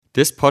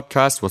This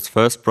podcast was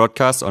first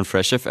broadcast on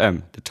Fresh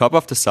FM, the top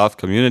of the South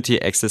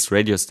community access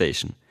radio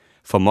station.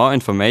 For more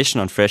information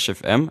on Fresh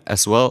FM,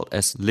 as well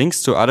as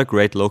links to other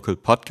great local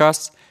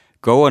podcasts,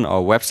 go on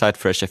our website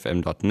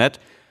freshfm.net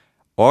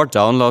or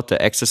download the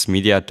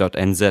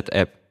accessmedia.nz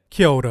app.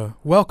 Kia ora,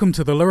 welcome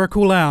to the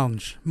Lyrical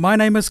Lounge. My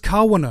name is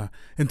Kawana,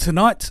 and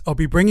tonight I'll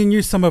be bringing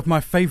you some of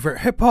my favourite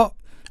hip-hop,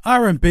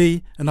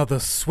 R&B and other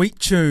sweet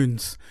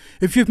tunes.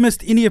 If you've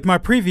missed any of my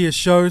previous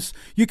shows,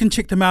 you can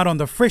check them out on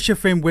the Fresh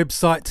FM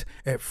website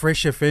at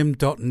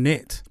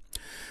freshfm.net.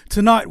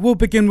 Tonight we'll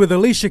begin with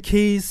Alicia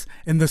Keys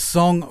and the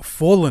song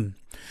Fallen,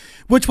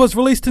 which was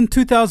released in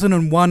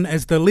 2001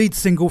 as the lead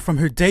single from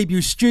her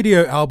debut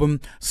studio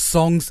album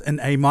Songs in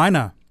A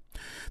Minor.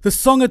 The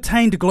song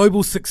attained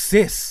global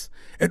success.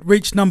 It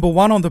reached number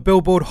 1 on the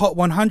Billboard Hot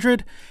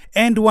 100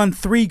 and won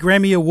 3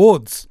 Grammy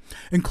Awards,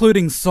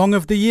 including Song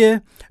of the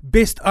Year,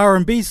 Best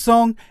R&B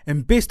Song,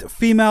 and Best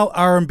Female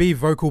R&B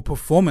Vocal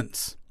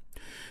Performance.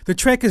 The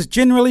track is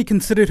generally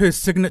considered her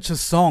signature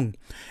song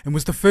and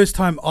was the first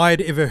time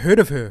I'd ever heard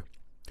of her.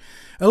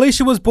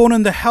 Alicia was born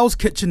in the Hell's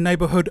Kitchen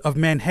neighborhood of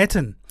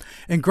Manhattan,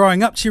 and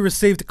growing up she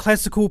received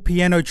classical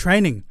piano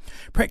training,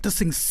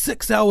 practicing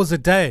 6 hours a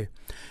day,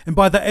 and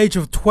by the age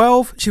of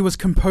 12 she was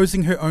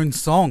composing her own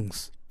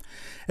songs.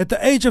 At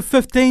the age of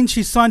 15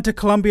 she signed to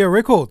Columbia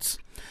Records,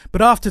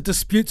 but after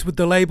disputes with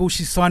the label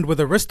she signed with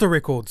Arista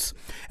Records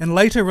and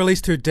later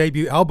released her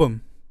debut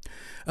album.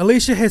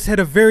 Alicia has had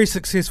a very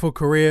successful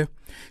career.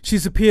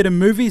 She's appeared in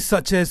movies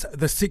such as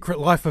The Secret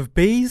Life of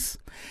Bees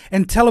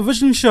and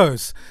television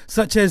shows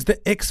such as The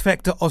X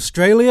Factor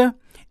Australia,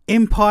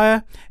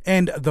 Empire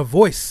and The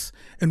Voice,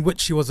 in which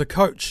she was a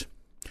coach.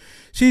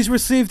 She's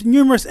received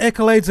numerous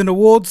accolades and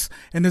awards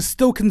and is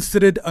still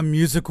considered a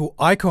musical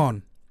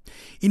icon.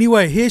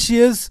 Anyway, here she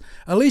is,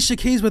 Alicia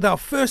Keys with our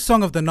first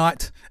song of the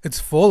night. It's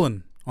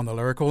Fallen on the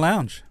Lyrical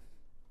Lounge.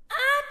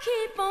 I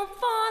keep on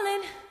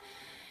falling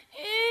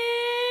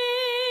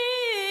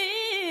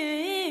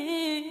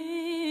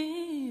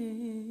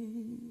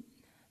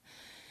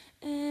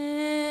in,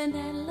 and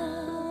I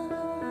love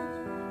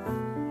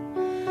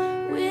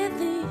with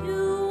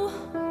you.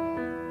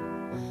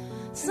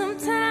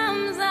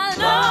 Sometimes I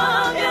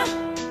love you,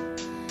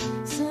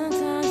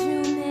 sometimes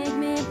you make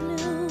me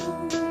blue.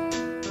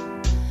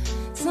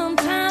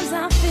 Sometimes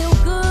I feel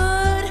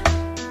good,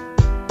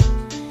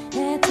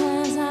 at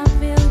times I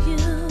feel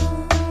used.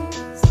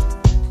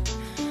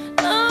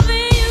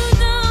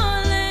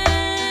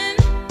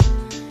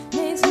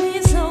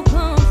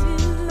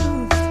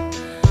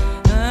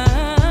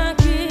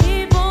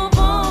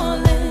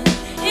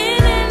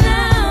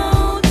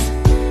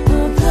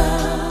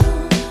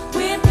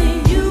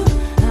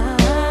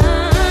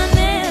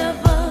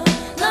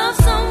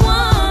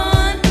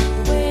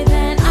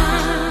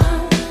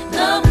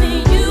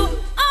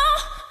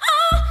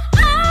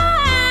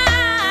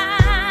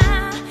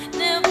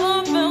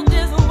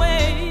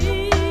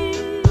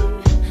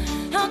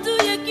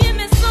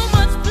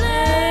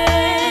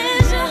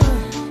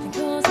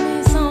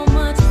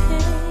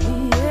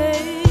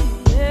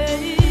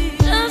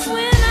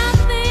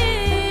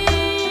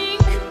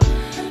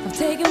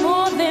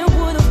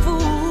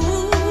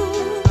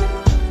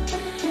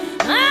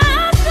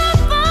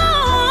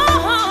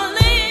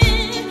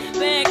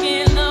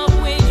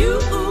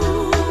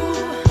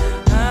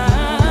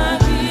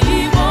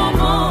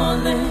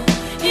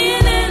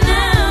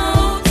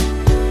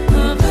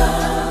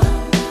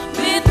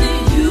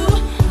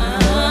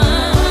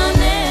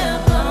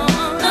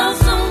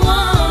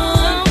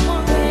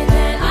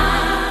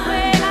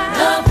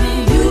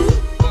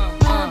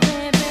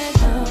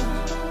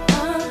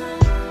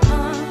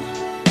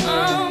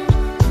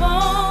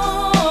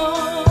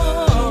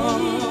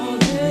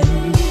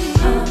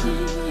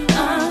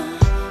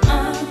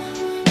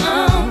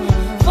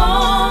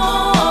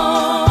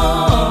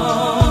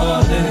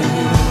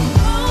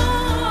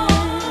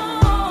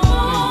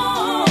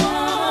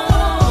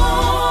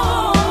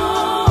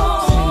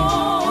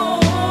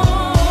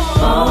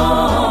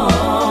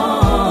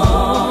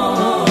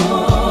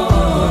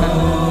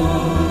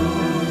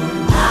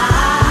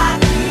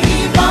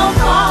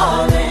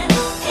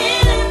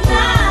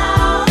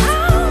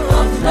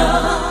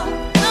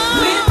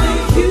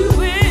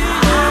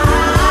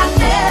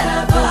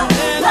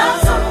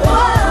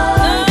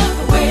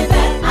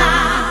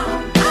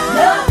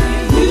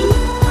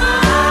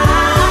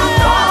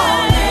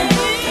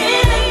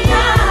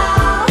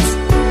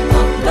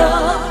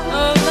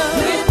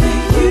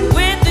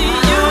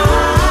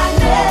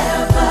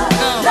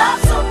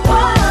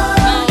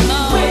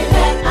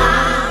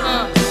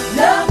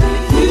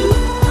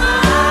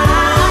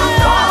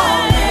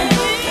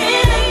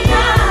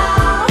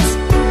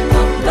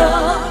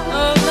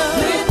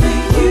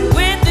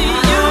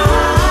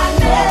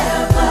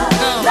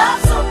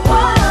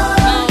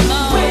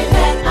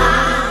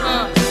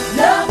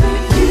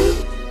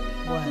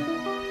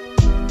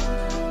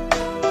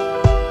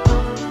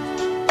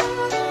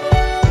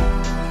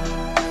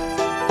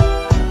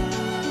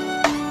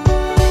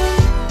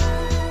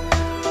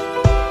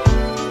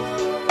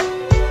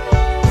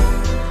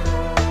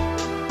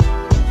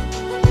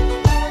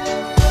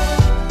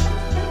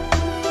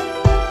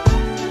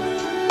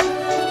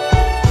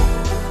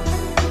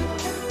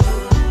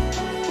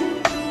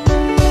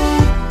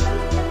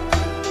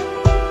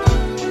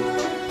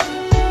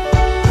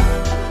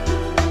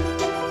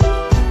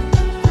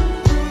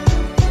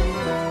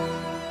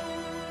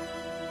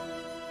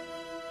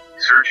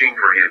 Searching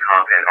for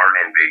Hip-Hop and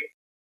RnB.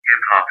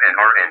 Hip-Hop and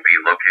RnB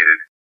located.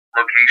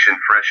 Location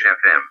Fresh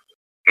FM.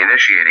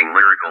 Initiating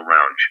Lyrical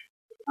Lounge.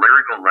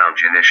 Lyrical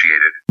Lounge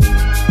initiated.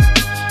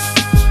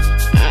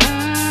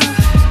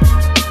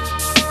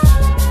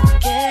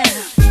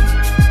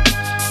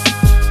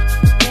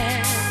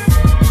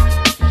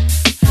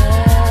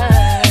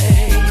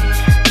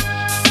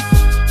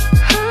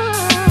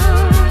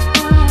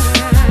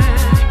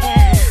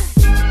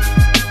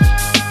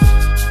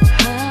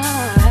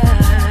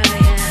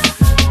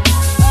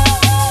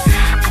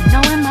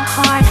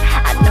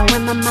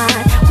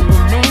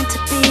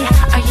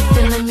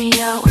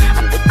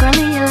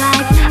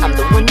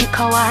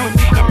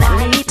 And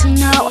I need to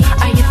know,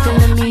 are you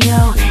feeling me,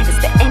 yo? Is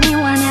there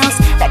anyone else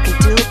that can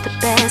do it the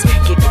best?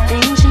 Give you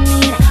things you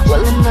need,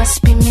 well it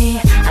must be me.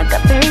 I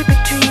got very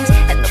big dreams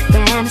and no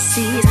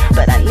fantasies,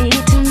 but I need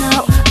to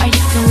know, are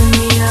you feeling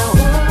me, yo?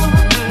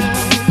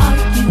 Are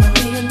you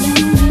feeling me?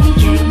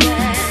 Yeah,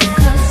 yeah.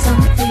 'Cause I'm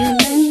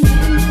feeling you.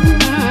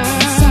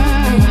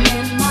 Something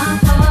in my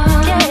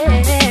heart. Yeah.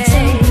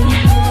 Tell me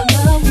you're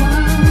the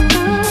one.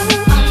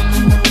 Are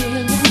you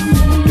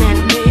feeling me?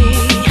 And me.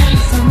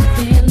 'Cause I'm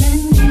feeling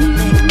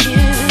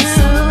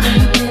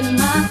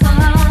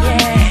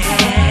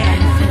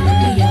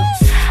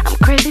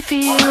for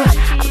you,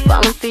 I'm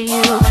falling for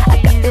you, I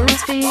got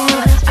feelings for you,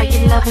 are you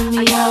loving me,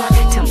 yo?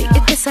 Tell me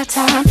if it's our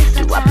time,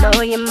 do I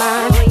blow your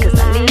mind? 'Cause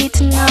I need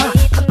to know,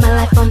 put my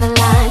life on the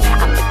line,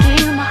 I'ma give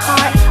you my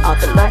heart, all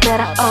the love that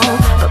I owe,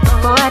 but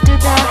before I do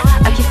that,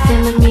 are you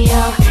feeling me,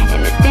 yo?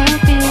 Anything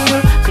for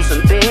you, 'cause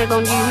I'm big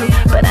on you,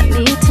 but I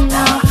need to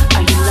know,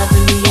 are you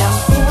loving me, yo?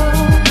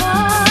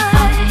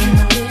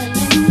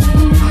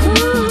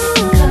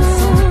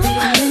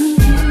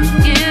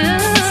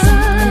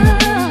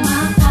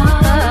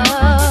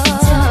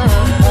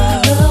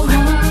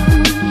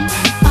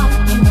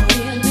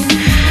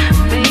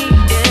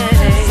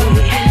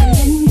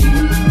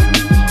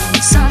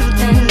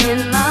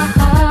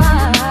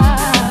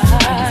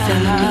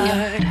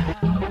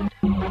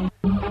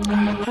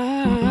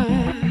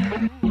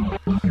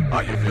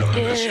 Are you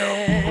feeling this, yo?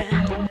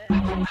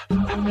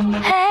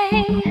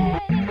 Hey.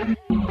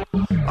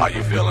 Are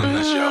you feeling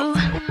this, yo?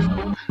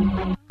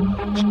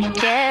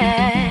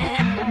 Yeah.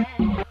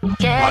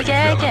 Yeah, Are you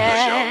yeah, feeling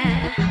this, yo?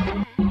 yeah.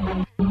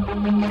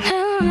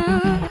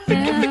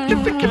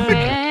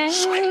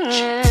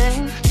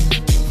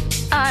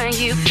 Are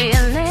you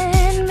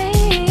feeling me,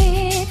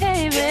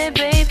 baby,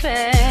 baby?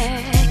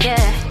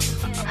 Yeah.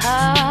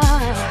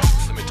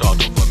 Let me talk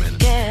to him for a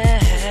minute.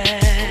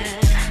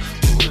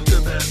 Who is the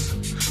best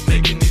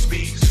making these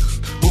beats?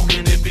 Who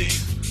can it be?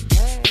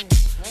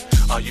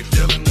 Are you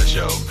feeling the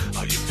show?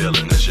 Are you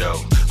feeling the show?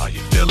 Are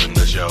you feeling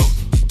the show?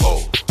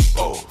 Oh,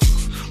 oh.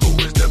 Who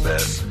is the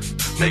best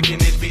making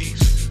these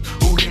beats?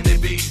 Who can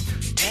it be?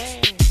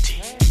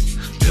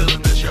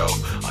 Feeling the show?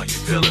 Are you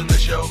feeling the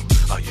show?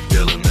 Are you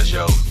feeling the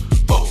show?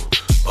 Oh,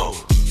 oh.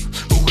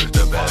 Who is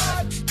the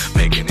best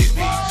making these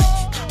beats?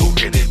 Who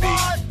can it be?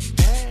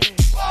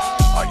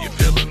 Are you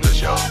feeling the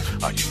show?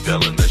 Are you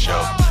feeling the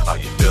show? Are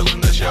you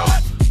feeling the show?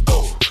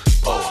 Oh,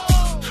 oh.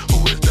 Who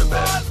is the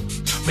best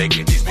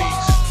making these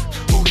beats?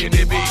 Who can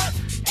it be?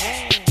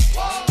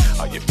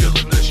 Are you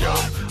feeling the show?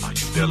 Are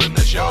you feeling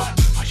the show?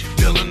 Are you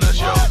feeling the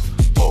show?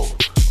 Oh,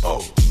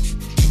 oh.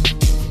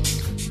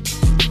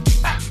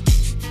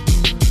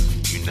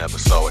 You never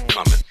saw it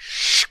coming.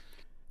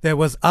 There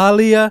was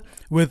Alia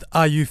with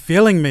Are You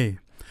Feeling Me?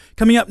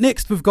 Coming up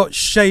next, we've got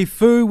Shay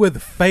Fu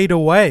with Fade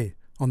Away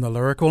on the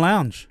Lyrical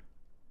Lounge.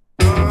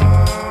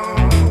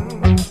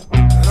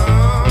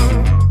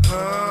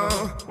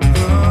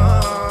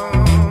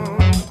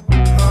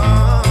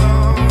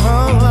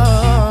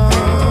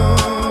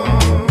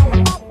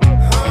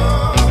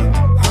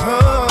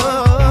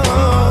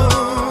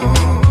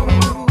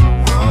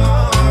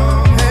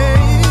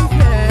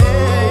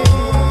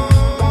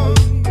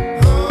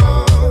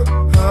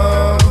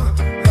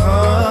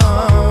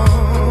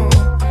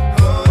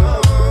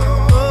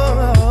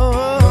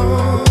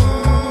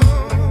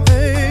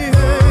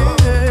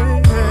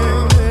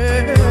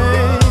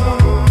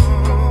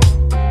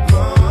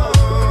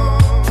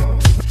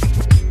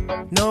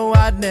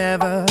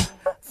 Never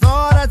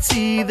thought I'd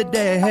see the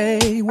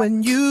day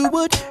when you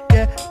would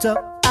get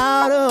up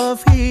out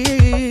of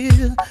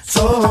here.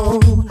 So,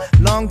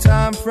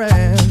 long-time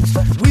friends,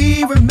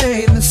 we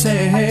remain the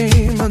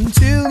same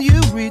until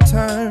you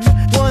return.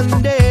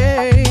 One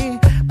day,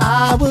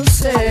 I will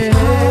say,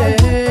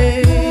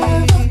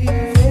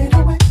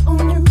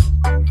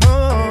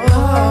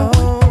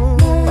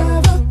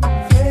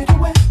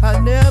 I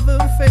never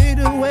fade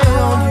away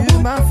on you,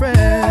 my friend.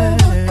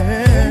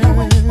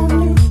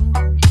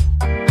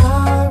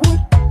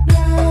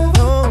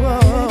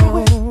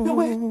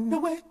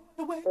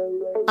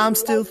 I'm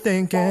still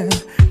thinking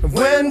of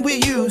when we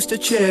used to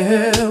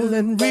chill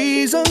and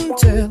reason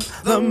till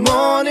the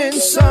morning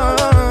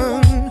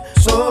sun.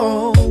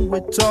 So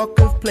we talk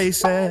of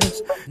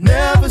places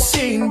never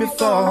seen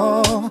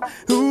before.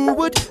 Who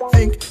would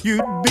think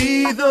you'd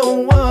be the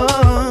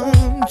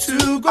one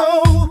to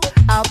go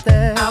out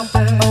there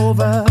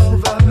over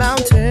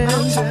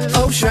mountains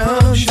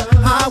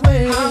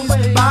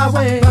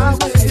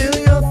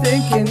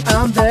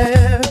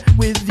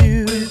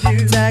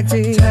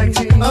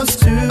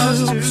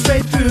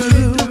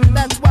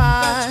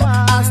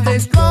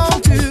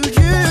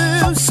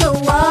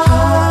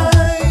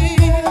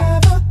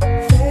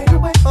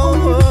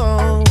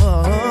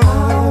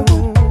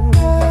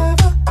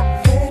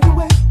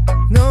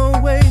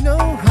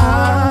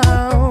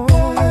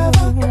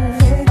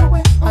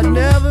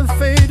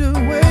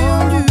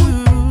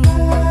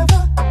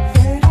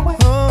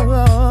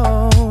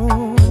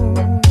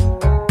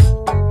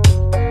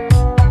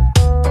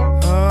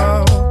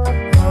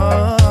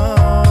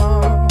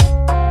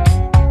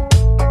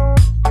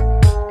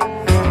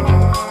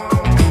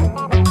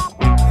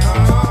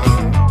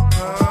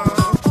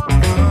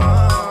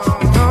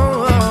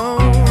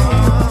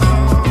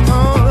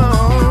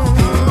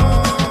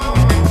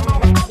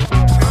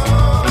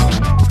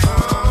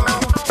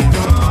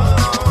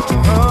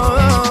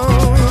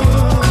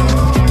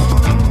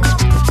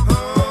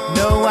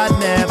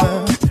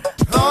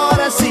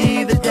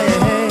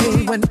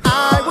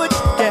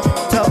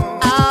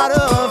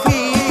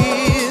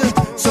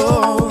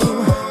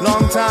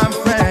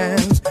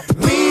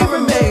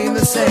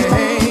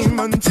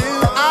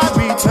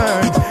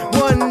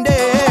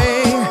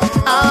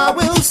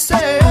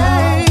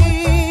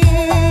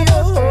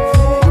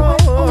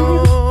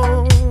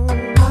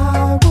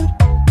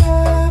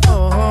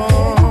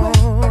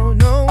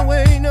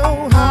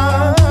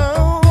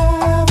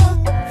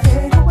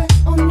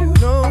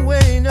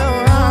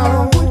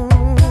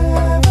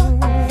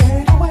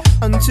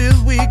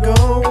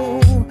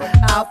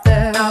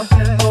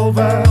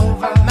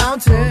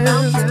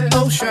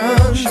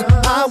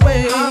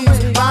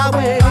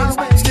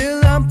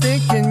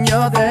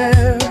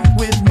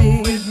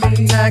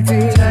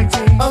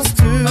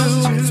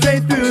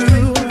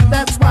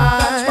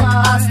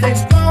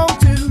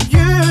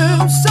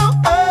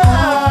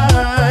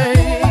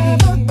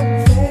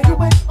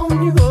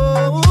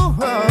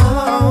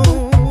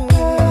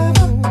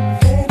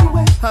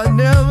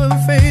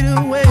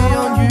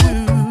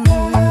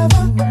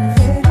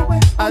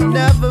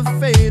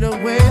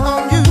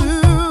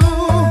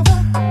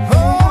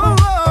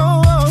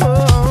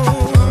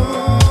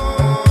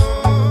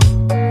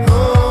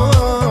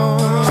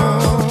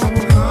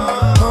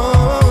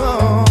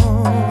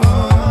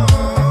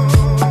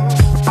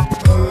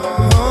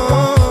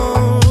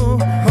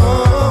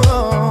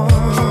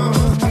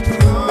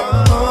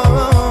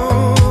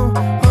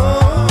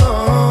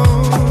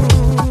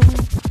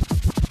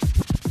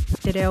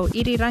tau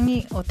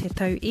irirangi o te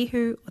tau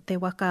ihu o te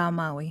waka a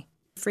Maui.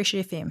 Fresh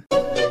FM.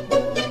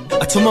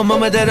 I told my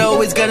mama that I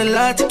always got a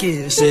lot to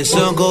give. Said,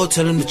 son, go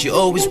tell him that you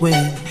always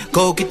win.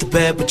 Go get the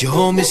bag, but your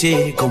home is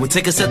here. Go and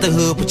take us out the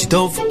hood, but you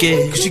don't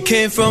forget. Cause you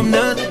came from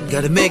nothing,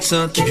 gotta make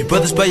some. Keep your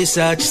brothers by your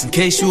side, just in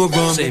case you were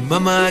wrong. Say,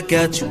 mama, I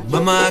got you,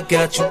 mama, I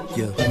got you.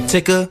 Yeah.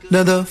 Take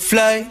another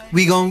flight,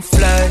 we gon'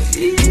 fly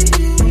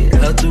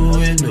out the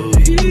window,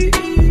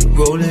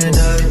 rolling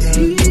out,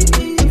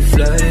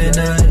 flying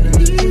out.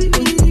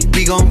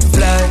 We gon'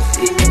 fly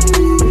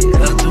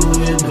out the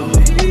window,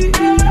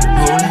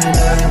 rolling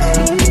out,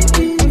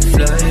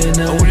 flying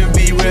out. I wouldn't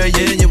be where I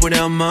am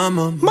without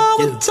mama.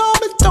 Mama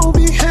told me don't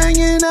be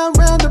hanging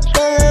around the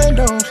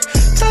bando.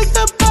 Take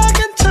the bag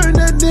and turn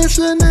that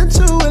Nissan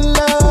into a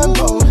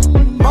Lambo.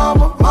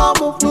 Mama,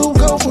 we'll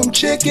go from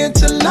chicken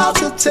to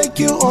lobster. Take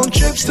you on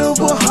trips to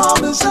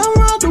Bahamas,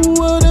 around the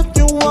world if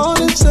you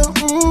wanted to.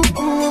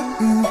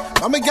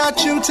 Mama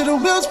got you till the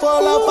wheels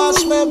fall off,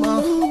 I swear,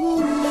 ma.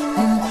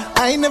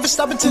 I ain't never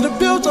stopping till the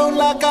bills don't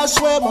lock, I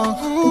swear, ma.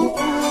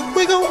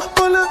 We gon'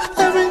 pull up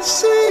every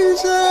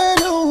season.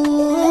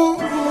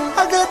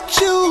 I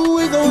got you,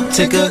 we gon'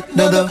 take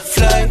another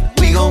flight,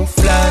 we gon'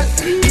 fly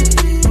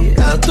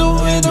out the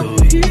window,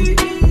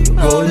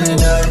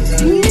 rolling out,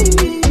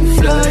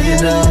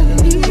 flying out.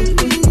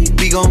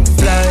 We gon'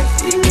 fly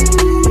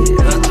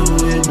out the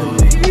window,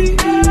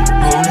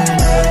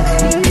 rolling out,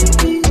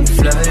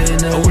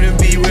 flying out. I wouldn't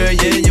be where I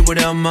am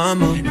without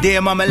mama.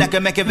 Dear mama, like a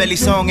Machiavelli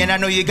song, and I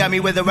know you got me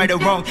whether right or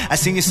wrong. I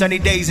seen your sunny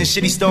days and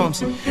shitty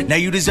storms. Now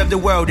you deserve the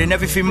world and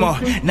everything more.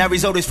 Now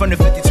result is from the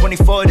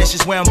 50-24, that's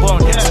just where I'm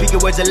born. Speaking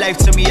words of life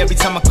to me every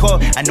time I call.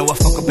 I know I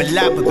fuck up a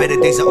lot, but better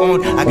days are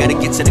on. I gotta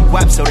get to the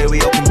guap so that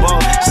we open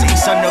ball. See,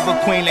 son of a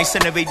queen, like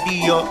son of a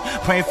Dio.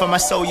 Praying for my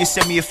soul, you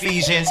send me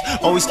Ephesians.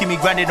 Always keep me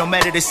grounded no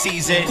matter the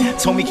season.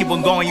 Told me keep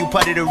on going, you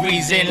part of the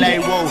reason.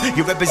 Like, whoa,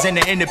 you represent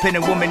an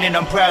independent woman and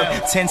I'm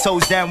proud. 10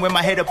 toes down with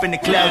my head up in the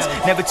clouds.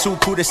 Never too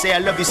cool to say I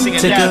love you singing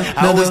take loud.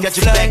 I always got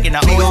your back and I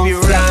always be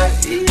right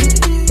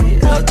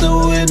out the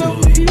window,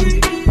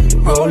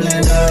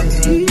 rolling out,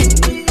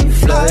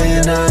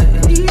 flying out.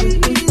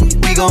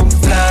 We gon'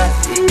 fly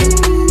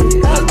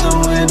out the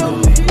window,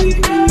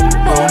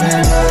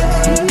 rolling out,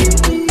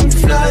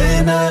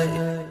 flying out.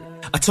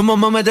 I told my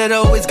mama that I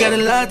always got a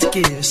lot to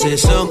give. Said,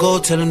 son, go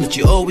tell him that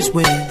you always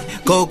win.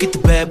 Go get the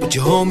bag, but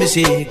your home is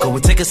here. Go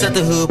and take us out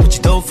the hood, but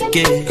you don't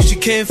forget. Cause you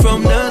came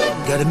from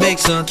nothing, gotta make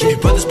some. Keep your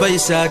brothers by your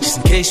side, just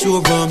in case you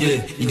were wrong.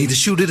 Yeah, you need a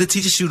shooter, the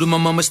teacher, shooter, my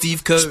mama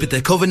Steve Kerr. Spit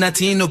that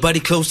COVID-19,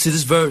 nobody close to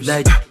this verse.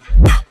 Like,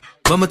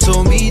 mama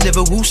told me,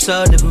 never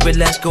woosah, never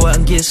relax, go out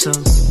and get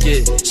some.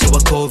 Yeah, so I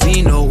call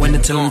Vino when I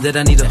tell him that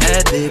I need a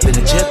ad-lib in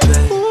a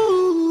jetpack.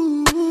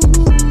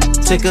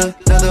 Take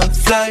another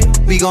flight,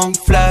 we gon'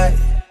 fly.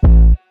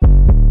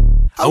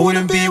 I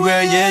wouldn't be where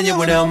I am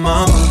without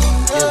mama.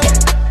 Yeah.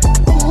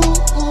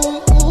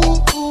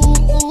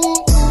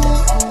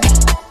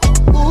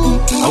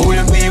 I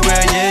wouldn't be where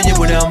I am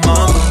without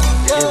mama.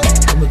 Yeah.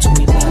 Come to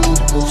me now, do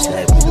the roof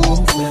slide with the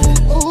roof flag.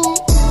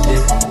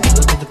 Yeah.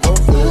 Look at the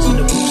profiles in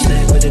the roof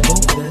slide with the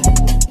roof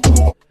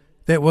flag.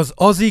 That was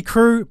Aussie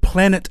crew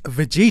Planet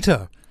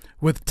Vegeta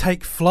with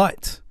Take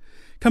Flight.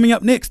 Coming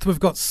up next, we've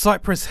got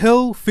Cypress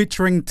Hill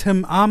featuring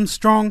Tim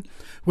Armstrong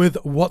with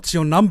What's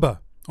Your Number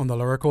on the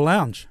Lyrical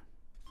Lounge.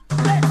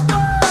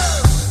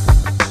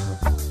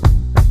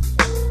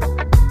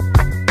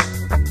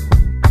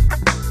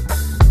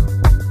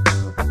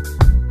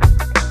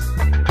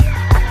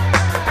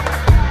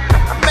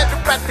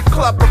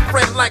 Club, a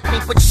friend like me,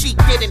 but she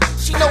didn't.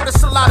 She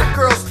noticed a lot of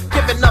girls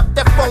giving up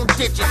their phone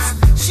digits.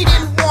 She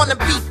didn't wanna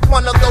be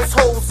one of those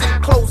hoes in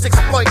clothes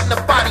exploiting the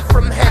body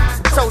from head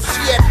to toe.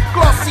 She had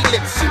glossy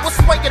lips, she was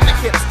swaying the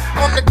hips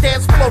on the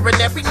dance floor,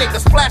 and every nigga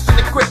splashing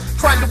the grip,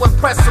 trying to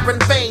impress her in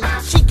vain.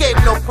 She gave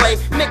no play,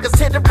 niggas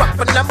hit her up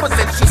for numbers,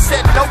 and she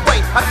said no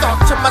way. I thought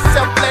to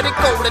myself, let it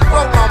go, let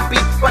roll on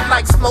beat. But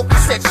like Smokey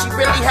said, she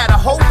really had a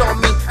hold on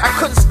me. I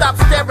couldn't stop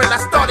staring, I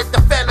started to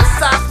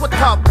fantasize with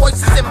her.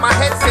 Voices in my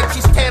head said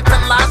she's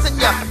tantalizing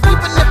ya.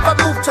 Even if I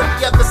moved to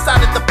the other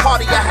side of the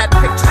party, I had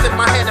pictures in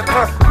my head of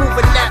her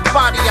moving that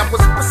body. I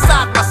was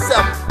beside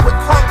myself with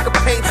hunger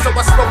pain, so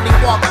I slowly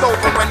walked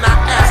over and I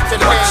asked her,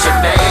 what's your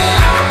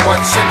name?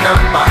 What's your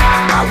number?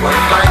 I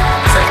would like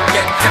to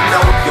get to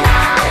know you.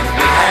 Can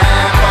we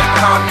have a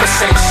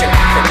conversation?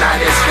 The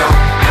night is young,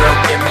 girl,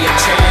 give me a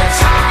chance.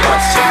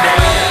 What's your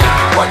name?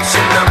 What's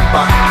your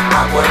number?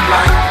 I would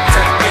like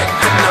to get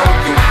to know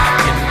you.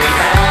 Can we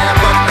have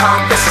a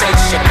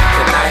conversation?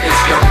 The night is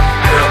young,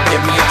 girl,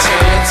 give me a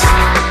chance.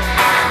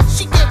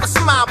 She gave a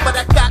smile, but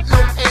I got no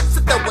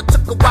answer, though it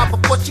took a while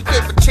before she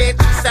gave a chance.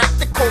 She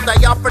acted cold, I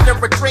offered her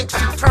a drink,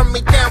 she turned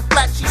me down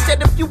flat. She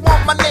said, if you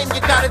want my name,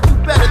 you gotta do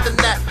better than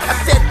that. I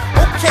said,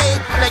 okay,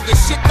 now your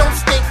shit don't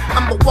stink,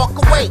 I'ma walk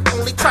away,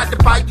 only tried to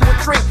buy you a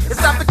drink. As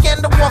I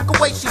began to walk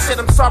away, she said,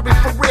 I'm sorry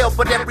for real,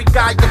 but every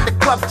guy in the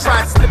club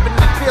tried slipping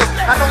me pills.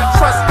 I don't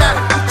trust that,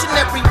 each and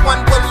every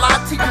one will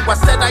lie to you. I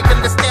said I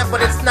understand,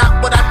 but it's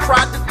not what I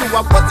tried to do.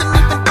 I wasn't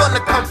even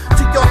gonna come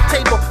to your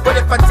table, but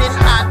if I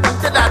didn't, I knew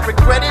that I'd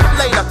regret it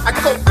later. I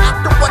go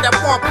after what I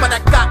want,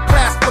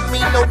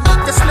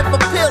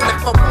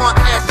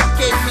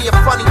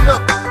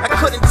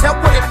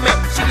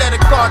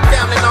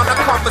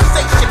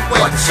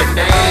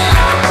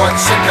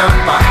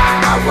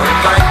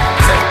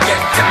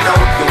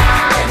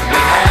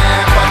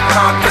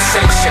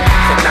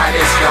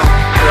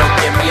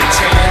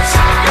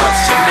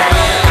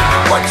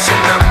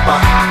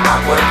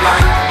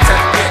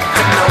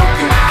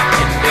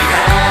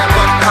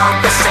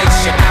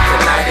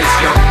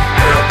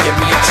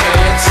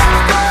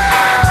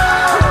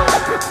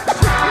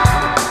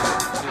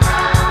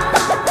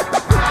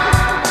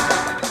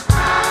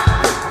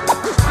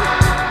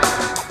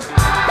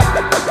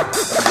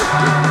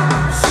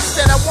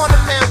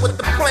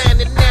 plan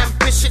and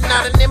ambition.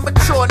 Not an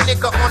immature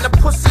nigga on a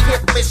pussy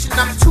hit mission.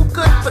 I'm too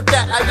good for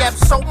that. I have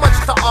so much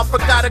to offer.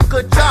 Got a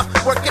good job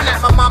working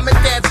at my mom and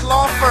dad's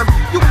law firm.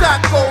 You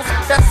got goals,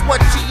 that's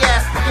what she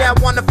asked. Yeah, I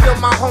wanna fill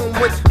my home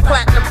with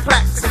platinum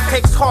plaques. It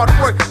takes hard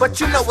work, but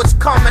you know it's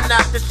coming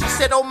after. She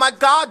said, oh my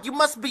God, you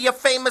must be a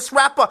famous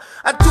rapper.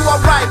 I do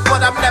alright,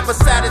 but I'm never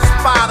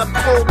satisfied. I'm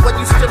told when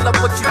you still love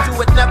what you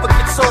do, it never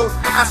gets old.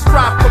 I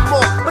strive for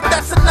more, but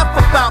that's enough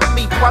about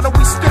me. Why don't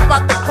we skip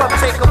out the club,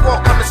 take a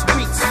walk on the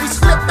streets? We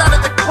slipped out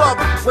of the club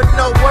with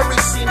no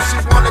worries. Seems she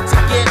wanted to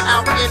get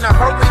out in a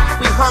hurry.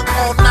 We hung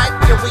all night,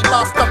 yeah, we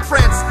lost our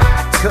friends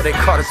till they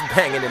caught us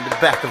banging in the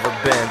back of a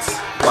Benz.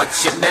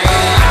 What's your name?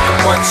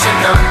 What's your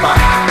number?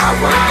 I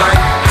would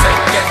like to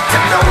get to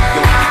know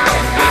you.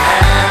 Can we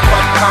have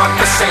a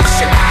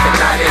conversation? The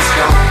night is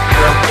young,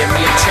 girl, give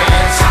me a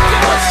chance.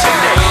 What's your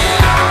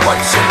name?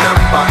 What's your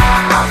number?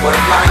 I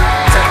would like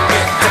to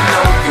get to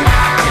know you.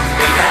 Can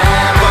we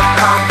have a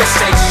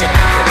conversation?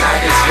 The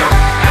night is young,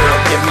 girl,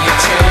 give me a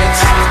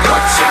chance.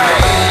 What's your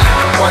name?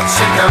 What's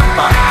your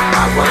number?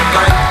 I would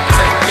like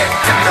to get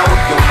to know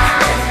you.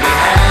 Can we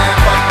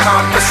have a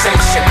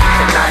conversation?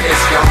 The night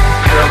is young,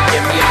 girl,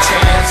 give me a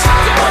chance.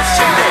 What's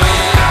your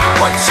name?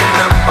 What's your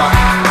number?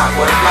 I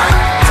would like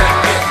to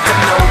get to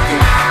know you.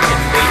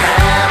 Can we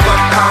have a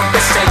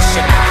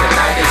conversation? The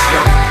night is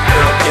young,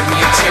 girl, give me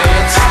a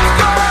chance.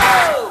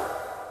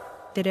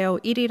 Te reo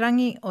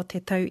irirangi o te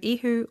tau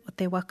ihu o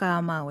te waka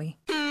a Maui.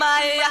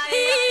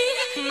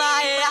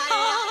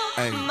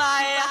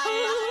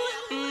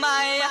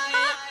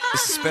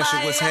 It's a special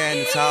what's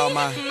happening to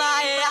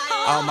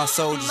all my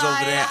soldiers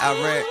over there in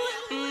Iraq.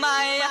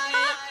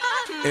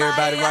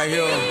 Everybody right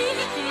here.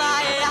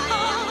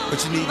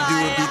 What you need to do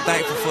is be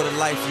thankful for the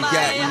life you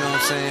got, you know what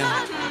I'm saying?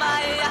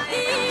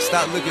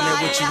 Stop looking at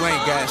what you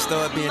ain't got.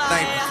 Start being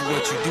thankful for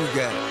what you do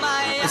got.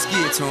 Let's get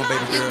it to him,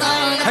 baby girl.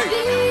 Hey!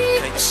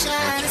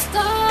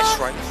 That's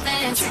right.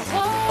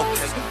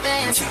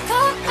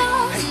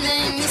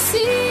 Let me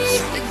see.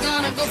 They're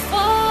gonna go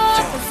far,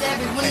 'cause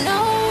everyone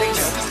knows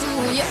who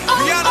you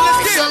are.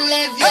 So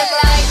live your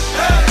life.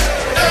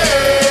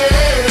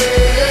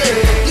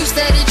 You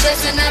steady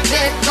chasing that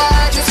paper,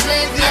 just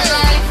live your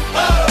life.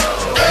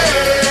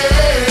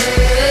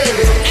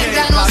 Ain't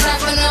got no time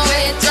for no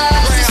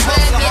haters, just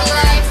live your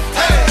life.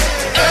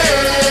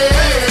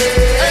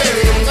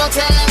 Don't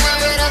tell them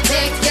where it'll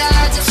take ya,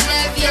 just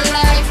live your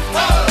life.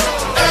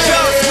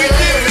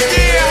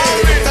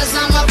 'Cause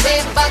I'm a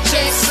paper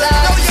chaser,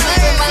 just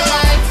living my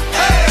life.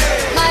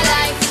 My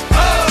life,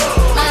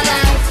 my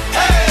life,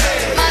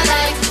 my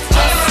life,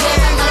 just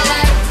living my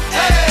life.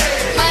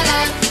 My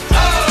life,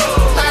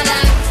 my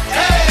life,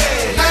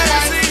 my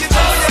life,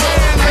 just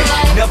living my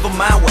life. Never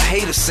mind what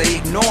haters say,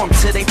 ignore them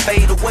till they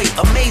fade away.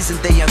 Amazing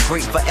they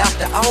ungrateful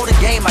after all the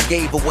game I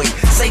gave away.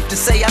 Safe to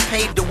say I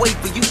paved the way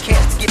for you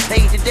cats to get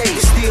paid today.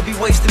 Still be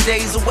wasting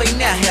days away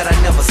now had I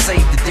never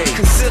saved the day.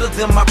 Consider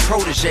them my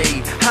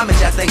protege, how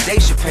much I think they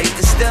should pay.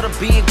 Instead of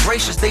being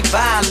gracious, they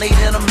violate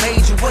in a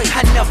major way.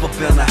 I never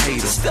been a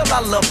hater, still I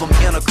love them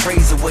in a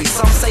crazy way.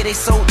 Some say they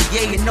sold the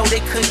yay and know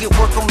they couldn't get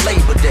work on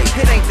Labor Day.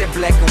 It ain't that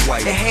black and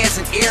white, it has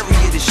an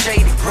area that's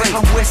shaded gray.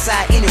 I'm west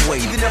side anyway,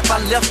 even if I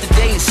left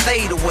today and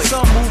stayed away.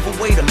 Some move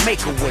away to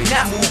make a way,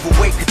 not move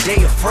away 'cause they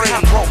afraid.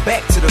 I brought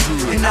back to the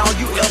hood, and all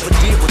you ever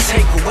did was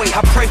take away.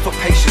 I pray for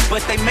patience,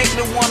 but they make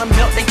me wanna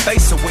melt they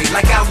face away.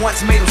 Like I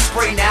once made them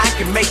spray, now I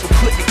can make them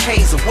put the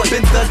K's away.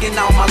 Been thugging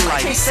all my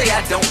life, can't say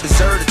I don't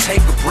deserve to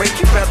take a break.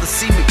 You'd rather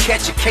see me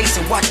catch a case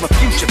and watch my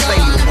future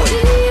fade away.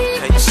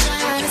 That's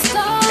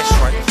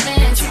right.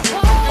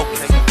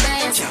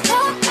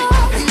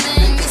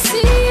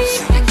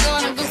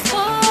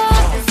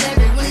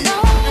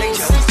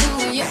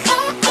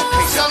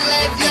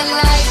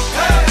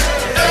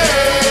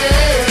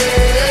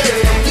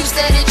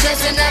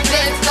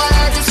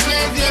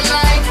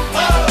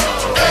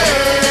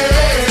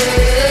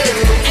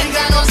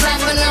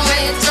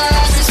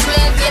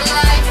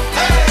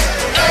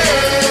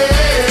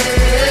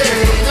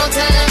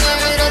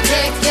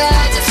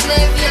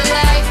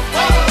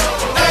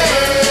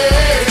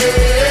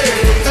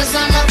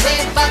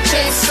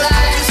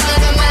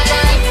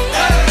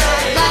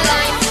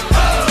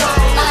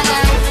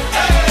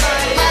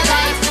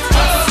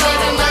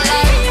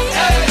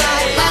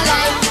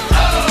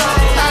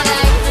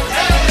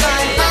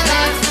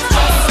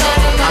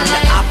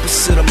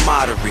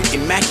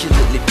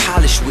 Immaculately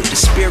polished with the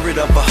spirit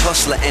of a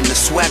hustler and the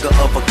swagger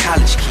of a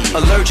college kid.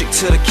 Allergic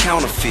to the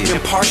counterfeit,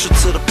 impartial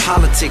to the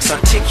politics,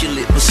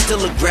 articulate but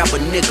still a grab a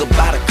nigga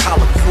by the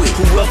collar quick.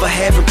 Whoever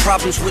having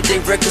problems with their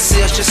record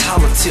sales, just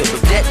holler tip.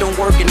 If that don't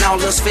work and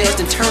all else fails,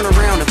 then turn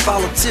around and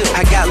follow tip.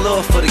 I got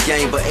love for the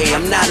game, but hey,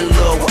 I'm not in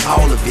love with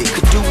all of it.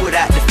 Could do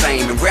without the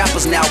fame, and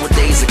rappers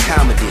nowadays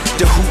accommodate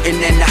the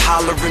hooting and the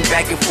hollering,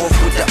 back and forth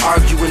with the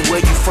arguing.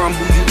 Where you from,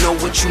 who you know,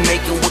 what you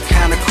making, what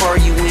kind of car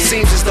you in.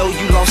 Seems as though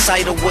you lost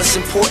sight of what's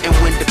important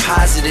when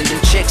depositing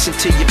them checks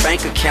into your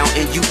bank account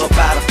and you up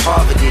out of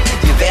poverty.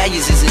 Your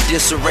values is in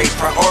disarray,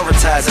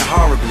 prioritizing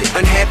horribly.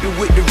 Unhappy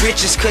with the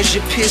riches cause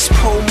you're piss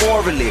poor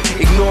morally.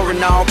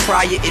 Ignoring all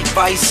prior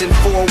advice and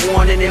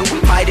forewarning, and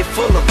we mighty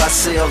full of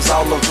ourselves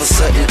all of a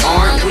sudden,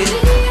 aren't we?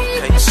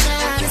 Okay.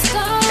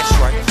 That's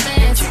right.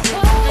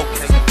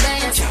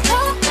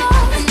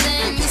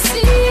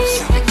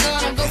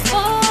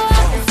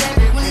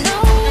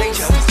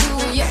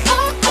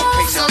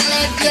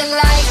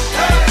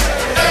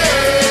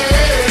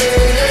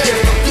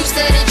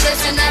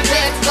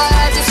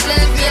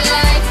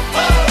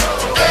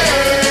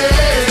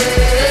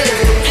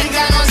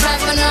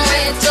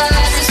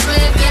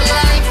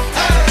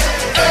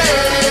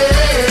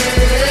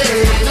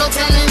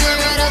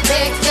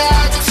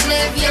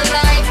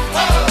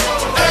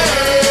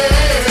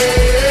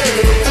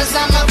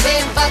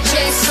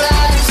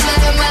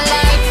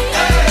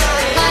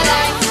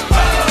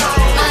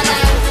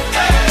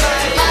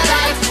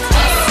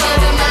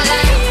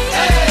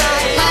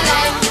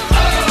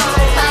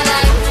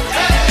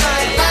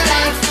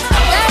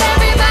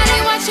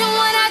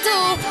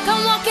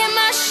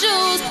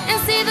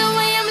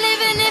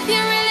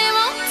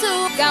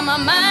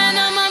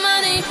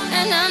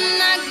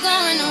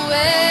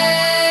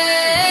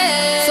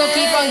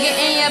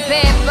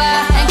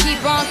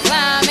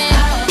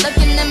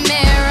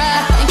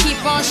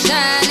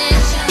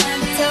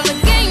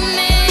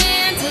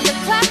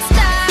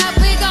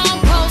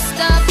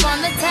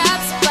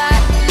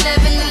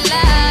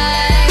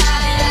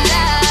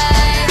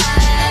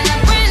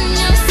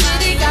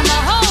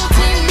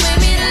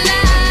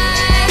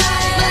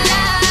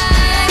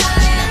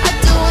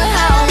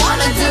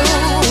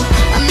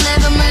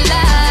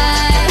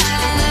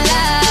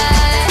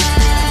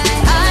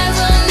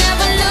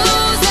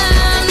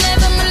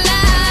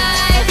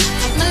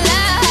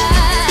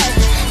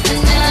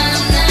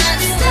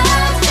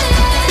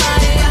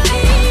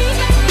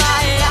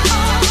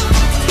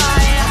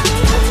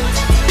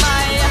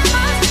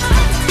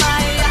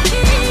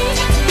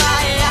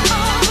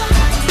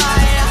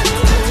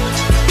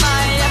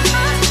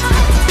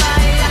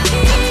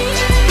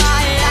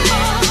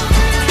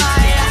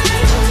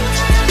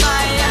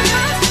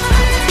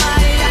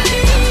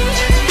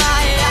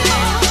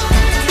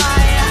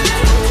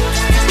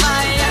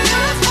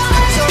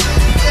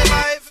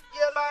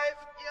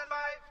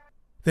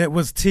 That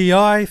was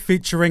T.I.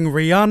 featuring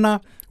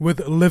Rihanna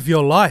with Live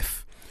Your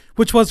Life,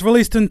 which was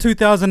released in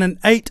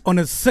 2008 on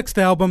his sixth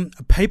album,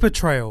 Paper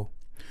Trail.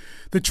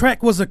 The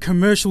track was a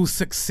commercial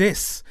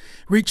success,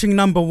 reaching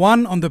number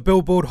 1 on the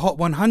Billboard Hot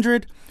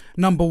 100,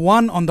 number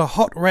 1 on the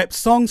Hot Rap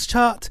Songs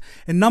chart,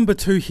 and number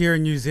 2 here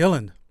in New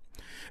Zealand.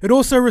 It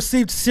also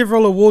received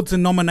several awards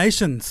and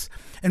nominations,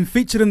 and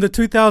featured in the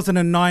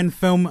 2009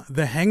 film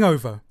The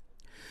Hangover.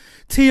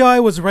 T.I.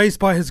 was raised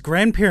by his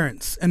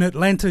grandparents in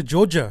Atlanta,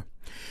 Georgia,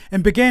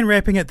 and began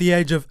rapping at the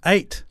age of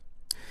 8.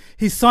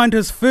 He signed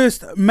his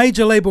first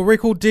major label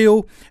record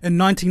deal in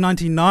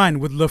 1999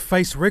 with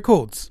LaFace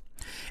Records,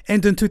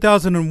 and in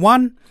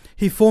 2001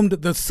 he formed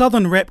the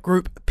southern rap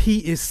group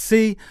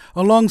PSC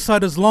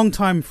alongside his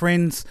longtime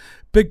friends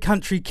Big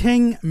Country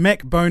King,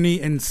 Mac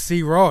Boney and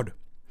C-Rod.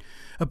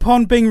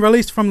 Upon being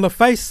released from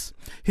LaFace,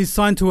 he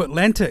signed to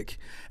Atlantic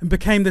and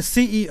became the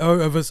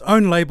CEO of his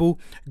own label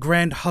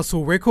Grand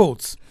Hustle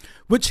Records,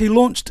 which he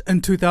launched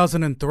in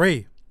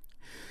 2003.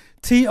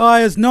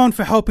 T.I. is known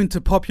for helping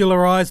to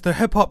popularize the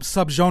hip-hop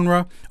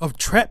subgenre of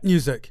trap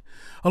music,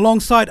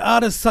 alongside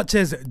artists such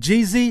as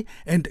Jeezy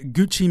and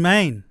Gucci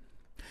Mane.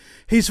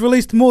 He's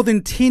released more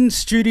than 10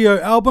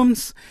 studio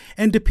albums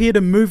and appeared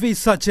in movies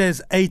such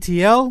as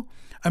ATL,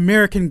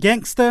 American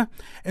Gangster,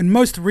 and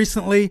most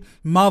recently,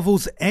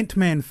 Marvel's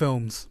Ant-Man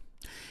films.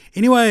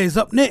 Anyways,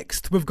 up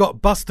next, we've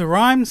got Busta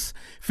Rhymes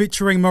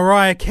featuring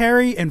Mariah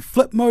Carey and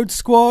Flip Mode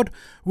Squad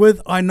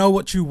with I Know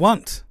What You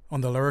Want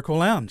on the Lyrical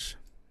Lounge.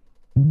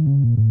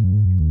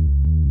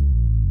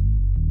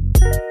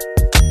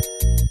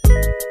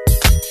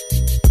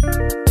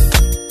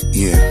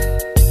 Yeah,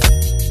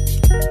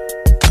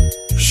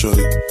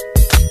 shorty,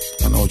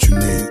 I know what you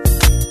need.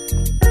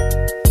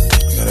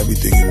 I got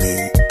everything you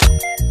need.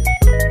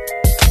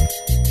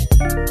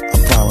 I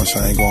promise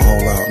I ain't gonna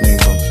hold out,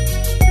 nigga.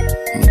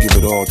 I'm gonna give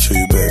it all to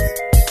you, baby.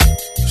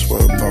 Swear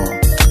to God.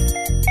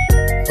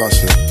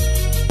 Bust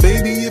it.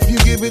 Baby, if you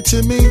give it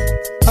to me,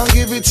 I'll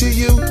give it to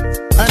you.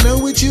 I know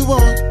what you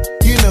want.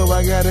 You know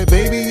I got it,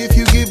 baby. If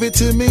you give it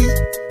to me,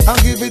 I'll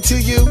give it to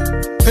you.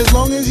 As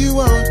long as you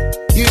want,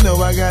 you know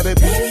I got it.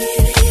 Baby,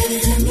 if you give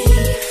it to me,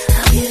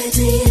 I'll give it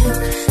to you.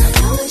 I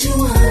know what you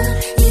want,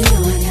 you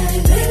know I got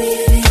it. Baby,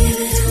 if you give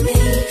it to me,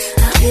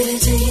 I'll give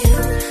it to you.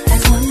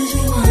 As long as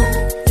you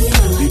want, you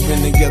know I got it. We've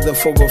been together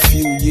for a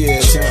few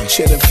years.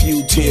 Shed a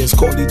few tears,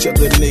 called each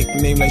other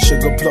nicknames like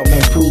Sugar Plum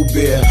and Pooh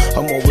Bear.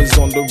 I'm always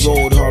on the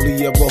road,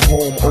 hardly ever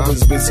home.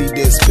 Always busy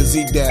this,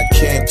 busy that,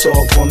 can't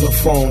talk on the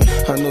phone.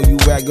 I know you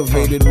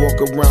aggravated, walk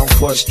around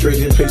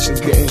frustrated.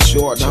 Patience getting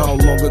short, how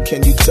longer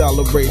can you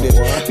tolerate it?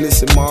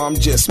 Listen, ma, I'm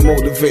just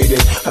motivated.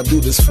 I do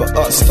this for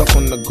us, stuck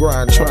on the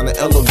grind, trying to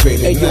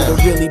elevate it. Hey, yo,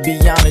 to really be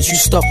honest, you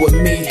stuck with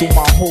me through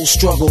my whole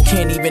struggle.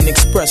 Can't even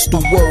express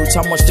through words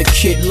how much the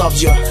kid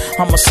loves you.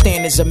 I'ma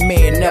stand as a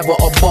man, never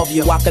above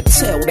you. I could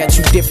tell that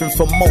you different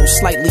from most,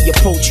 slightly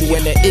approach you.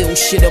 And the ill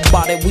shit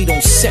about it, we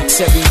don't sex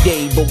every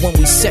day, but when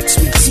we sex,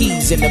 we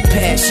tease in a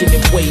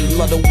passionate way.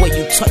 Love the way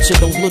you touch it,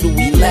 those little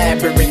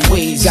elaborate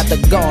ways. Got the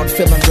guard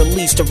feeling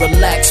released to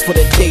relax for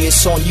the day.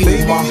 It's on you,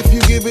 baby, ma. If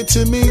you give it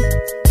to me,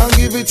 I'll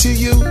give it to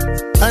you.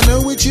 I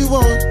know what you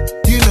want,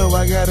 you know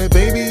I got it,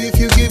 baby. If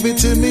you give it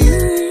to me,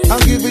 I'll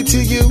give it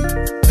to you.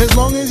 As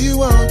long as you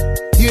want,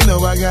 you know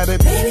I got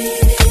it, baby.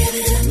 If you give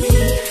it to me,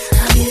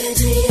 I'll give it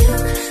to you.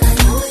 I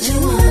know what you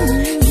want,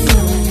 you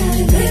know I got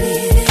it, baby.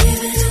 If you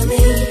give it to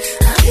me,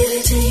 I'll give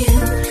it to you.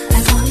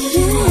 As long as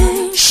you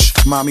want.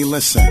 Shh, mommy,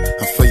 listen.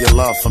 I feel your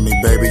love for me,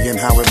 baby, and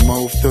how it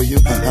moved through you.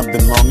 I've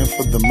been longing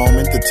for the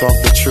moment to talk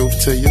the truth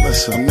to you.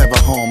 Listen, I'm never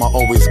home, I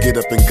always get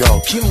up and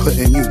go.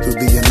 Putting you through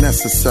the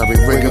unnecessary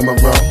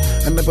rigmarole.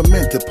 I never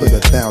meant to put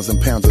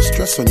 1,000 pounds of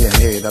stress on your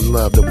head. I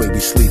love the way we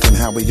sleep and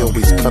how we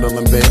always cuddle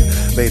in bed.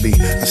 Baby,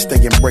 I stay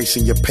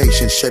embracing your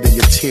patience, shedding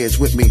your tears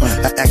with me.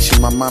 I ask you,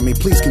 my mommy,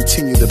 please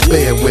continue to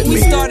bear with me.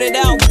 We started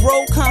out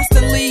broke,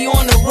 constantly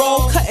on the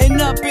road, cutting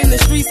up in the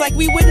streets like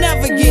we would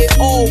never get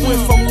old.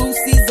 Went from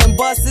Lucy's and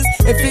buses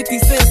and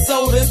 50-cent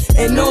sodas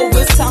and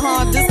Novas to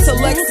Hondas to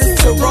Lexus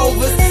to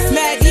Rovers.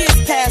 Mad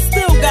years past,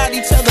 still got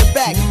each other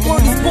back.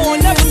 Word is born,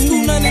 never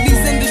screw none of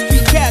these industry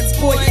cats,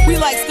 boy. We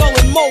like Skull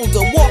and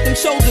Molder, walking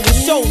shoulder to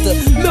shoulder,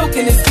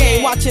 milking this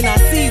game, watching our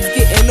seeds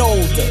getting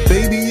older.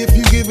 Baby, if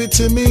you give it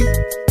to me,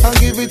 I'll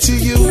give it to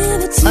you.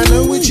 I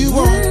know what you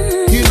want,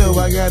 you know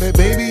I got it,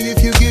 baby.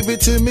 If you give it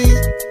to me,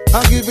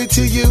 I'll give it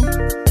to you.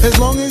 As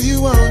long as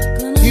you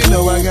want, you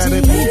know I got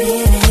it,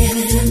 baby. If you give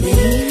it to me,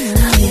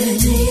 I'll give it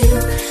to you.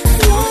 I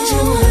know what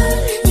you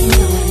want, you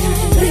know I got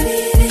it, baby. If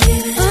you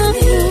give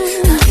it to me,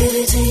 I'll give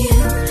it to you.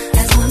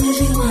 As long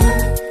as you want,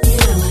 you know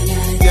I got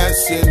it.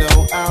 Yes, you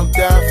know I'll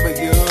die for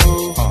you,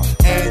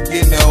 and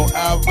you know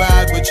I'll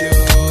ride with you.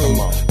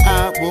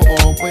 I will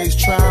always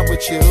try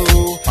with you,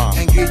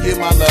 and give you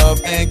my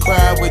love and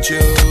cry with you.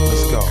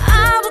 Let's go.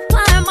 I will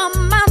climb a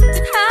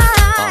mountain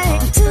high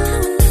until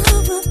our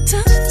love will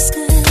touch the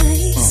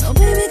sky. So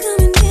baby, come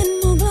and get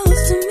more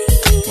close to me.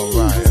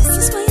 This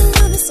is where your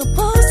love is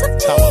supposed to be.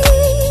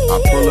 I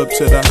pull up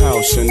to the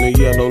house in the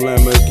yellow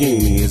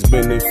Lamborghini. It's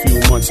been a few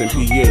months in PA,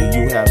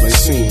 you haven't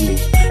seen me.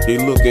 You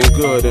looking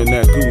good in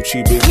that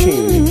Gucci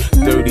bikini.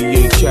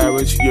 38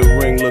 carats, your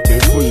ring looking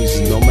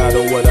freezy. No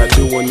matter what I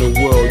do in the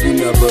world, you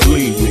never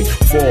leave me.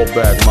 Fall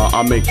back, ma,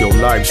 I make your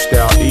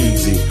lifestyle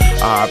easy.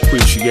 I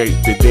appreciate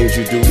the things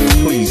you do to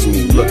please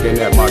me. Looking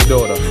at my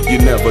daughter, you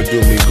never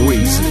do me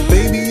greasy.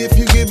 Baby, if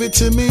you give it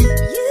to me,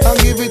 I'll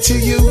give it to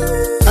you.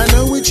 I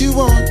know what you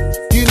want,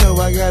 you know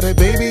I got it,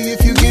 baby.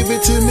 If you give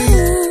it to me,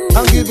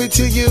 I'll give it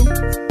to you.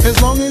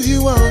 As long as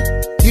you want,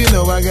 you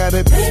know I got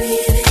it, baby.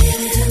 If you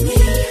give it to me,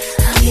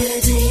 I'll give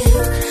it to you.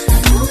 I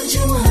know what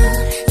you want,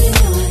 you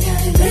know I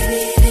got it, baby.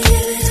 If you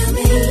give it to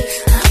me,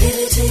 I'll give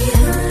it to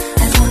you.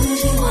 As long as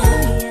you want,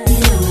 you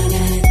know I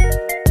got it.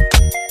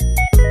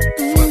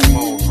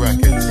 Flipmode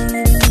Records,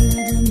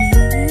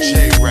 J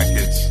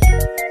Records,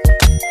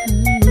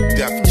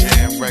 Def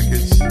Jam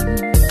Records,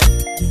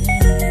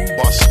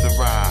 Busta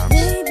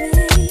Rhymes,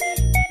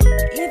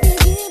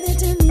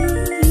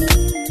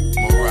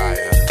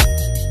 Mariah,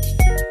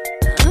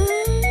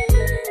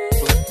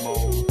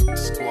 Flipmode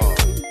Squad.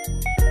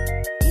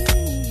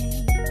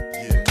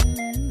 Yeah,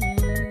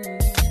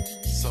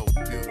 so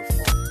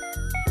beautiful.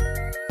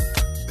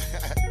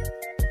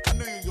 I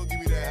knew you was gonna give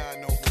me that high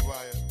note,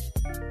 Mariah.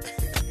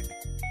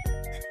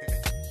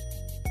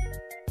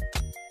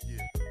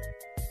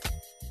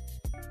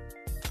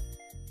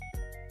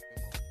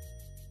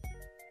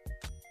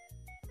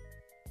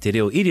 Te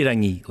reo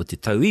irirangi o te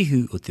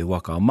tauihu o te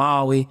waka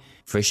Māui,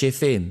 Fresh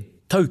FM,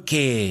 tau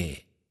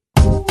kē!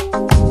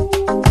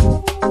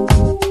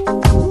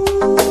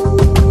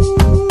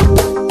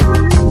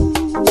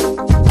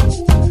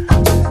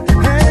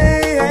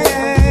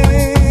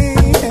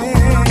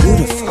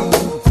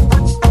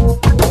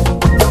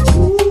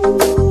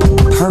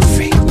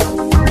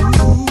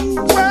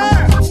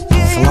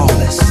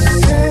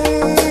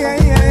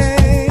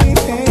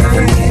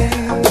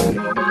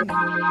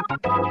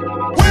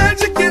 Where'd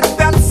you get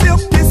that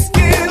silky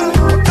skin?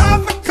 All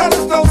the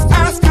colors those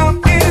eyes come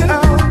in.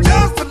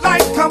 Does the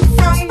light come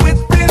from?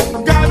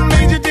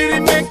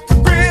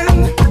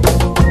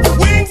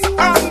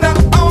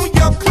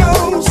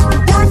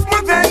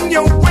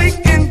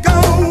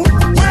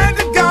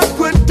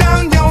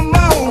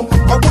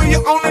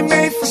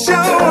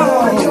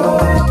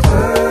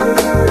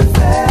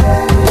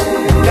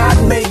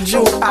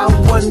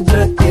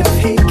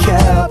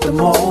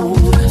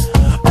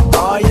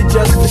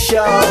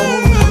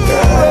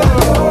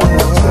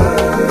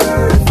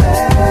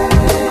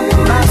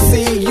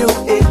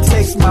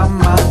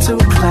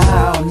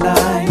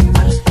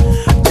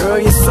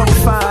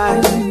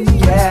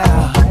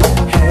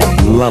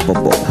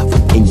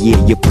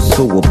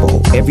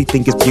 unsuable.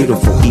 Everything is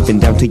beautiful, even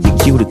down to your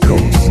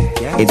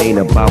cuticles. It ain't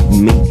about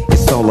me,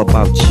 it's all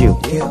about you.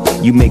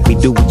 You make me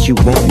do what you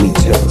want me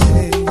to.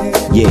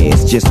 Yeah,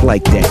 it's just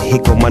like that.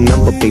 Here go my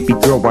number, baby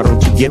girl, why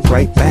don't you get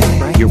right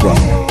back? You're a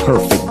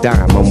perfect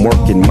dime, I'm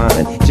working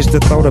mine. Just the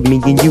thought of me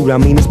and you, I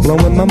mean, it's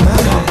blowing my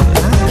mind.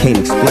 Can't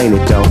explain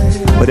it though,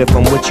 but if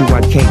I'm with you,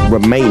 I can't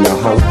remain a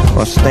hoe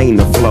or stain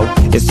the flow.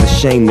 It's a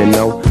shame to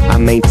know I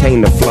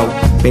maintain the flow.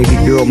 Baby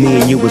girl, me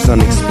and you was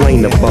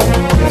unexplainable.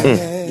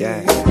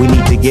 We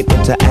need to get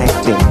into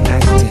acting.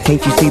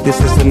 Can't you see this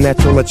is a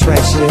natural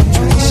attraction?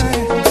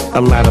 A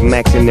lot of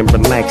maxing and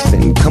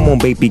relaxing. Come on,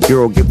 baby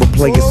girl, give a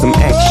player some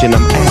action.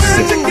 I'm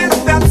asking. Where'd you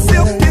get that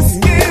silky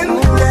skin?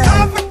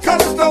 Love the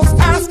colors those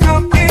eyes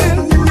come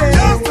in.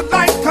 Does the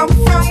light come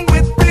from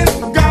within?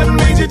 God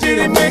made you, did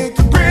he make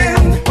you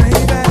grin?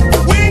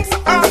 Wings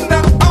are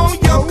under all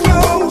your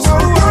clothes.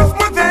 Worth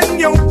more than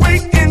your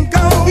weight in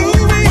gold.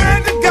 Where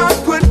did God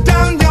put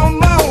down your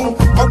mold?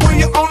 Or were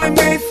you only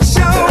made for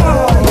show?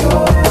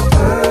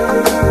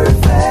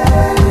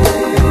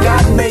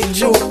 God made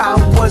you, I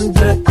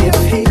wonder if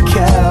he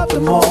kept the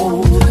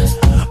mold.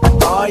 Or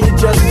are you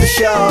just a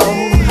show?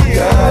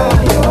 Girl,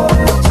 you're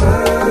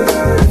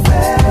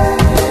perfect.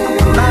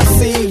 When I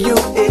see you,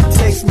 it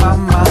takes my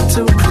mind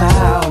to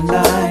cloud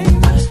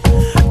nine.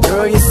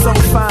 Girl, you're so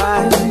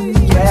fine,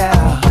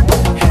 yeah.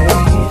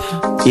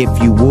 Hey. If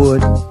you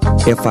would,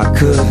 if I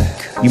could,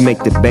 you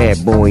make the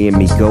bad boy in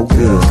me go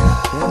good.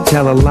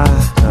 Tell a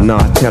lie? Nah,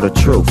 I tell the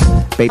truth.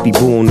 Baby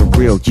boo on the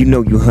real, you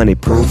know you honey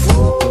proof.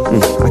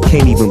 I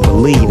can't even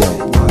believe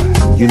that.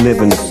 You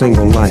living a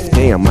single life,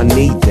 damn, I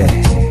need that.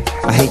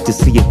 I hate to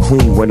see a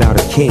queen without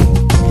a king.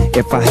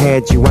 If I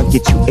had you, I'd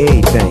get you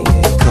everything.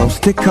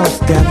 Coast to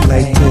coast,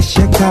 LA to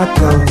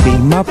Chicago. Be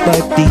my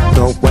buddy,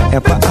 go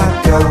wherever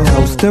I go.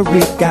 Costa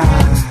Rica,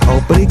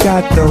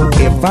 obrigado.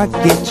 If I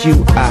get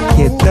you, I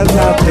hit the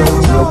lotto.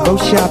 We'll go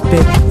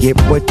shopping, get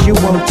what you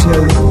want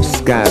to.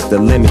 Sky's the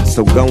limit,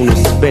 so go and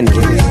spend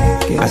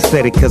it. I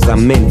said it cause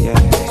I'm in it.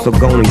 So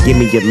go and give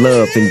me your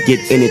love and get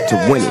in it to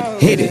win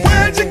it. Hit it.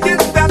 Where'd you get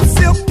that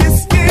silky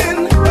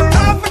skin?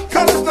 Love the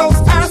colors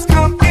those eyes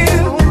come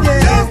in.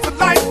 Does the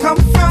light come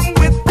from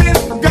within?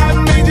 God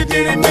made you,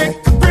 did he make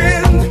you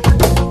grin?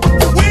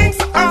 Wings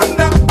are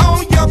under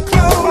all your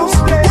clothes.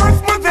 Worth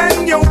more than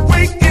your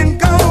weight in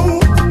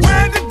gold.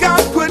 Where did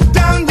God put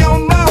down your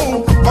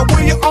mold? Or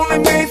were you only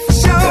made for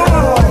show?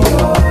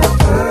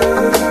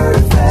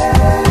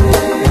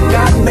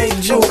 God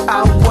made you,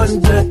 I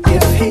wonder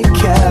if he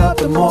kept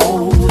the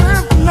mold.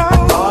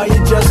 Or are you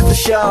just a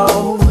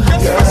show?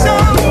 Girl,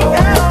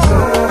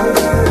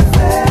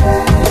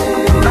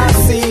 when I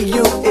see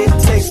you, it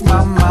takes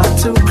my mind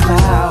to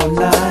cloud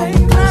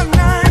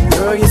nine.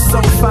 Girl, you're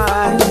so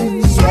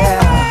fine,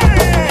 yeah.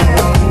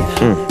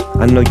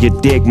 I know you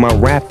dig my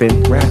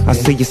rapping. I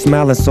see you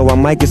smiling, so I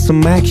might get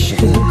some action.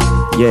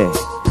 Yeah,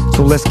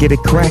 so let's get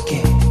it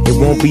cracking. It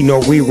won't be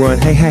no rerun.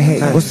 Hey,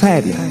 what's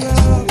happening?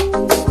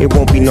 It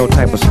won't be no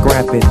type of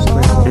scrapping.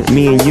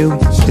 Me and you,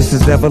 this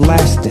is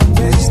everlasting.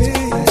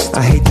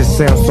 I hate to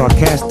sound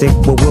sarcastic,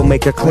 but we'll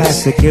make a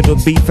classic. It'll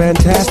be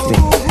fantastic.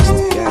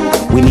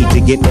 We need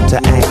to get into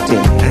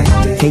acting.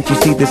 Can't you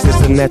see this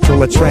is a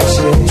natural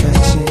attraction?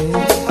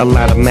 A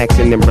lot of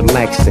maxing and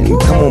relaxing.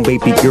 Come on,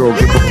 baby girl,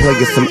 give a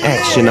player some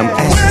action. I'm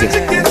asking.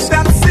 Where'd you get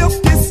that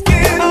silky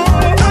skin?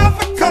 Love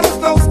the colors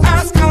those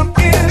eyes come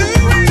in.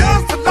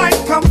 Does the light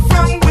come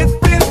from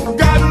within?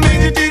 God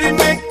made you, did he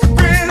make you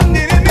grin?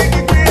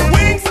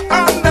 Wings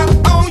are under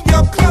all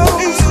your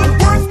clothes.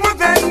 Worth more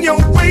than your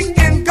weight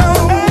in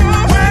gold.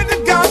 Where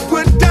did God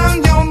put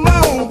down your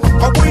mold?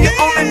 Or were you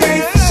only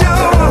made for show?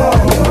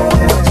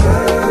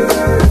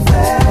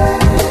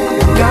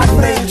 God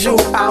made you,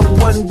 I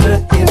wonder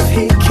if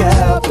he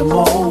kept the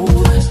mold.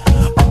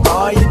 Or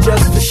are you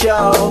just a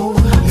show?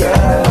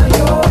 Girl,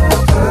 you're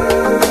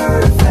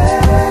perfect.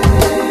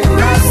 When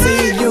I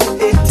see you,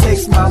 it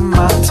takes my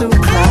mind to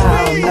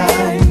cloud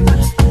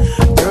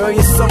nine. Girl,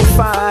 you're so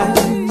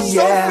fine,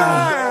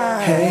 yeah.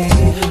 Hey.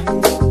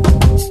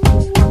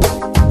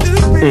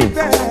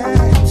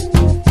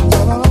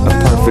 A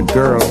perfect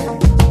girl,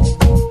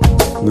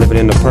 living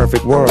in a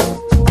perfect world.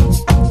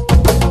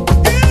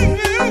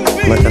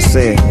 Like I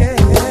said,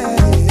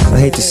 I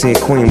hate to see a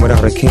queen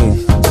without a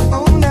king.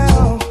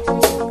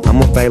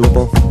 I'm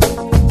available.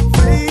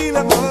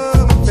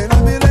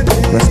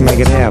 Let's make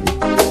it happen.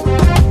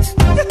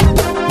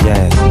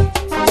 Yeah.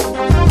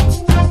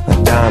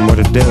 A dime with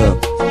a dub.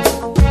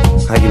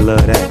 How you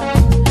love that?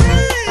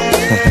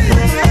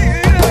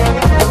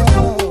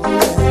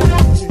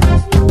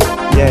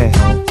 Yeah.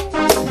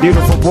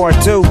 Beautiful part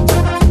too.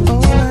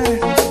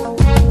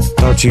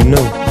 Thought you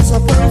knew.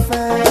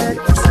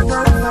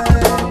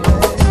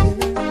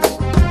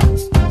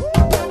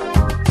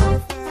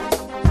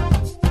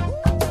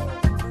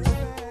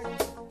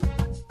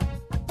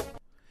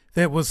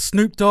 That was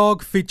Snoop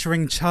Dogg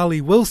featuring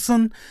Charlie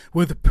Wilson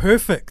with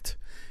Perfect.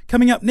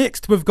 Coming up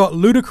next, we've got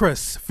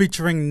Ludacris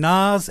featuring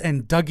Nas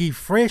and Dougie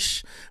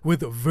Fresh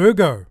with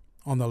Virgo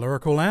on the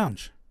Lyrical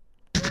Lounge.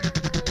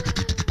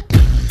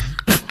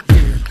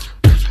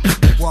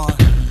 1,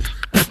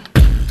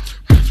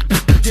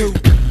 2.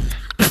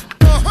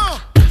 Come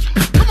on.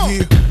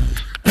 Yeah.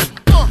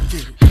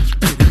 Get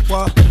it.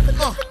 What?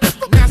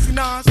 Nasty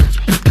Nas.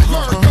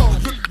 Virgo.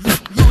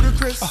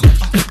 Ludacris.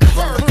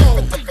 Virgo.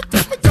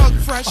 Doug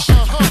Fresh.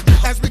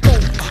 As we go,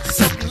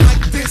 something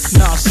like this.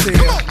 Nah, see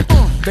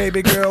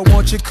baby girl,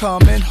 won't you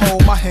come and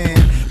hold my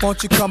hand?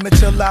 Won't you come and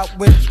chill out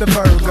with the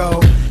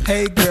Virgo?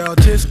 Hey girl,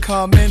 just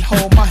come and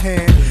hold my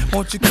hand.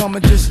 Won't you come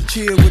and just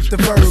chill with the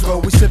Virgo?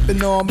 We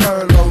sippin' on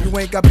Merlot, you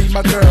ain't gotta be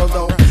my girl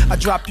though. I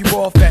drop you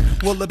off at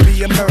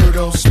Willoughby and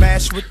Myrtle.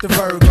 Smash with the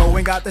Virgo,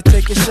 ain't got to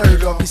take your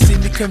shirt off. You see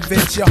me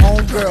convince your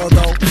homegirl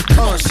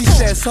though. She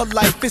says her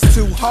life is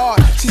too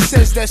hard. She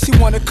says that she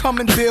wanna come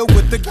and build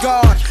with the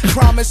God.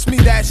 Promise me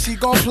that she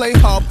gon' play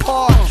her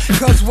part.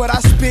 Cause what I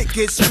spit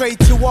gets straight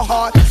to her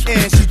heart.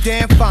 And she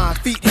damn fine,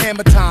 feet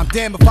hammer time,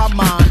 damn if I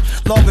mind.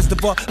 Long as the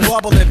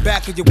bubbling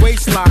back of your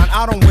waistline,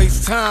 I don't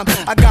waste time.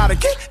 I gotta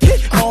get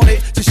on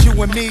it, just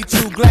you and me,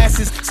 2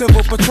 glasses,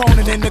 silver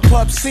Patronin in the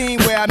club scene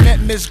where I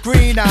met Miss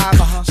Green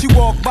Eyes. She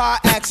walked by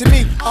asking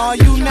me, are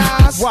you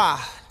nice? Why?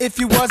 If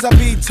you was, I'd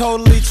be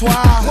totally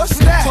twice. What's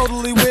that?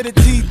 Totally with a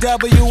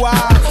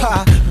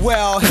TWI.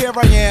 Well, here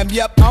I am,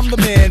 yep, I'm the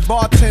man.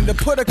 Bartender,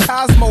 put a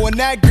Cosmo in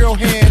that girl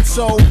hand.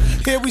 So,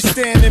 here we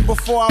standing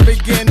before I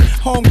begin.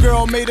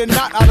 Homegirl made a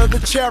knot out of the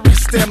cherry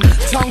stem.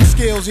 Tongue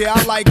skills, yeah,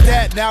 I like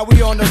that. Now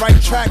we on the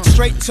right track.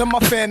 Straight to my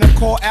phantom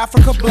called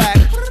Africa Black.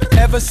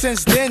 Ever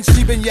since then,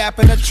 she been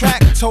yapping a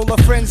track. Told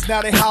her friends,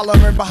 now they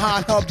hollering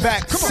behind her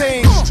back.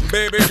 Sing.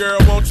 Baby girl,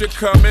 won't you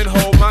come and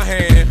hold my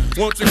hand?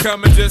 Won't you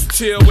come and just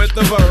chill with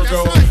the Virgo?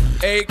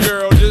 Hey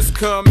girl, just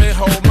come and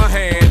hold my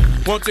hand.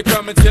 Won't you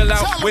come and chill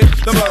out with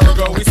the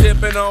Virgo? We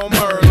sippin' on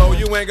Merlot,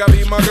 you ain't gotta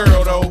be my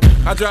girl though.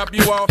 I drop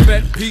you off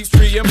at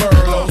Peachtree and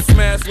Merlot.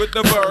 Smash with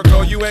the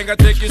Virgo, you ain't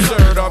gotta take your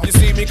shirt off. You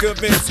see me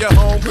convince your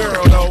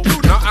homegirl though.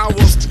 Now I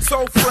was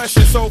so fresh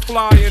and so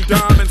fly in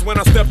diamonds. When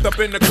I stepped up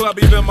in the club,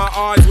 even my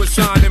eyes were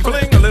shining.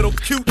 Bling, a little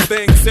cute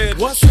thing said,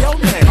 what's your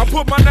name? I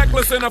put my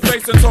necklace in her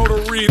face and told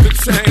her read the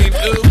chain.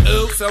 Ooh,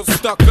 ooh, so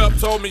stuck up,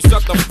 told me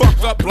shut the fuck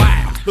up,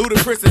 blah.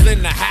 Ludacris is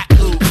in the hat,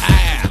 ooh,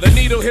 ah. The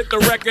needle hit the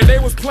record, they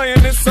was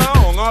playing this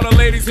song. All the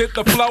ladies hit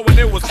the flow and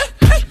it was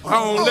I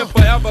don't live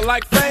forever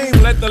like fame.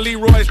 Let the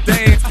Leroy's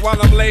dance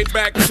while I'm laid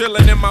back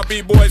chillin' in my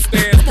B-boy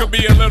stance. Could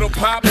be a little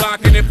pop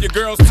locking if your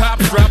girl's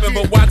top's dropping,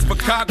 but watch for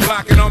cock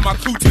blocking on my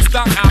coochie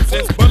stock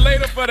options. But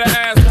later for the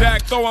ass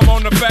jack, throw 'em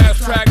on the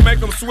fast track,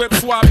 make 'em swip,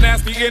 swap,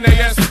 nasty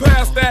NAS.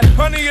 Past that,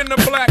 honey in the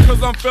black,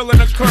 cause I'm feeling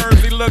the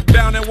curves. He looked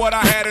down at what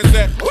I had and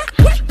said,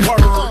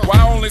 word.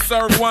 Why only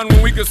serve one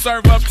when we could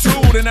serve up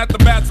 2? Then at the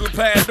bachelor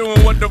pad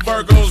doing what the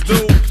Virgos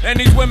do. And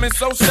these women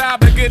so shy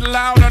they get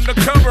loud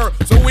undercover,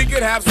 so we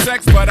could have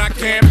sex, but I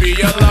can't be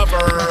your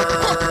lover.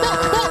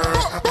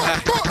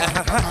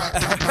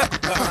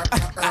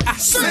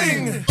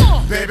 Sing!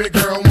 Baby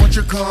girl, won't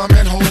you come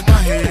and hold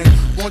my hand?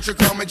 Won't you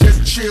come and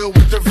just chill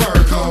with the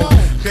Virgo?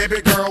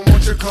 Baby girl,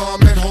 won't you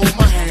come and hold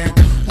my hand?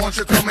 Won't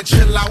you come and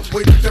chill out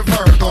with the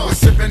Virgo? We're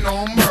sipping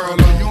on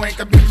Merlot, you ain't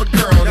gonna be my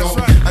girl though.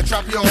 I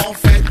drop you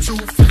off at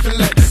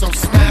 250, so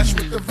smash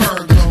with the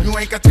Virgo. You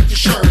ain't gotta take your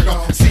shirt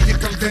off, see you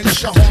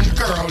convince your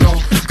homegirl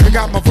though. I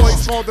got my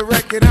voice for the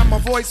record and my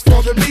voice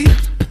for the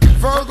beat.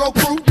 Virgo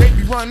crew, they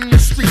be running the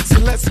streets,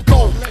 and let's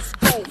go, let's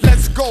go,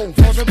 let's go.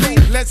 For the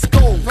beat, let's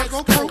go.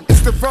 Virgo crew,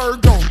 it's the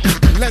Virgo.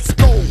 Let's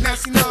go,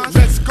 Nasty Nas,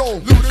 let's go.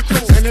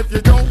 Ludacris, and if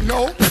you don't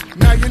know,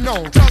 now you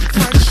know. Doug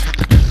Fresh.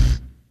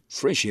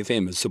 Fresh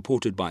FM is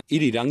supported by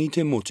Irirangi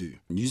Te Motu,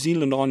 New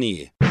Zealand On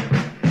Air.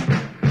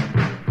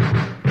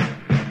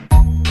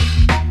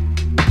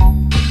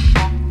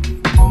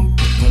 Boom,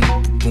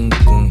 boom,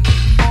 boom.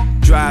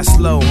 Drive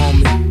slow,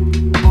 homie.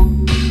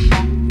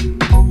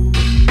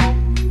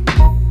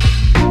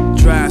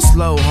 Drive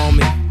slow,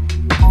 homie.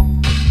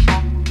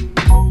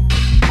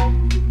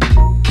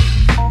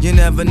 You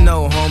never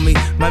know, homie.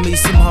 Might meet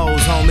some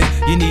hoes, homie.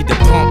 You need to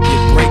pump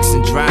your brakes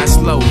and drive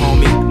slow,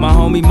 homie. My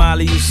homie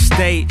Molly used to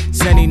stay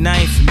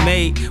 79th and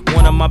May.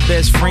 One of my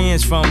best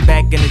friends from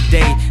back in the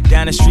day.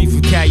 Down the street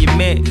from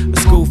Calumet,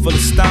 a school full of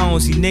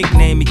stones. He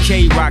nicknamed me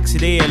K-Rock, so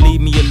there, leave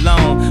me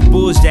alone.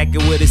 Bull's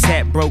jacket with his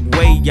hat broke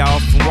way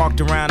off, and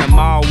walked around the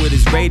mall with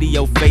his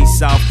radio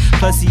face off.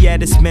 Plus he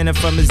had a spinner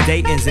from his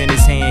Dayton's in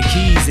his hand,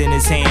 keys in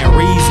his hand.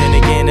 Reason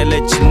again to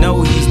let you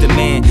know he's the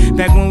man.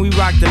 Back when we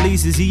rocked the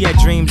leases, he had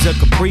dreams of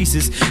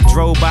caprices.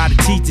 Drove by the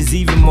teachers,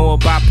 even more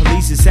by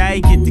police. How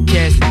he get the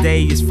cash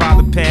today? His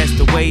father passed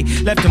away,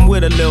 left him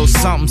with a little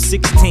something.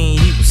 16,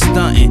 he was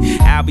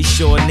stunting. I'll be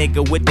sure,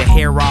 nigga, with the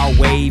hair all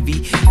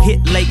wavy.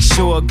 Hit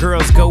Lakeshore,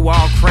 girls go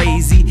all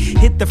crazy.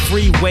 Hit the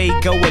freeway,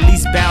 go at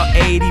least about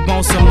 80.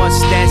 Bone so much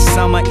that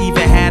summer,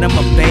 even had him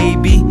a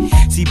baby.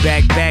 See,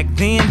 back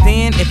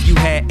then, if you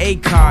had a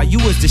car, you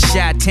was the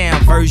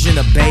Chi-Town version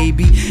of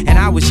Baby, and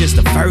I was just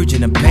a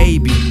virgin of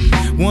Baby.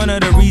 One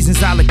of the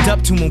reasons I looked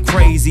up to him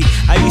crazy,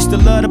 I used to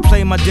love to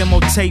play my demo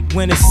tape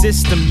when the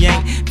system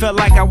yanked. Felt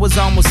like I was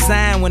almost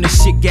signed when the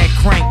shit got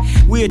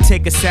cranked. We'd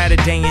take a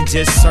Saturday and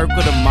just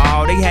circle the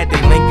mall. They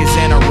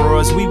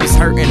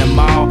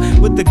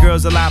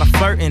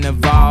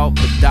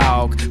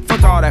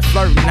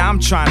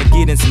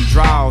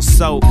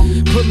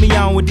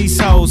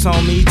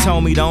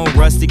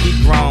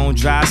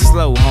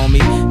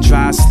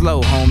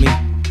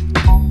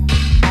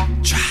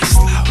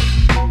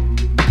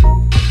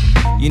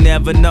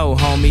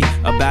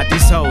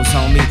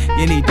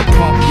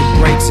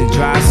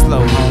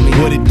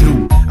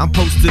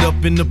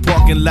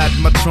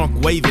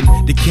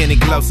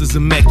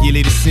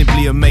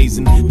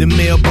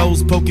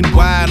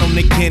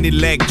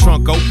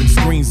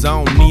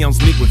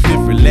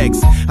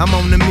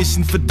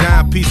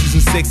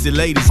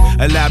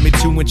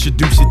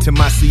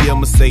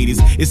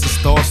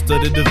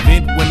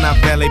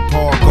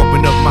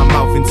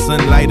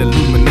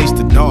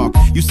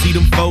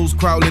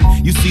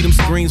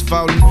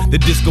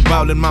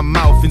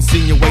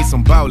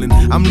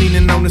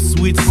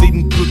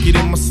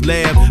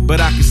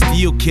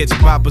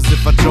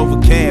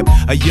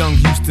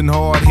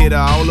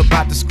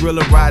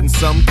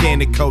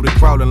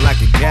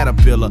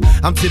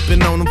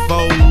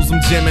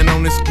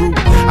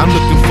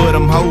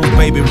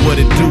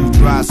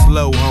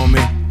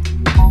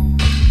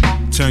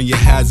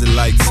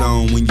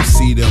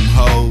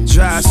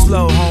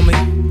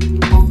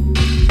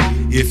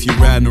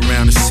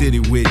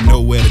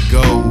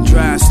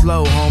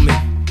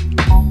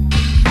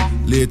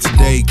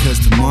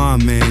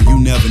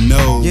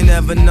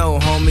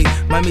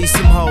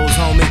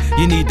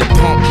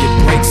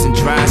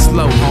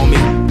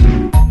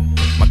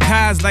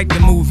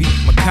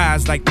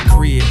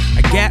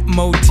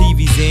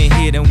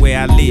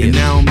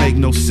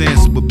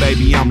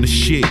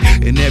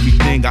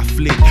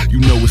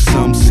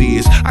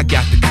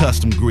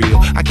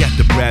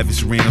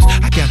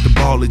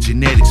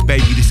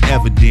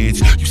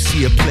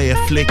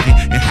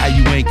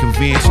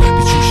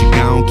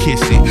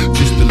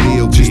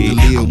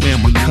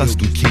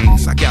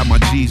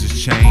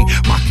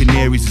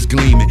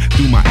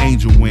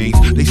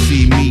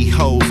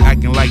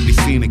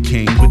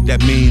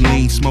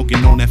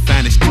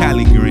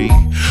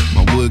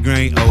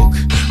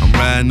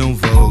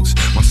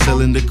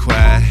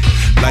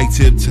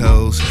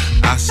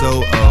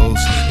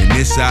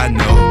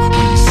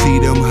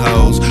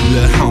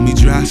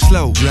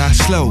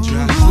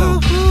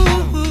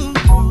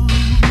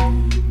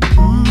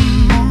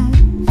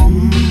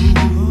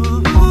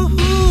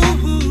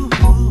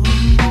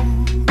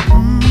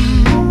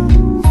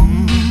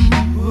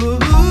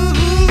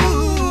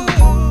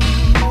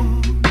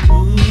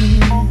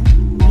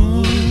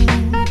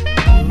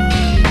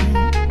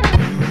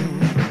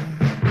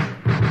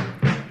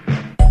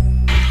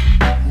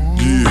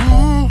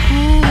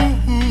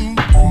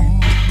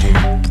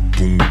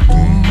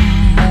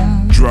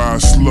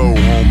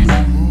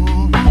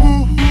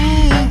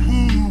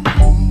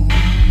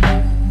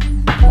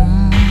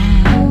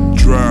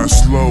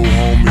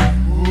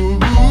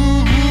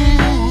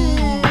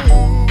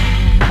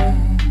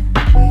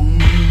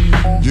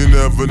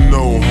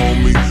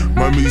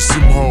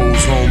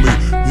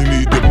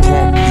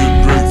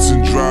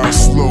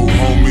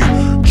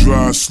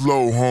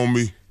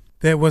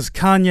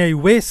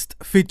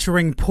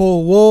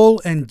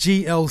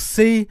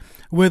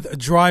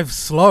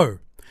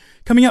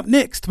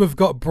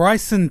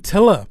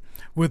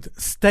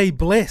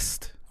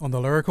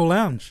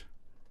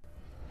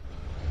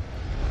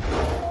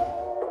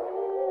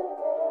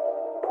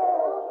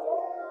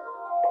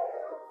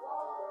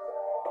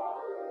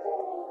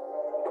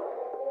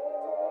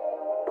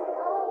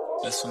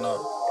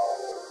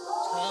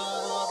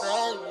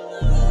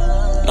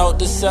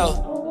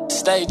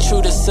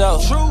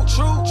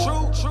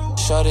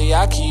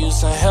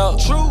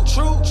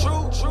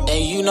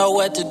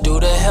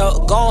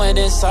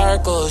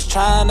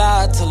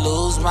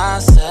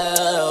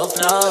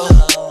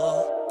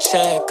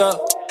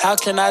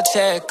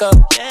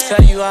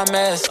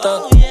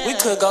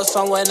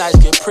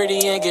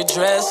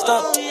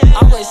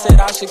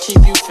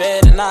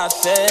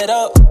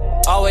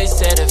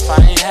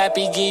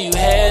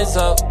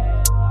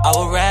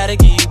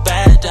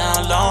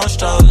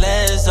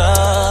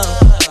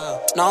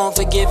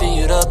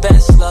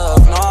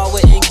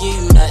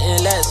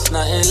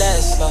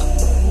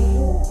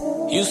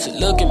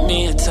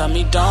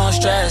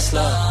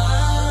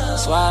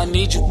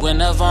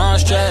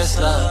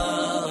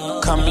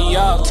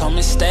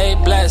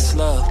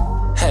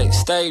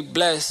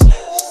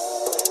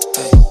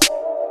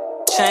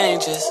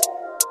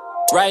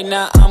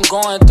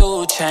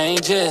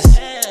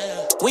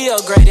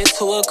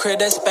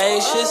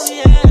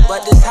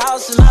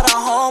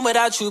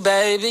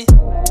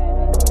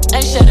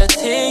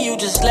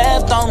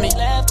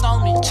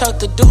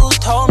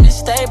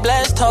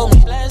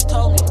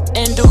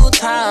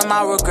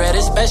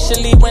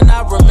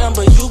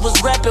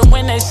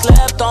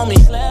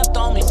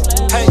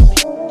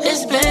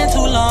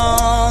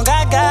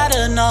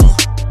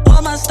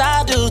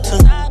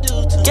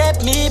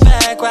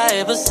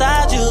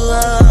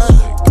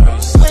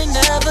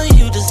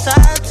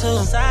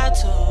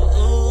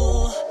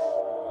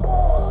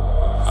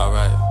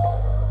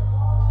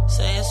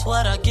That's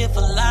what I get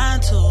for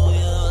lying to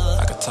you.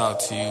 I could talk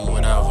to you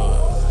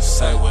whenever,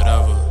 say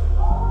whatever.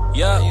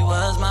 Yeah, you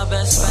was my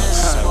best friend.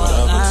 Say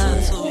whatever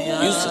to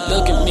you. Used to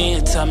look at me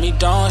and tell me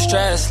don't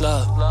stress,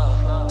 love.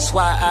 That's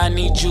why I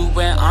need you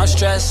when I'm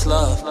stressed,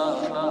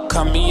 love.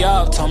 Cut me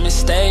off, told me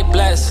stay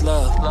blessed,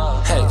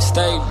 love. Hey,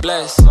 stay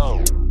blessed.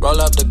 Roll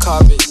up the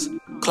carpets,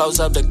 close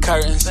up the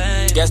curtains.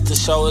 Guess the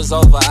show is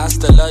over, I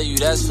still love you,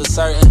 that's for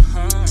certain.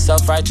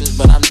 Self-righteous,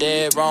 but I'm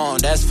dead wrong,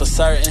 that's for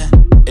certain.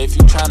 If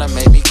you tryna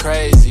make me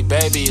crazy,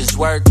 baby, it's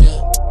working.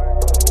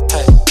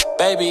 Hey,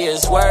 baby,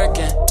 it's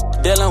working.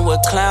 Dealing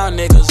with clown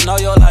niggas, know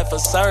your life a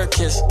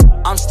circus.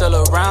 I'm still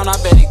around, I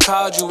bet he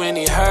called you when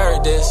he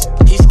heard this.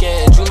 He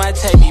scared you might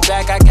take me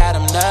back, I got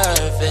him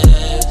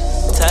nervous.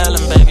 Tell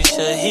him, baby,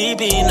 should he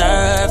be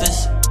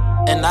nervous?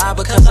 And not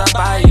because I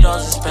buy you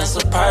those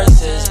expensive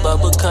purses, but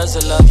because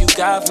the love you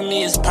got for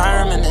me is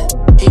permanent.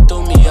 He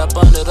threw me up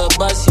under the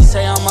bus, he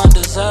say I'm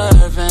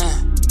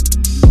undeserving.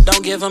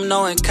 Don't give him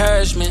no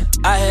encouragement.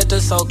 I had to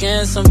soak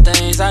in some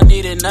things, I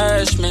needed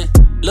nourishment.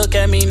 Look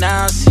at me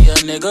now, see a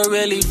nigga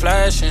really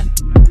flourishing.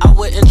 I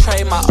wouldn't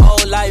trade my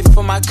old life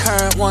for my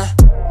current one.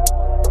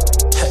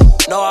 Hey,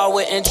 no, I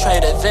wouldn't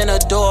trade a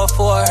Venador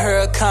for a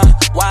hurricane.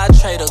 Why I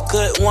trade a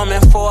good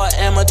woman for an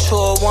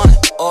immature one?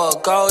 Or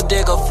a gold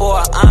digger for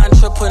an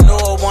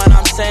entrepreneur one?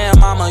 I'm saying,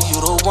 mama, you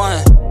the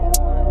one.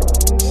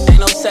 Ain't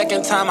no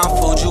second time I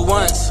fooled you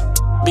once.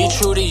 Be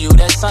true to you,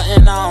 that's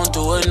something I don't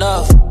do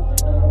enough.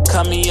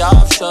 Cut me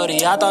off,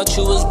 shorty, I thought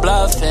you was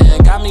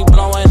bluffing. Got me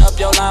blowing up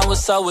your line,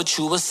 what's up with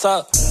you, what's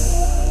up?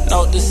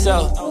 Note to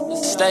self,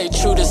 stay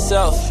true to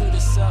self.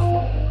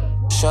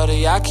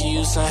 Shorty, I can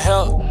use some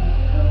help.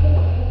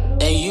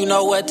 And you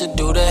know what to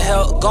do to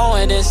help.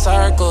 Going in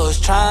circles,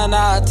 trying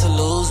not to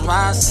lose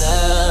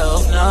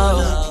myself,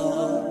 no.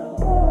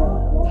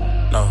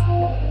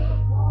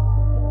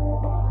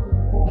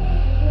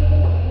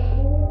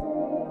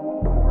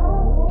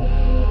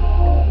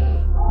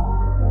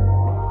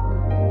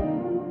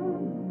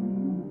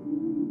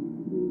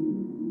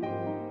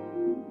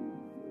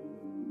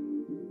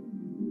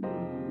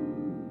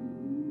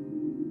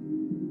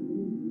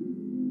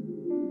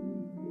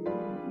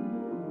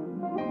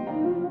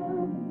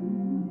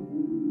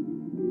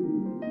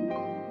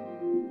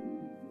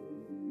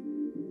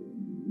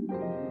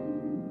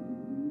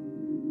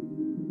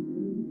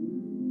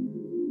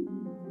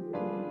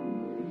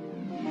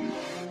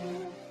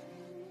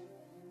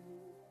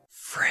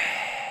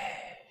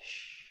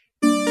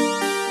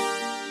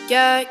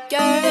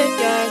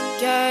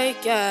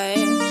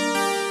 Yeah.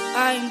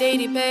 I'm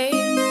Daddy Babe,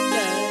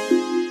 yeah.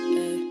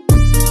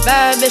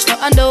 Bad bitch, no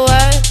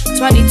underwear.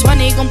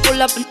 2020 gon'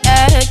 pull up an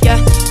egg, yeah.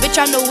 Bitch,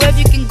 I know where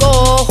you can go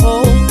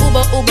home.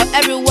 Uber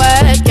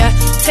everywhere, yeah.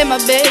 Take my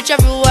bitch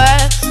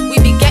everywhere. We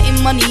be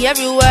getting money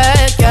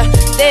everywhere, yeah.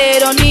 They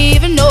don't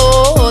even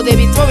know, they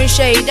be throwing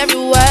shade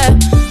everywhere.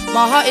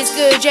 My heart is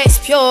good, yeah, it's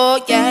pure,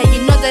 yeah.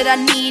 You know that I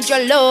need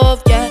your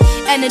love, yeah.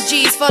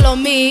 Energies follow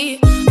me,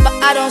 but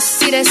I don't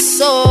see that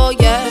soul,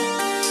 yeah.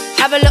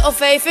 Have a little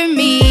faith in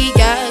me,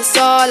 yeah. It's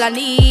all I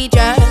need,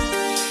 yeah.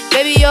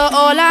 Baby, you're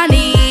all I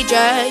need,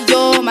 yeah.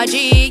 You're my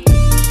G.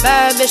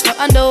 Bad bitch, no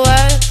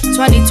underwear.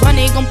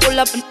 2020 gon' pull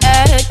up an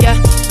egg, yeah.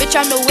 Bitch,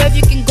 I know where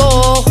you can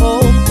go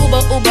home.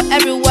 Uber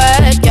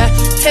everywhere, yeah.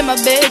 Take my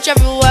bitch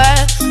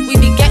everywhere. We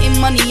be getting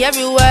money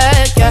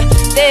everywhere, yeah.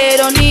 They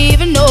don't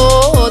even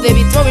know, they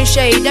be throwing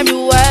shade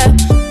everywhere.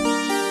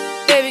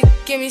 Baby,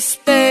 give me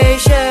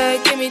space, yeah.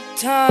 Give me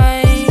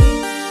time.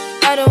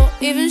 I don't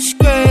even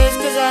scratch,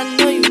 cause I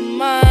know you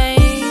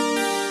mine.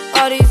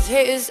 All these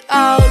haters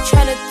out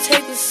tryna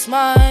take a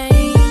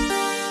smile.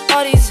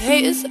 All these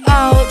haters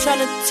out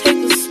tryna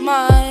take a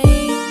smile.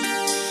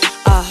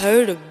 I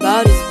heard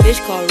about this bitch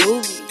called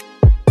Ruby.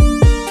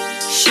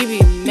 She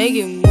be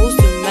making moves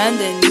to man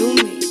that knew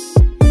me.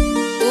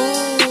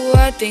 Ooh,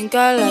 I think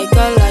I like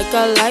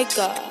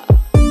her.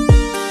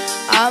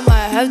 I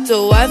might have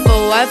to wife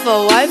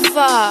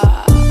her.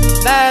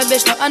 Bad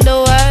bitch, no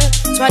underwear.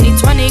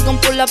 2020 gon'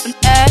 pull up an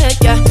egg,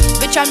 yeah.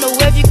 Bitch, I know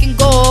where you can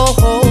go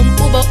home.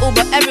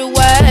 Uber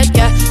everywhere,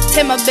 yeah.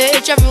 Take my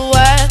bitch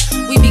everywhere.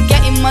 We be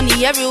getting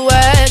money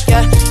everywhere,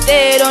 yeah.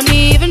 They don't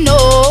even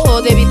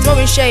know, they be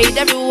throwing shade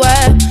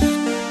everywhere.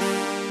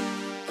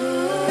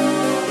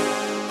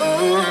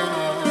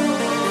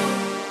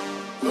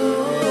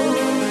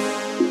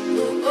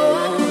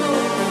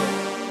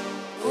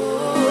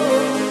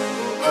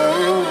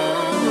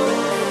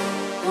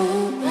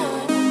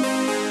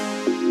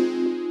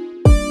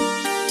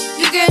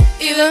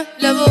 Even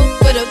level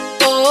with a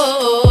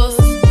boss.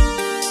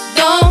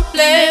 Don't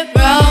play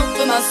around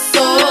with my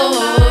soul.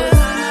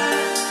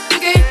 You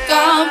can't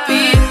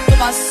compete with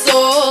my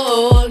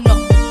soul, no.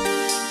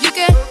 You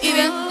can't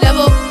even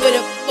level with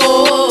a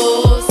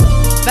boss.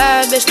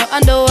 Bad bitch, no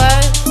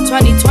underwear.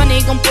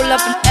 2020 gon' pull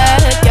up an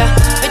egg, yeah.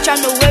 Bitch, I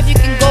know where you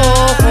can go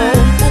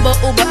home.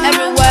 Uber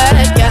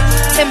everywhere, yeah.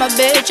 Take my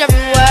bitch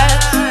everywhere.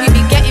 We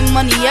be getting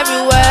money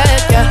everywhere,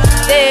 yeah.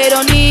 They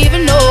don't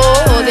even know,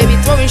 they be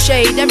throwing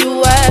shade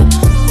everywhere.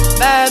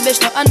 Bad bitch,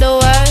 no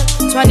underwear.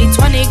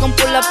 2020 gon'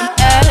 pull up an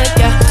egg,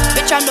 yeah.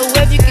 Bitch, I know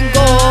where you can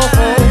go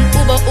home.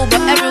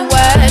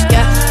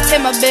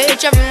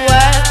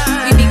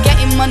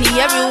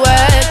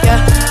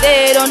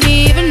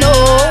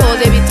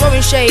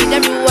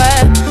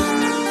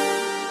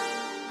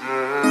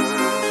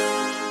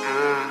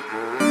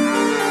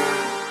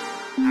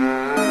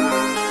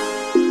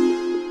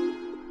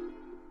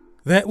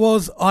 That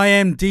was I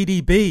Am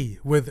DDB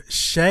with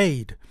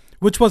Shade,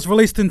 which was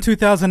released in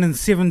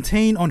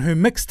 2017 on her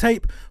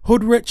mixtape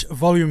Hood Rich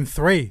Volume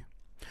 3.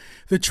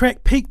 The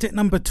track peaked at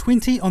number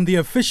 20 on the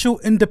official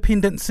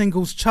independent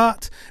singles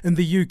chart in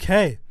the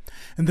UK,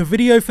 and the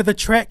video for the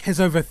track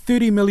has over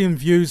 30 million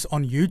views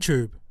on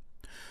YouTube.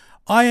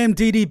 I Am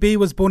DDB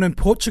was born in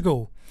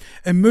Portugal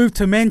and moved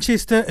to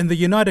Manchester in the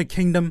United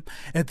Kingdom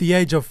at the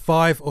age of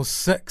 5 or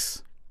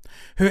 6.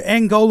 Her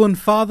Angolan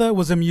father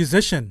was a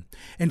musician,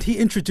 and he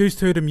introduced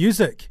her to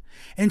music,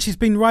 and she's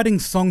been writing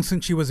songs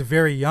since she was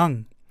very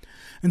young.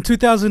 In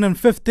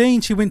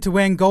 2015, she went to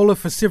Angola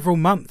for several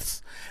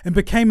months and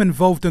became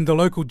involved in the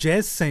local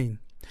jazz scene.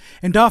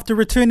 And after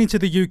returning to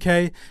the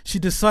UK, she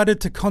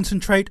decided to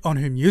concentrate on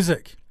her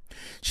music.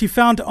 She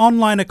found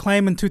online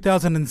acclaim in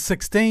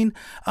 2016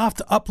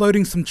 after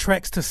uploading some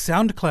tracks to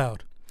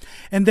SoundCloud.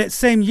 And that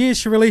same year,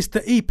 she released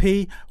the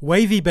EP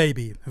Wavy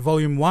Baby,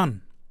 Volume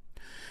 1.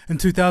 In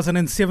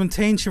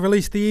 2017, she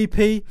released the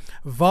EP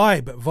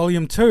Vibe,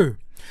 Volume 2,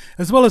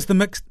 as well as the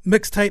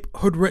mixtape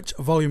Hood Rich,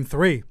 Volume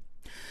 3.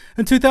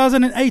 In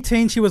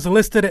 2018, she was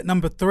listed at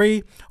number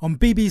 3 on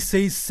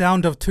BBC's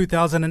Sound of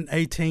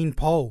 2018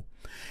 poll.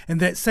 And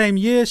that same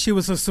year, she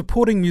was a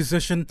supporting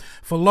musician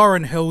for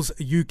Lauryn Hill's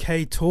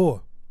UK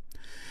tour.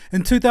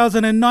 In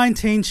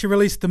 2019, she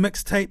released the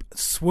mixtape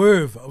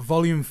Swerve,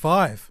 Volume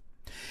 5.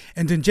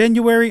 And in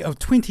January of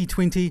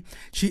 2020,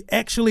 she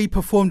actually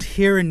performed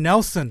here in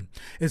Nelson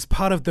as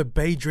part of the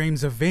Bay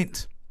Dreams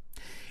event.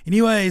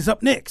 Anyways,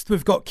 up next,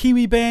 we've got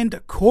Kiwi band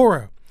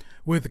Cora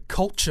with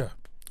Culture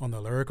on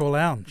the Lyrical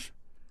Lounge.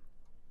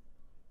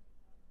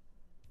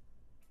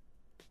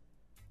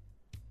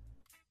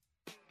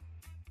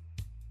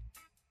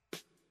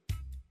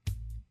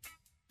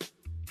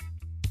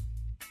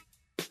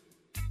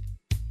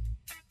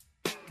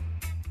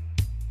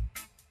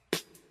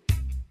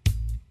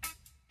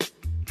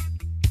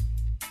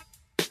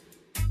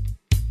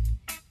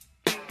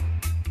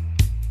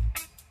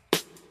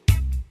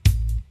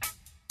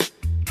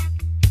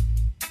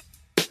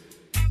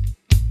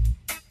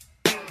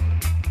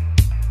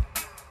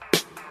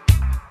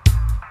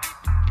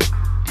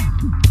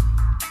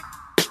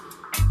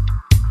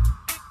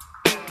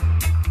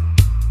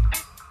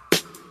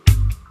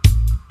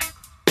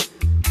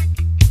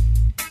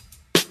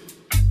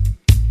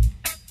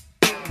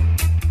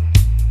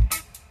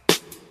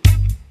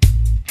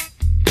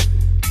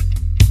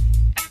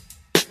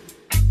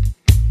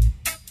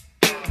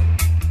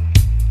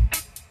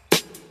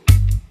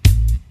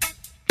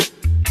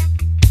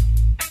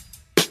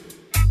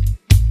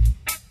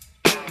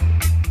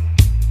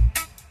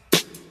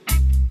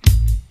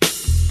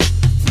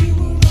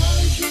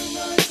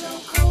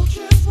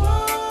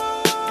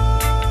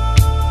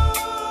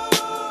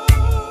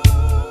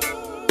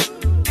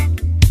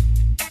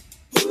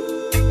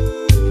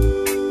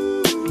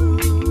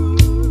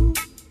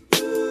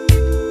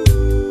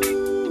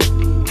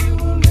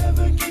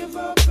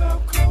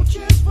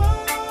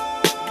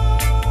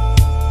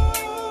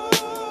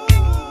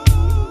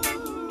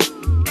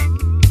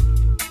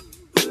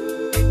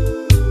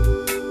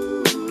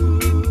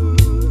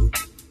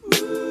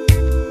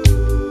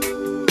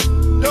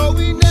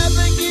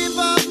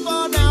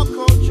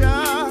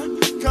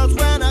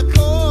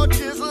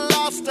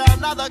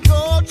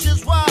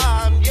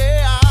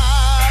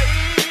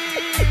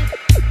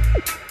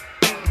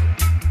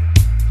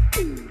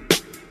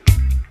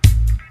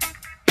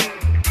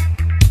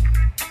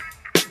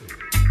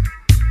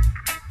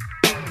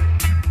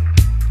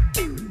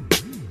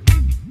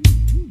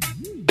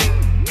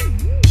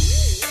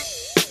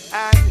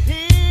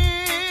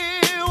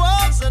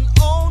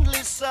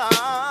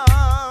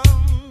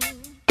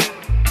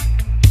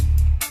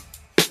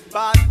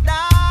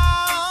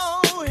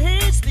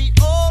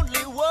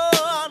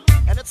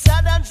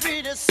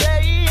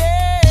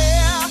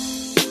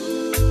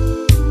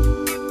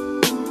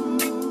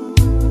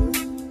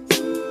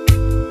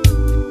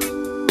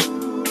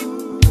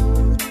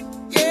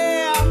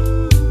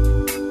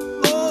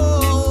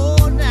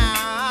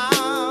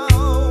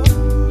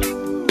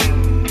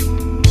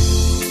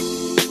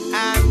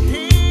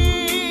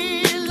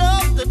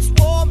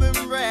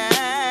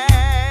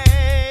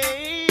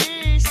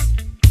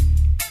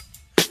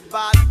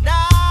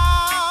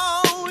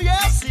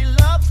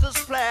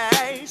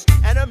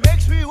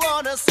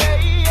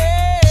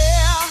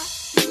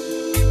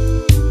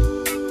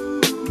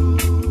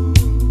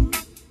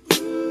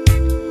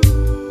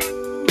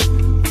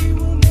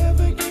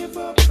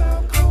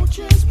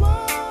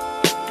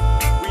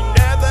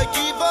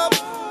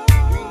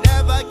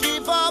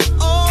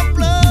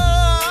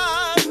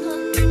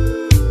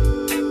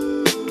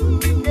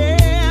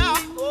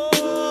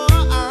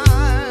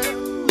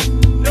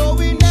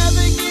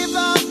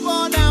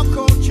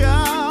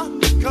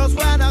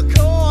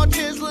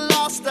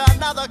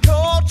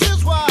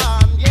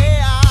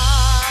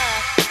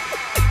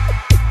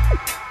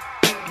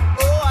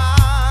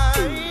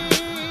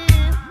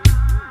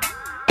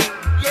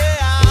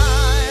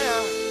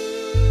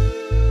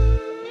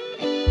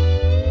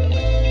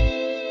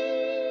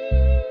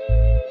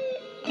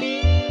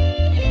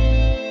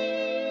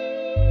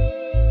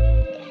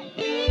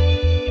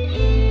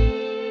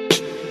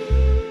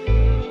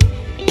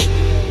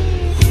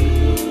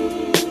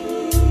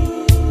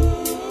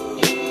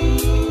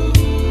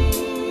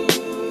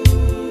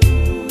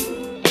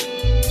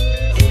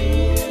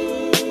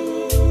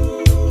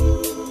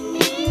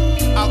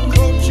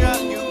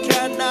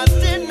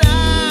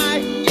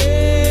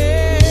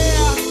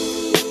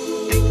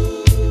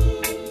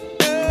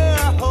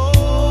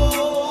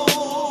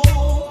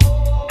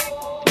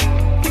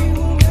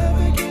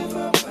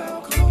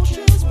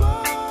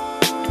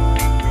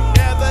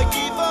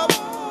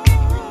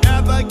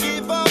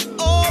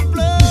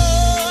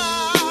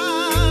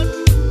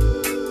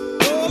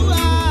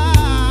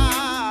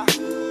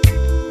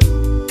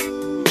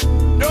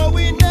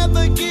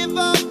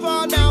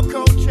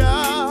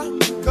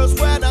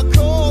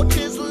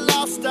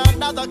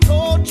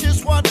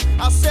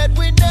 I said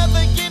we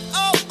never give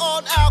up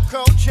on our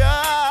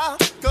culture,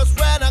 'cause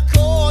when a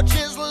coach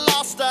is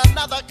lost,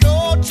 another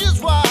coach is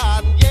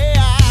won.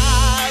 Yeah.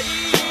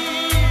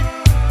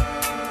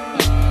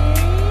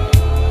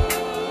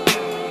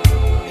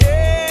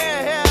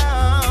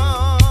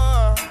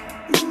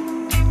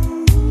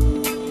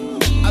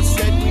 I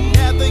said we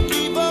never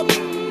give up on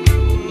blood.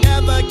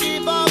 Never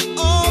give up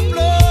on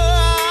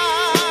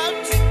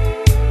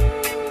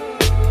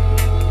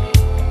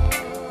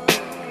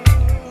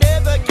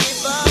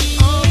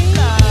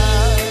blood.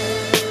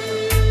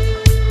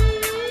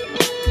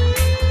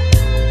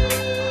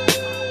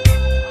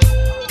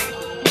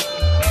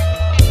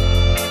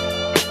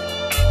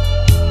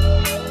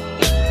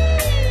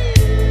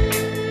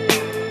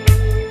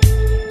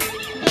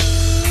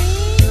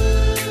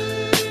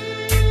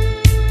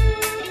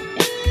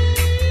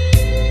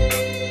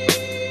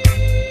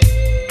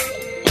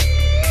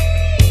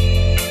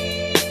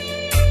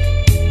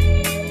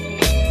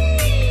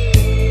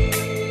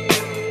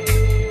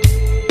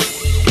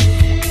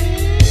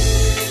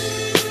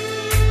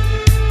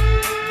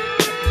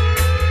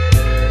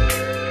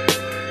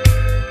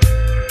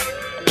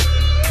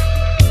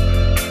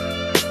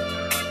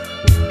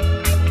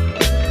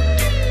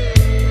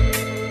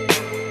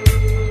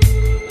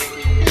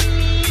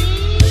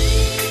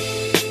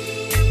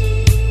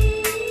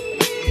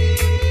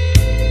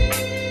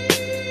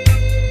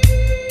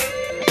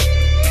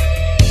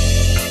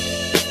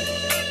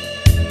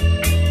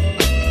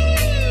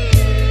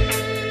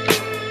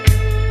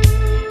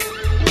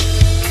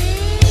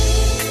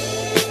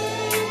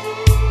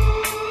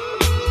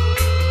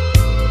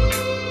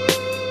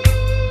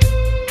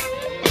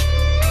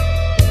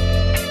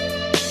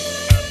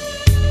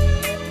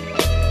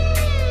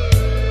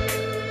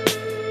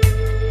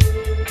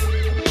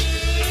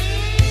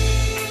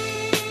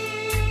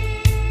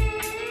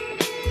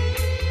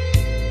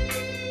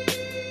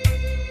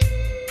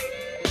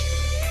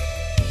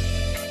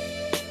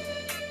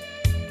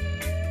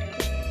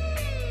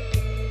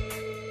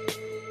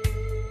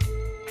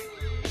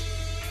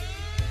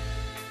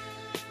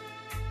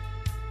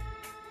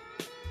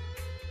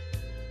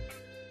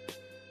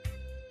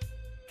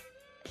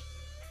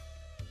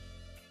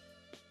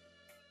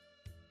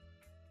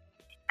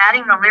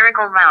 Adding the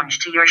Lyrical Lounge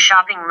to your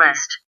shopping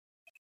list.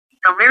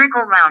 The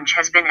Lyrical Lounge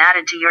has been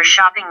added to your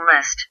shopping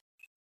list.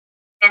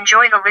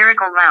 Enjoy the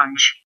Lyrical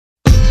Lounge.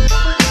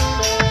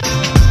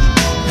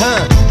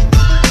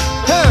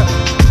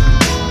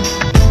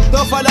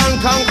 Tougher than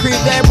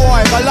concrete, there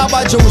boy,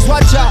 Galaba juice,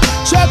 watch out,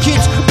 check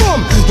it, boom,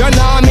 you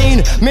know what I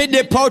mean, me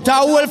dip out a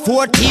whole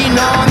 14,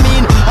 know what I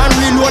mean, and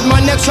reload my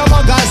extra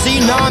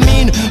magazine, know what I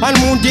mean, and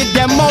moon did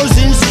them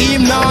housing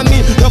scheme, know what I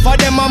mean, enough of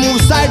them a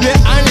move sideways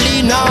and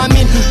lean, know what I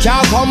mean,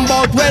 can't come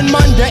out when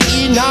man they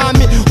in, know what I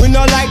mean, we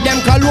not like them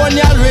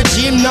colonial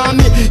regime, know what I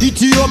mean,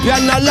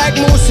 Ethiopia not like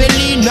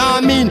Mussolini, know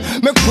what I mean,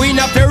 me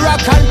queen of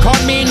Iraq and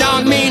come in, know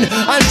what I mean,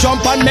 and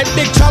jump and make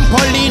big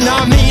trampoline, know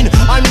what I mean,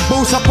 and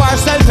boost up our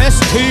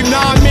self-esteem, know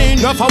what I mean?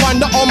 If I want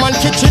the home and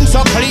kitchen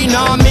so clean,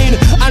 know what I mean?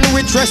 And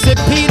with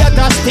recipe that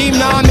a steam,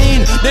 know what I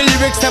mean? The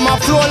lyrics them a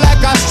flow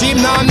like a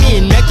stream, know what I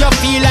mean? Make you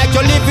feel like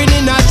you're living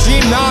in a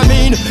dream, know what I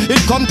mean?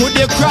 It come to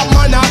the crap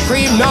man a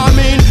cream, know what I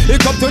mean? It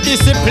come to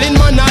discipline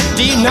man a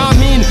dean, know what I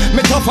mean?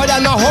 Me tougher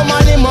than a home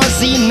and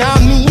limousine, know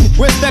what I mean?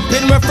 We step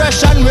in, we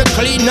fresh and we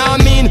clean, know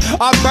what I mean?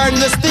 I burn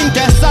the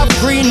stinkers of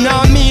green, know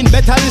what I mean?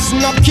 Better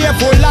listen up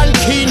careful and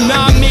keen, know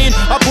what I mean?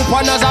 I put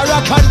on as a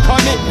rock and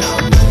come in.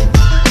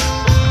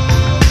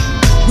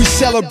 We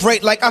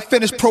celebrate like I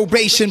finished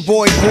probation,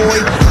 boy.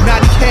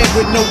 Naughty head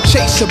with no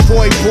chaser,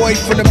 boy.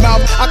 From the mouth,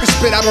 I can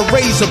spit out a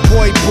razor,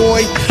 boy.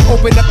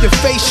 Open up your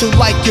facial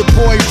like your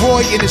boy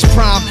Roy in his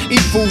prime.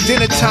 Eat food,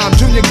 dinner time,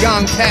 junior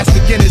gong, past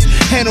the Guinness.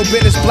 Handle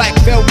business, black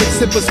velvet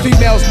sippers.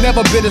 Females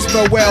never bid us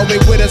farewell,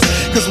 they with us.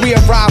 Cause we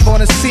arrive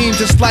on the scene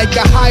just like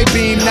a high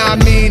beam, nah I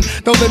mean.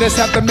 Don't let us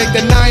have to make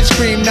the nine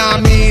scream, nah I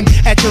mean.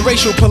 At your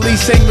racial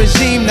policing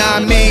regime, nah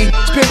I mean.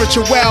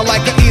 Spiritual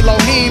like an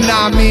Elohim,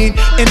 nah I mean.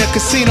 In a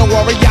casino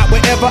or a yacht,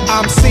 wherever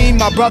I'm seen,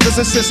 my brothers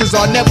and sisters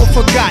are never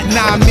forgotten,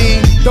 nah I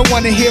mean. Don't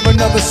wanna hear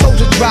another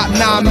soldier drop,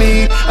 nah I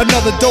mean.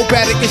 Another dope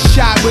addict is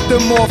shot with the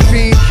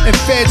morphine, and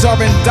feds are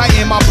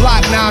indicting my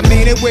block, nah I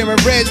mean. They wearing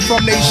reds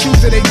from their shoes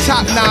to their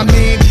top, nah I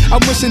mean.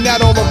 I'm wishing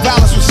that all the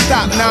violence would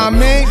stop, nah I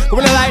mean.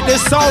 When I like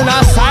this sound,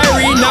 a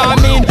siren, nah I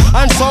mean.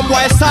 And some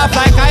boy soft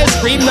like ice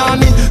cream, nah I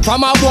mean.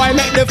 From a boy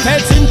make the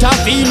feds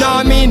intervene,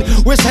 nah I mean.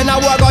 We send a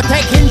war go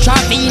take in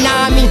traffic,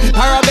 nah I mean.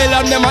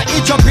 Parabellum them a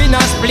itch up in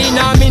a spleen,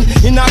 nah I mean.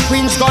 In a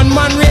Queen's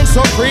gunman reign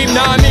supreme,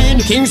 nah I mean.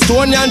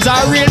 Kingstonians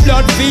are real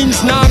blood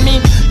fiends, nah I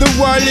mean. The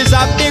world is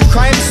a big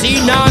crime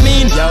scene, nah I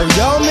mean.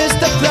 Yo,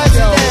 Mr.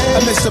 President,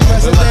 Mr.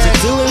 President, what you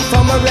doing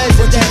for my residents?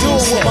 What you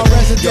doing with my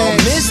residents? Yo,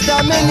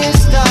 Mr.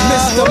 Minister,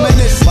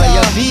 why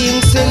you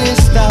being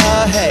sinister?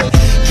 Hey,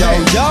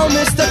 yo,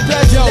 Mr.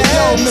 President, yo,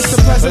 Mr.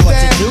 President, what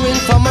you doing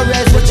for my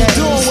residents? What you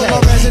doing with my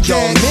residents? Yo,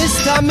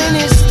 Mr.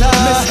 Minister,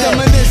 Mr.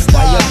 Minister,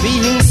 why you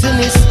being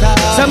sinister?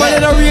 Somebody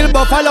don't real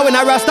buffalo in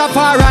a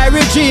Rastafari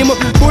regime.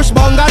 Bush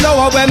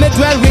bungalow where me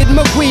dwell with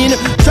my queen.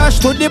 Trash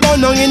to the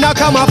bone in a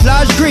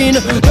camouflage green.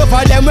 No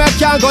for them where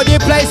can't go the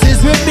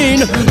places we've been.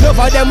 No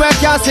for them where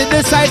can't see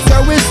the sights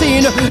where we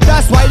seen.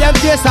 That's why them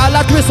face all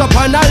a twist up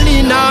and a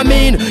lean. I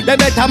mean, they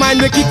better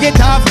mind we kick it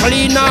off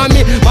clean. I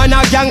mean, man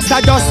a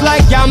gangster just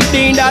like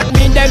Gambin. That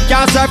mean them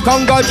can't serve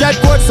Congo jet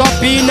coats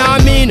up in.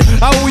 I mean,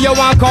 how you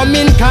want come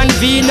in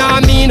convene.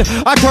 I mean,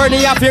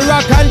 attorney of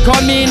Iraq and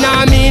come in.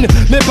 I mean,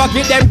 me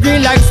pocket them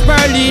green like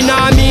Sperling.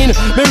 I mean,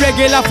 me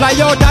regular fly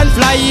out and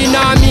fly in.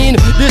 I mean,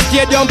 the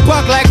stadium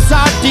pack like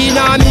sardine.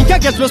 I mean,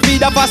 can't get no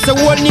speed up as the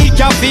whole need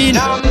caffeine.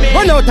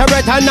 Run out a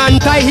red and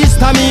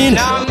antihistamine.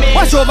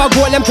 Wash over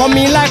gold them come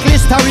in like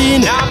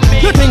Listerine.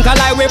 You think I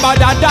lie way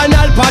better than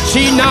Al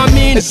Pacino. I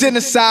mean, a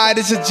genocide,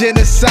 it's a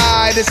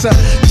genocide. It's a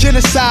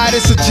genocide,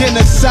 it's a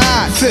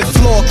genocide.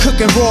 Fifth floor,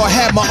 cooking raw,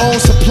 had my own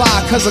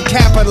supply. Cause of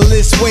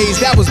capitalist ways,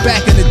 that was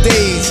back in the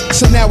days.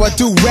 So now I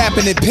do rap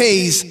and it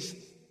pays.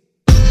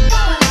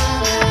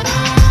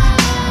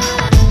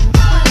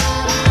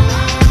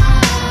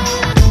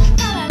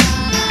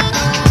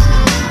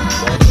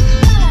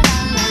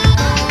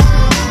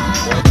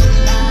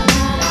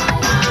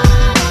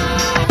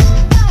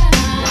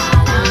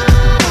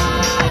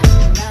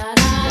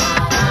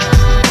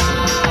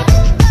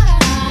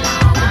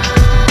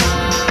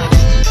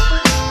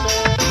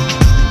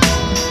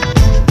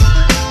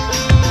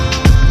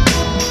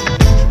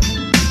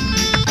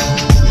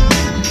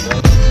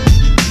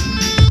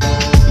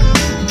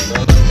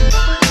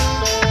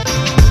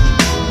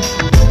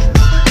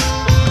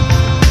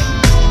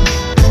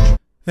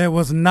 There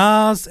was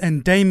Nas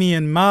and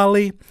Damian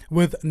Marley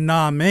with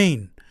Nah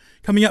Mean.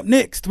 Coming up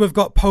next, we've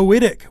got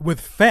Poetic with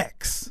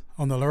Facts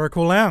on the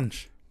Lyrical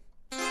Lounge.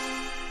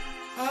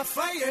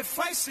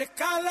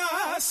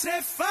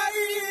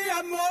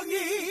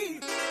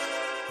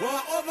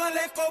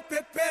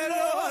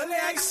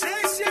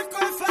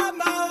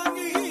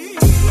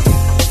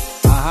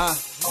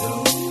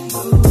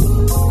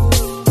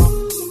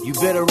 You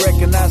better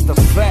recognize the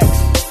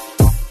facts.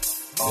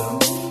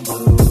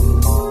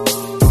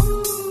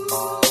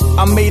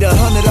 I made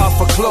 100 off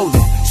of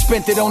clothing.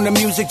 Spent it on the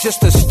music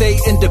just to stay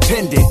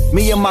independent.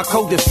 Me and my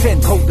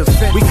co-defendant.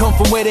 We come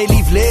from where they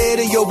leave lead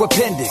in your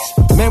appendix.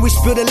 Man, we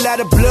spilled a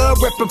lot of blood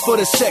repping for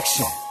the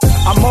section.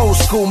 I'm old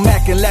school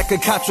Mac and lack a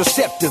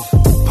contraceptive.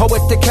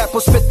 Poetic capo,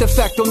 spit the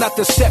facto, not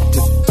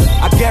deceptive.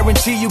 I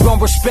guarantee you gon'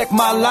 respect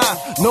my line.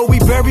 No, we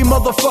bury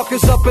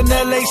motherfuckers up in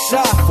LA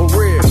side. For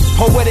real.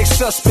 Poetic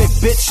suspect,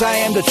 bitch, I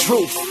am the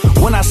truth.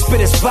 When I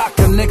spit it's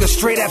vodka, nigga,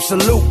 straight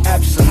absolute.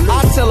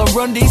 I tell them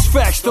run these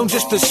facts, don't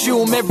just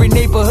assume. Every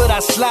neighborhood I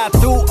slide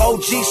through,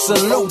 OG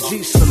salute.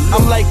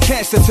 I'm like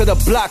cancer to the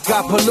block,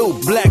 I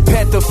pollute. Black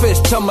Panther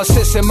fist, tell my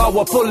sis and my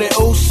bullet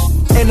oos.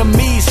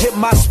 Enemies hit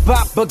my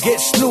spot, but get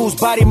snoozed.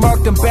 Body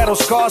marked and battle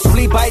scars,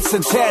 flea bites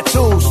and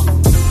tattoos.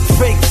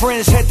 Fake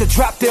friends had to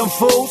drop them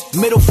fools.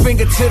 Middle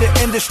finger to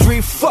the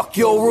industry, fuck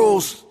your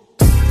rules.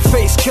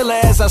 Face killer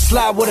as I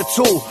slide with a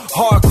tool.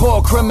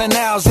 Hardcore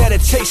criminals at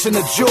it chasing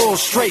the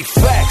jewels. Straight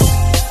facts.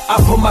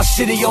 I put my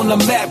city on the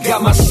map,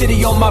 got my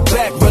city on my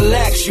back.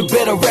 Relax, you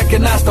better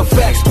recognize the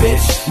facts,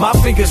 bitch. My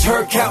fingers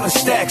hurt counting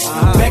stacks.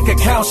 Bank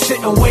account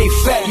sitting way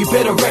fat. You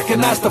better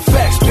recognize the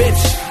facts,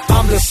 bitch.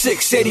 I'm the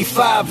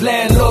 685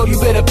 landlord, you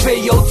better pay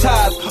your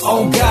tithe.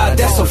 On God,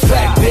 that's a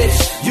fact,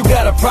 bitch. You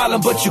got a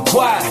problem, but you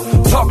quiet.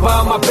 Talk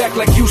behind my back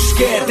like you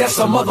scared, that's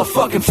a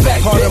motherfucking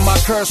fact, bitch. Part of my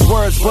curse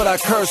words, but I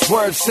curse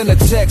words. Send a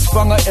text,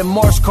 funger in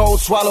Morse code,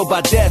 swallowed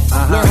by death.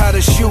 Learn how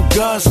to shoot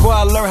guns,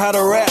 while I learn how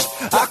to rap.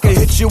 I can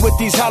hit you with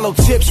these hollow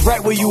tips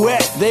right where you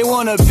at. They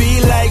wanna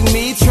be like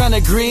me,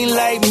 tryna green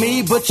like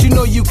me, but you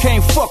know you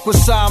can't fuck with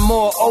some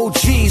more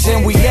OGs,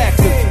 and we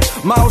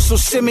active. My also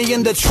send me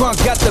in the trunk,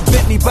 got the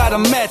Bentley by the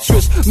mattress.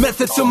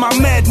 Method to my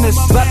madness,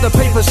 about the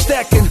paper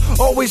stacking.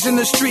 Always in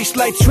the streets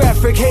like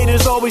traffic,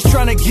 haters always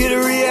trying to get a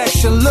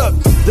reaction. Look,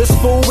 this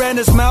fool ran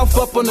his mouth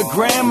up on the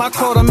gram. I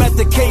caught him at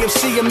the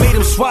KFC and made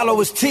him swallow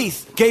his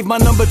teeth. Gave my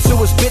number to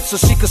his bitch so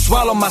she could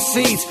swallow my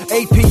seeds.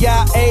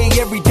 APIA,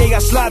 every day I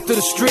slide through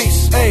the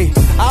streets. Hey,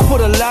 I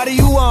put a lot of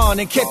you on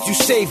and kept you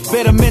safe.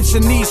 Better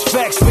mention these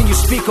facts when you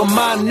speak on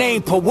my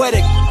name.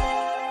 Poetic.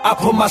 I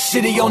put my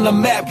city on the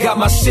map, got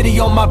my city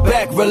on my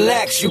back.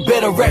 Relax, you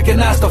better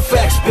recognize the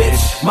facts,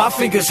 bitch. My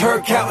fingers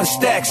hurt counting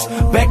stacks.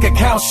 Bank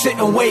account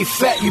sitting way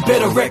fat. You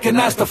better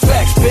recognize the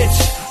facts,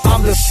 bitch.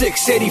 I'm the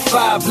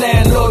 685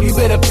 landlord, you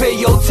better pay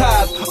your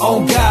tithe.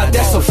 On God,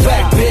 that's a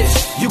fact,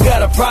 bitch. You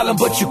got a problem,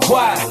 but you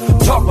quiet.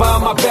 Talk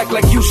behind my back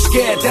like you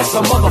scared. That's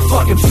a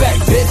motherfucking fact,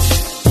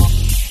 bitch.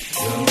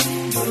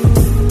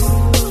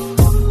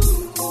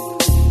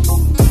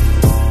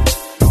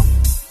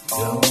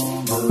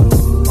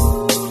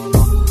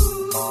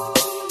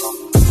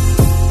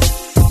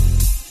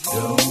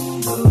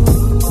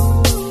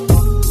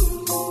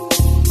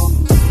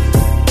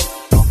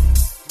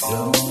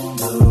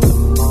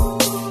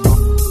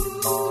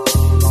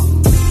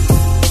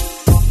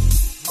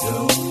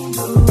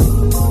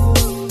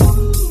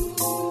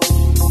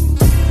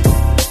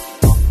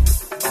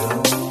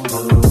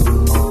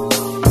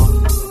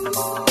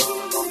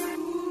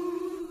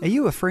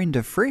 you a friend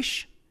of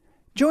Fresh?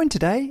 Join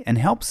today and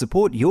help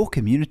support your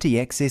community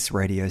access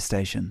radio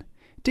station.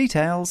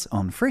 Details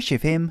on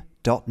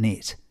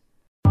freshfm.net.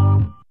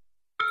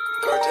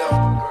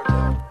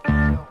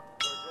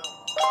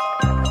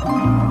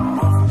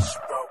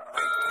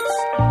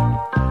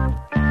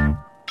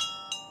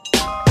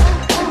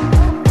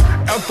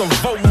 Out the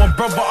vote, my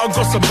brother, I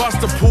got some bars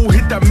to pull.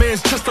 Hit that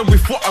man's chest and we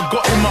thought I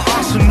got in my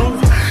arsenal.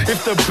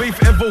 If the beef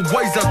ever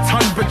weighs a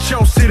ton, but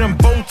Chelsea done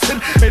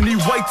bolted. Any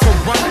way to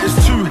run is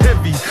too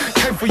heavy.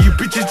 Came for you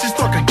bitches just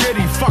like a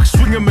Getty. Fuck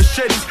swinging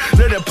machetes,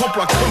 let it pop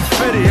like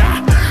confetti.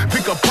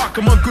 Pick a pack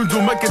of my goons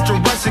will make it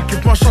Jurassic.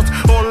 If my shots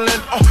all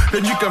land off,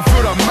 then you can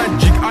feel the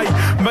magic. I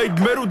made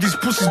metal, these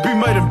pussies be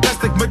made in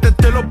plastic. Make that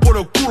telo por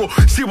el culo,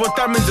 see what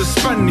that means in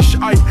Spanish.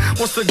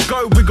 What's the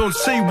go? We gon'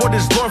 see what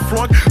is life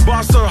like.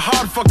 Bar so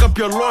hard, fuck up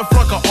your life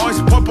like an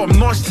ice pipe. I'm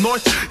nice,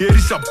 yeah,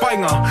 this a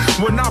banger.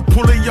 When I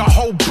pull it, your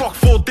whole block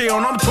fall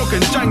down. I'm talking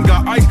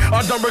Jenga,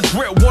 I don't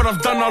regret what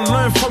I've done. I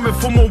learned from it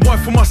for my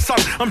wife, for my son.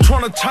 I'm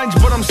trying to change,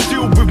 but I'm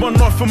still with my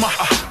knife for my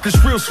this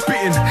real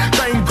spitting.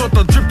 They ain't got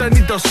the drip, they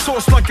need the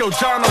sauce like El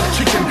Jano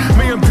chicken.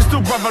 Me and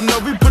Pistol brother, no,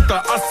 we put the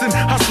us in.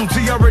 Hustle to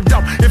tear it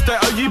up. If they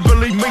owe you,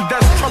 believe me,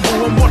 that's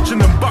trouble. I'm watching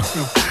them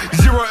buckle.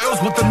 0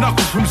 L's with the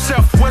knuckles from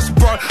Southwest,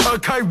 bro.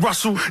 Okay,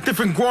 Russell,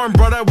 different grind,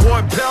 bro. That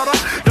white powder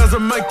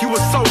doesn't make you a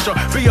soldier.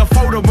 Be a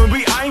folder when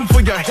we aim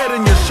for your head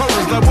and your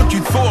shoulders. Like what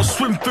you thought,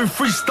 swim through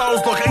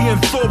freestyles like Ian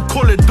Thorpe,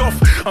 call it off.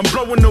 I'm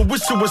blowing the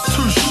whistle, it's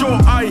too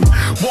short, ayy.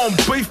 Want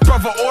beef,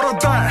 brother, order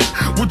that.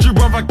 Would you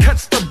rather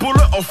catch the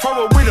bullet or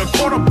throw it with the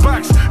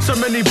quarterbacks? So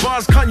many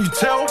bars, can't you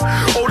tell?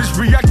 All these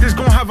reactors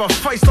gon' have a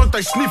face like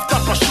they sniffed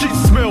up a shit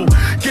smell.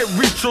 Get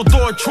rich or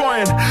die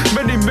trying.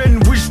 Many men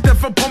wish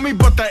death upon me,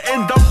 but they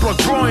end up like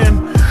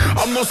Brian.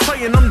 I'm not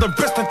saying I'm the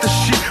best at this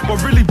shit,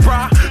 but really,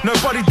 bruh,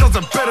 nobody does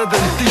it better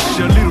than this,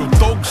 you little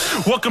dogs.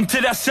 Welcome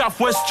to that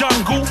Southwest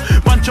jungle.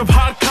 Bunch of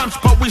hard cunts,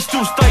 but we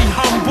still stay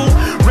humble.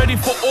 Ready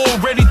for all,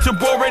 ready to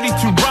ball, ready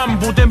to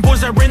rumble. Them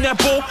boys that ran that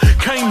ball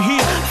came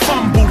here,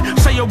 fumbled.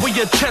 Say it with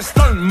your chest,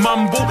 don't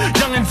mumble.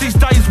 Youngins these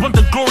days want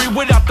the glory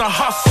without the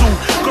hustle.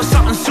 Got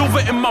something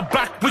silver in my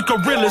back, we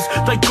gorillas.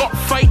 They got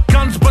fake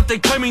guns, but they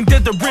claiming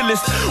they're the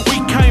realest. We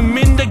came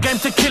in the game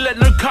to kill it,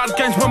 no card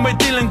games when we're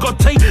dealing. Got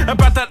tea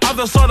about that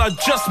other side, I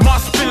just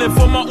might spill it.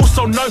 For my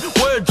also no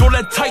words, all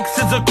it takes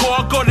is a call.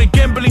 I got a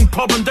gambling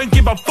problem, don't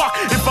give a fuck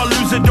if I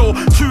lose it all.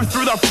 2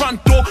 through the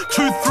front door,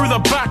 2 through the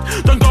back.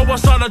 Don't go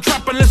outside the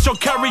trap unless you're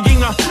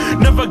carrying a.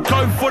 Never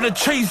go for the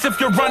cheese if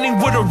you're running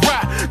with a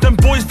rat. Them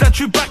boys that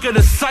you back are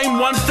the same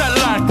ones that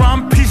lag.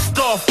 I'm pissed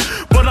off,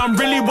 but I'm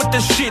really with the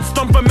shit.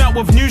 Stomp them out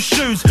with new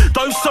shoes,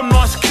 those some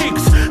nice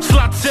kicks.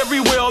 Sluts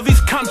everywhere, all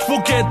these cunts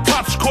will get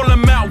touched. Call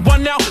them out,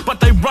 one out, but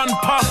they run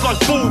past like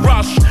full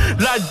rush.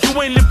 Lad,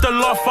 you ain't lived the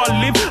life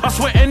I live. I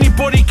swear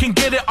anybody can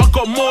get it, I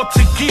got more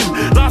to give.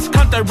 Last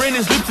cunt that ran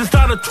his lips and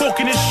started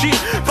talking his shit.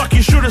 Fuck,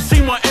 you should've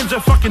seen what ends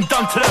are fucking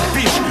done to that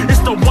bitch. It's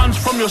the ones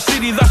from your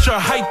city that you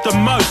hate the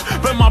most.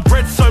 But my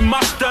bread's so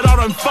much that I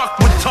don't fuck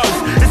with toast.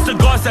 It's the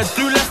guys that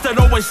do less that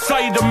always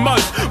say the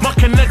most. My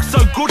connect's so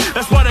good,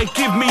 that's why they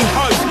give me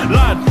hoes.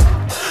 Lad,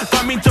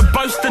 don't mean to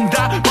boast and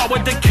that, but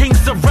with the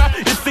kings of rap,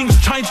 if things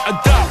change,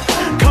 adapt.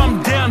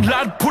 Come down,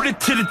 lad, put it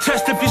to the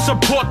test. If you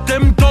support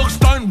them dogs,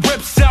 don't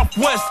rep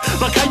Southwest.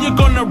 Like how you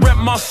gonna rep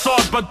my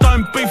side, but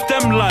don't beef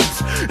them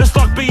lads. It's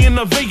like being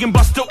a vegan,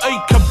 but still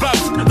eat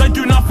kebabs. They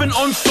do nothing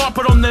on site,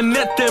 but on the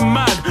net they're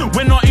mad.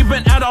 We're not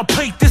even at our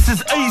peak, this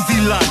is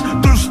easy,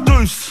 lad. Deuce,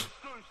 deuce.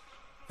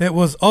 That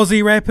was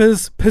Aussie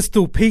rappers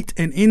Pistol Pete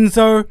and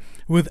Enzo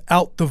with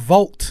Out the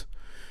Vault.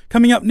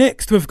 Coming up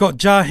next, we've got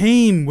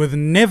Jaheim with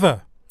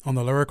Never on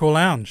the Lyrical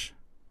Lounge.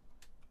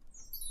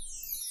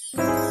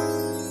 Yeah.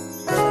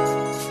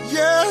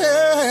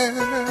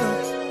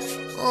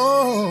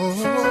 Oh,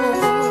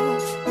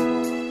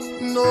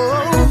 no.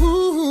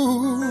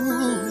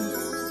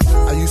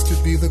 I used to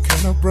be the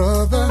kind of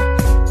brother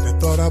that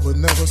thought I would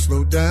never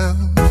slow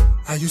down.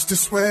 I used to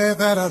swear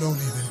that I don't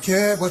even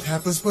care what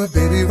happens, but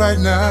baby, right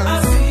now,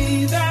 I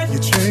see that you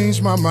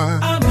changed my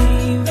mind. I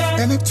mean that.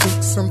 And it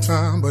took some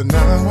time, but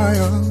now I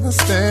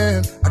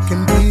understand I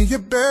can be a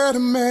better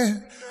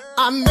man.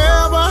 I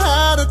never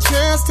had a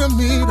chance to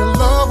meet a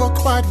lover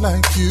quite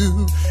like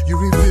you. You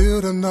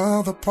revealed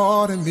another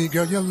part in me,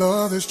 girl, your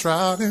love is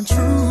tried and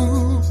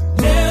true.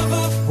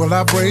 Never will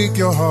I break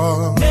your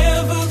heart.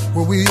 Never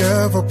will we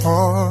ever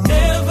part.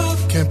 Never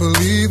can't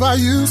believe I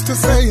used to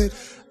say it.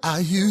 I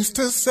used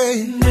to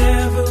say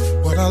never,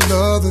 but I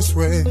love this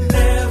way.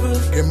 Never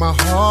give my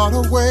heart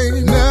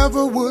away.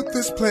 Never would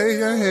this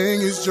player hang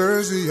his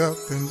jersey up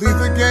and leave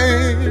the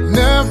game.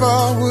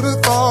 Never would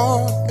have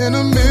thought in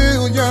a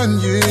million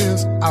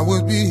years I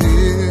would be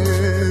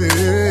here.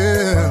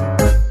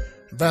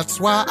 That's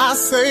why I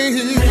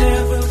say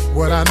never,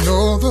 when I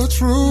know the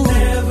truth,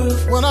 never,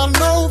 when I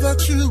know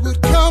that you would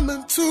come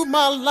into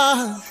my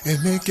life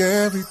and make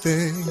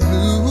everything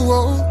new.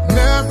 Oh,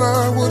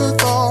 never would have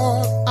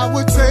thought I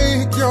would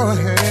take your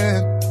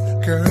hand,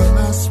 girl,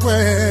 I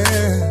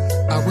swear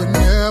I would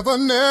never,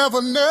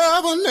 never,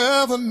 never,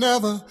 never,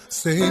 never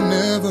say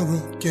never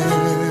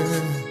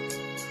again.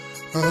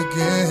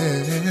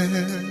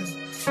 again.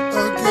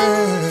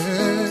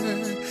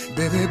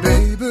 Baby,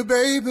 baby,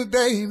 baby,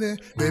 baby,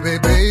 baby, baby,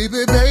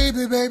 baby,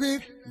 baby, baby,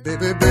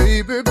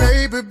 baby,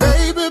 baby,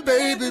 baby,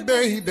 baby,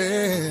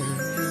 baby.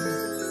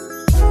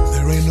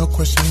 There ain't no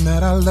question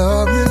that I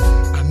love you.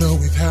 I know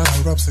we've had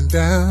our ups and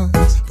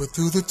downs, but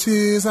through the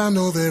tears I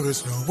know there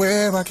is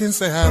nowhere I can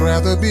say I'd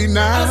rather be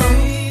now.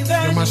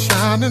 You're my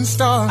shining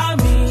star.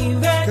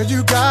 Cause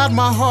you got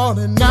my heart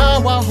and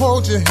now I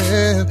hold your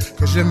hand.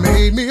 Cause you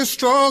made me a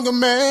stronger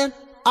man.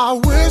 I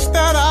wish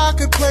that I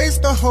could place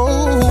the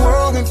whole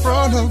world in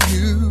front of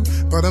you,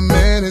 but a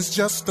man is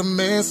just a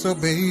man, so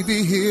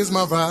baby, here's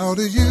my vow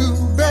to you,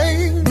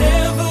 babe.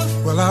 Never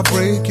will I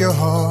break your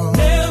heart.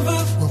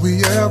 Never will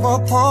we ever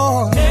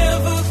part.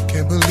 Never.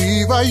 Can't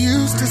believe I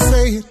used to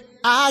say it.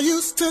 I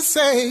used to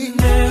say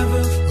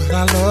never would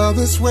I love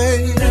this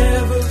way.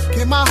 Never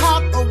give my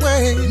heart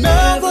away.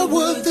 Never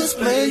would this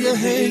player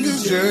hang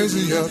his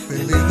jersey up and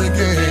leave the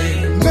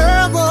game.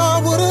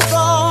 Never would have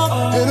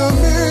thought in a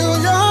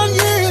million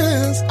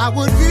years I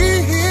would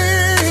be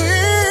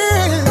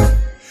here.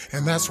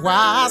 And that's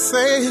why I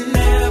say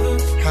never.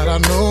 Had I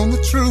known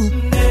the truth,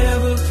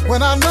 never.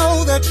 When I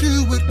know that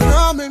you would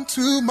come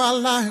into my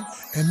life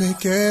and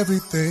make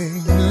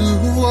everything new.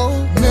 Oh,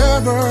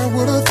 never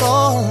would have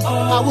thought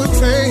I would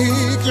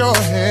take your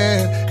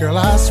hand. Girl,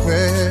 I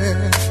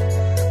swear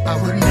I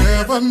would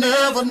never,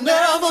 never,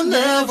 never,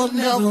 never,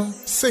 never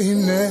say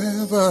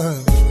never.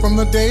 From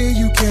the day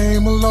you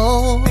came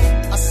along,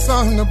 I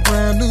sung a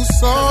brand new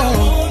song.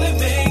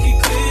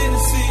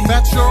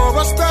 That you're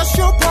a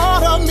special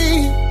part of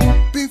me.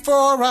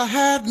 Before I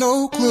had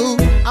no clue,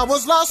 I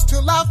was lost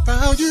till I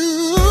found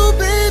you,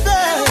 baby.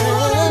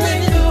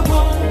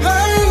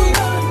 Hey,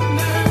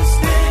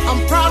 I'm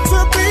proud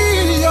to be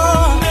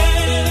yours,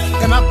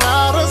 and I'm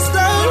proud to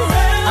stay.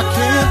 I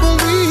can't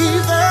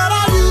believe that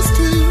I used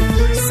to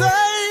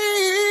say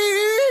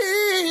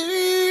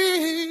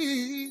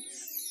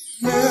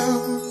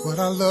never would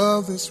I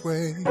love this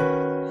way.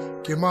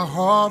 Give my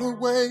heart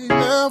away.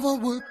 Never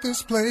would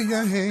this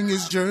player hang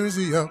his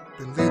jersey up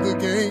and leave the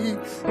game.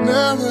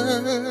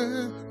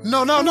 Never,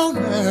 no, no, no,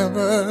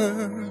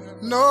 never.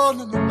 No,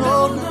 no, no,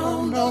 no,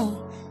 no,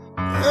 no.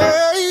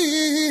 Hey,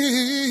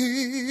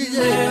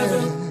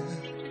 yeah.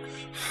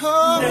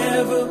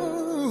 Never.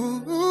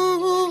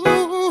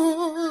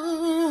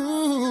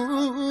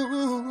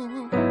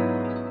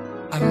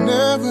 I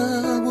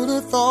never would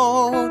have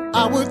thought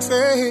I would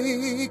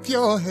take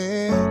your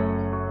hand.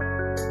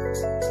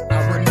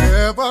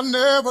 Never,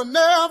 never,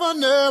 never,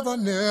 never,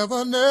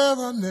 never,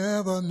 never,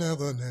 never,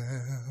 never,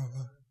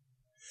 never,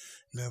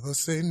 never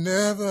say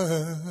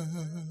never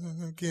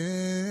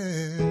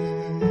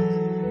again.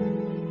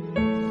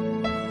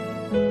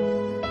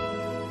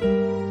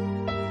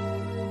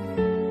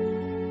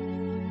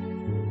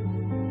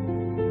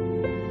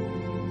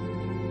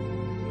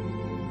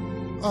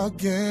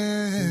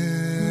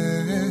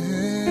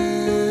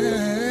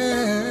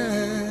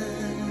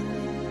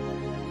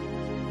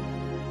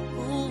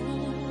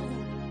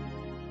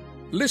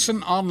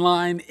 Listen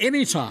online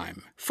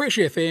anytime.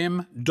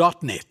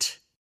 freshfm.net.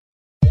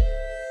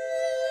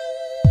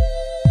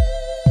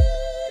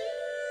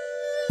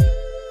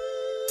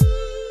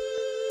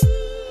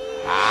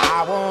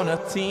 I wanna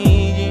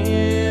tease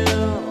you,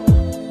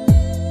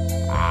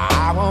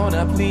 I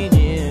wanna please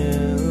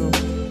you,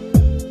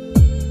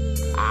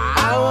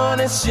 I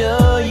wanna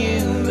show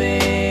you,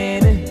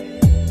 baby,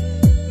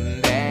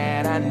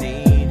 that I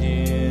need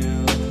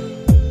you.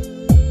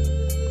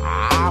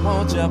 I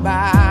want your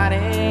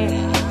body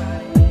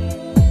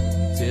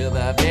till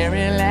the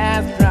very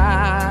last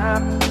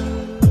drop.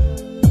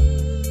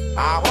 I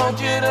want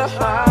you to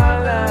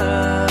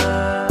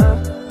holler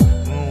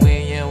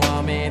when you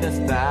want me to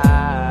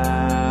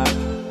stop.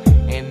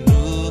 And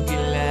who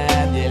can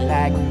love you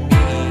like me?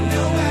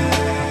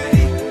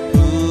 Nobody.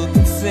 Who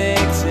can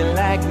sex you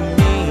like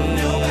me?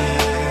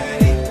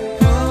 Nobody.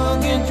 Who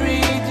can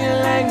treat you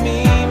like me,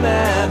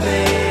 my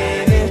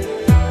baby?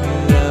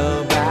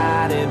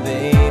 Nobody,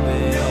 baby.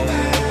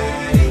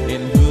 Nobody.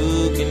 And who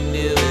can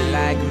do it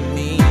like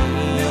me?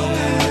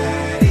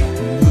 Nobody.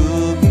 Who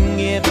can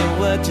give you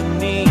what you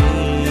need?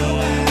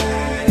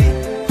 Nobody.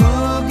 Who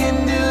can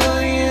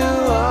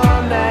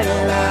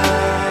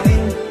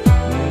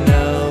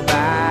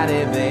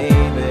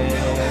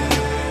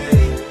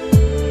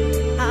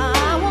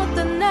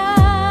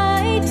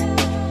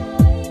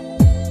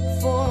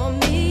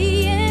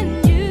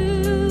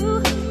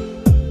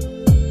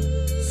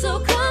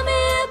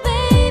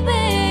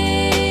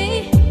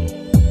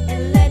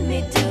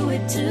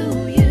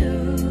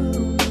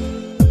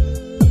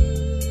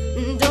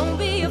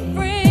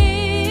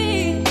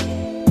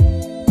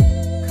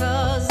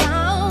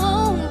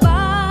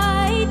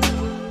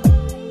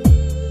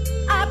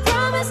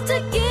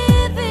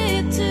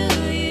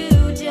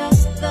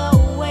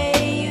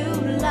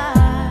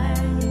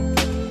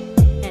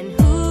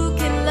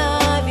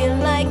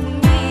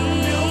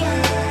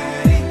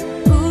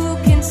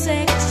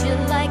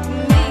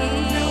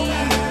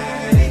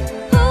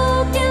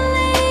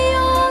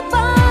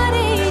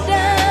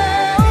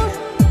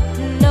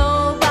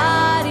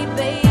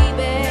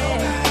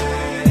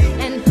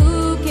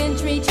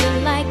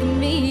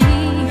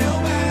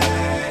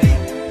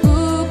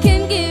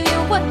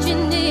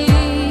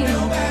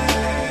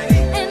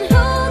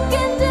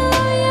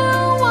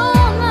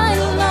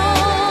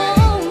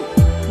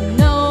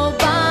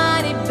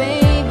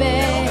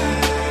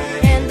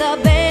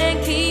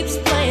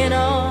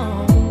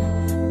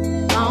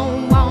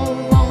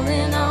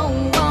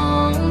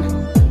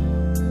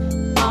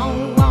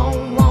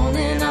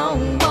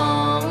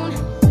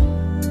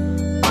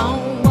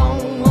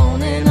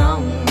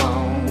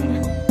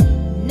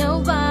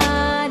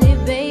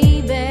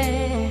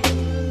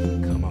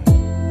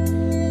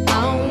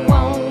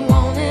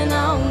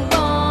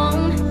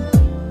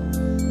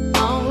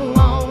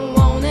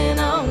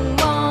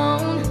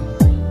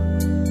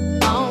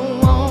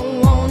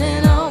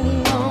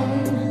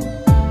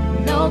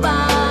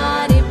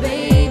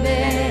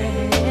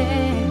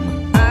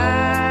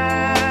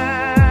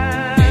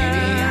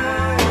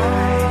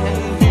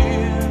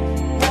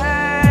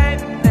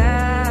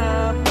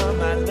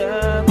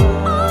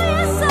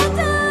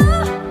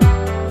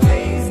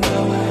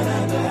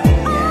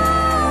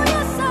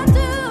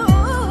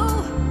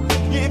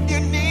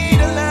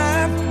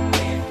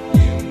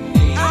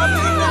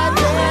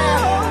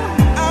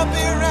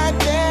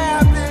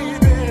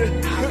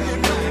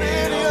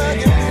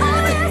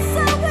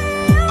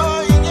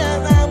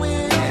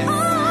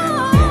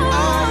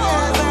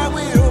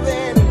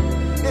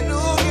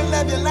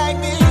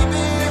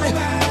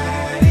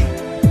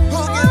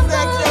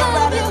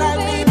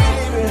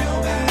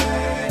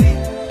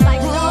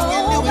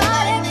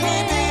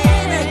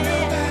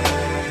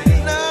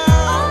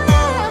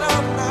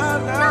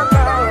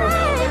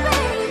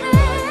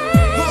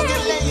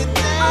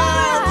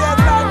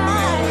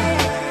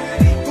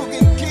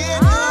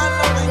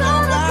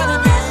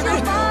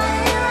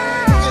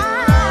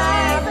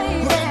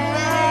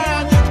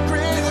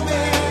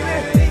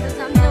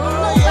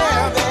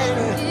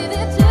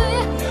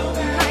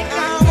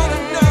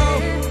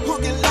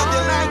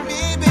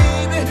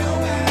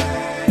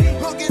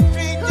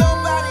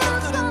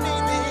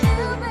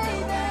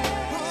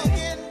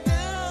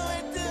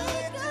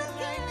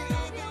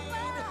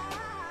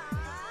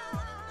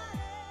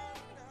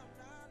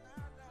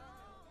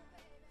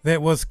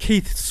That was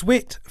Keith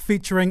Sweat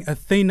featuring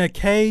Athena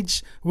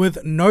Cage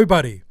with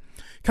Nobody.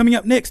 Coming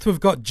up next, we've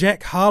got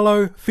Jack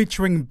Harlow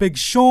featuring Big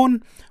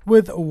Sean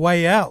with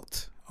Way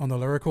Out on the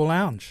Lyrical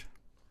Lounge.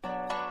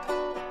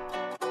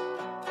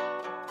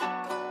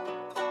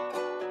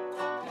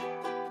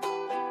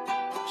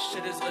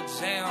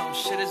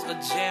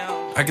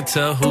 I can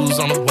tell who's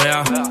on the way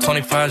out.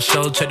 25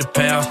 show, check the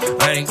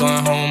payout. I ain't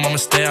going home, I'ma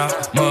stay out.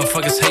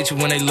 Motherfuckers hate you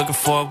when they looking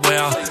for a way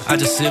out. I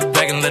just sit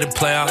back and let it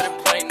play out.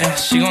 And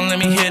she gon' let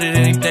me hit it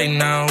any day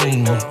now.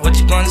 What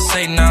you gonna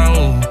say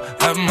now?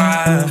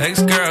 My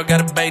ex-girl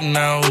got a bait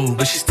now,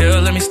 but she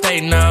still let me stay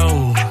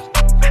now.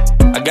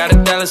 I got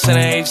a Dallas and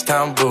an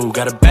H-Town boo.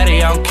 Got a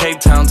baddie out in Cape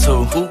Town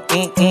too.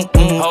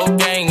 Whole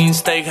gang eating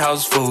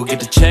steakhouse food. Get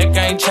the check,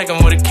 I ain't checking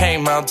what it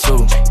came out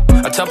to.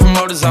 I tell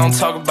promoters I don't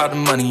talk about the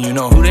money. You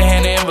know who they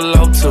hand the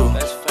envelope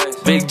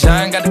to. Big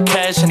John got the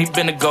cash and he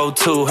been the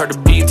go-to. Heard the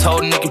beat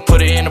told Nicky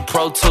put it in the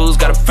Pro Tools.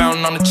 Got a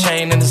fountain on the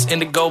chain and it's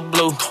indigo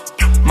blue.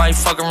 Might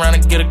fuck around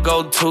and get a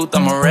gold tooth.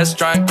 I'm a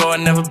restaurant goer,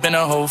 never been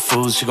a Whole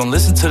Foods. She gon'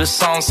 listen to the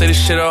song, say this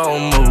shit a whole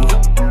move.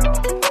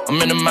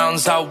 I'm in the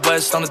mountains out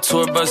west on a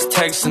tour bus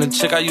texting the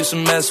chick I used to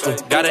mess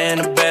with. Got her in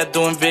the bed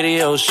doing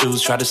video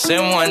shoots. Tried to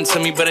send one to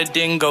me but it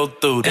didn't go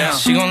through. Damn,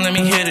 she gon' let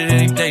me hit it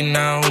any day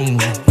now.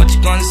 What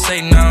you gonna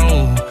say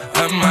now?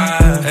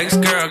 My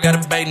ex-girl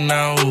got a bait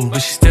now,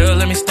 but she still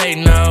let me stay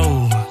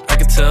now. I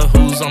can tell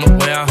who's on the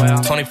way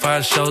out.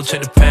 25 show,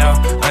 check the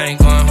payout. I ain't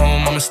going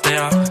home, I'ma stay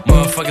out.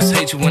 Motherfuckers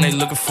hate you when they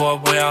looking for a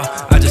way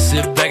out. I just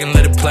sit back and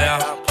let it play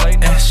out.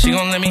 And she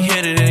gon' let me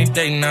hit it any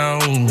day now.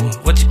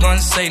 What you gonna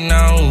say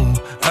now?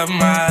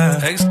 My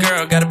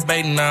ex-girl got a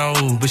bait now,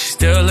 but she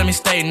still let me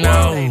stay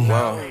now.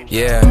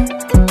 Yeah,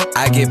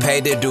 I get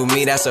paid to do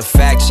me, that's a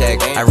fact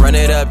check. I run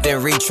it up,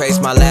 then retrace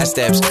my last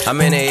steps. I'm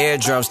in the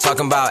eardrums,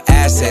 talking about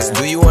assets.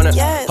 Do you wanna?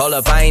 Hold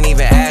up, I ain't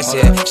even asked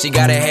yet. She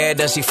got her hair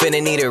done, she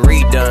finna need it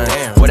redone.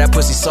 Boy, that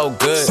pussy so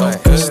good.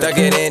 Stuck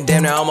it in,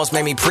 damn, that almost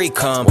made me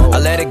pre-cum. I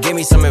let her give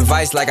me some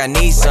advice like I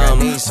need some.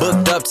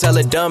 Booked up, tell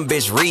a dumb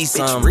bitch, read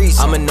some.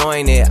 I'm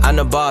anointed, I'm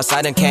the boss,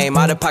 I done came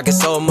out of pocket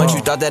so much.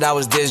 You thought that I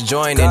was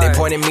disjointed. They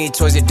pointed me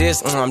towards your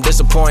diss, I'm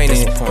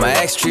disappointed. My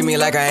ex treat me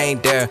like I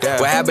ain't there.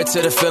 What happened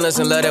to the feelings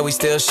and love that we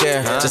still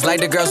share? Just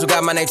like the girls who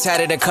got my name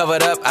tatted and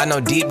covered up, I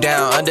know deep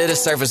down, under the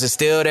surface it's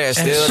still there,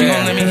 still there. She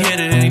gon' let me hit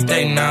it any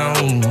day now.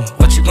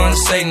 What you gonna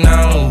say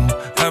now?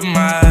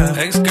 My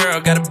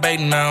ex-girl got a bait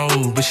now,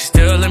 but she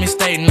still let me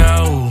stay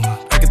now.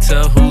 I can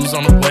tell who's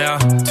on the way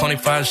out.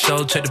 25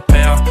 show, check the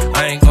payout.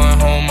 I ain't going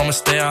home, I'ma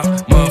stay out.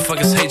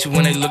 Motherfuckers hate you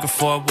when they looking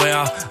for a way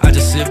out. I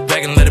just sit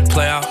back and let it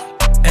play out.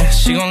 And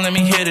she gon' let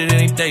me hit it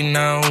any day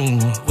now.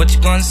 What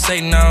you gonna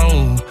say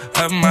now?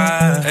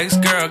 My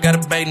ex-girl got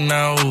a bait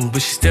now,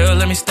 but she still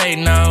let me stay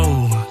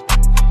now.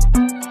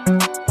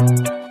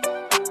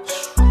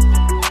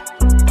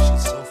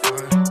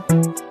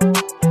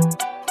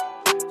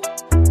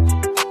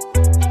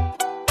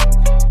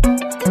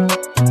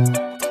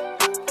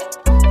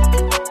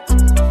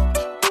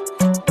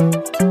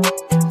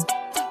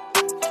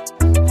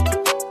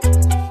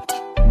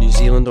 New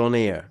Zealand on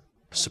Air,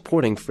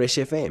 supporting Fresh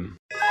FM.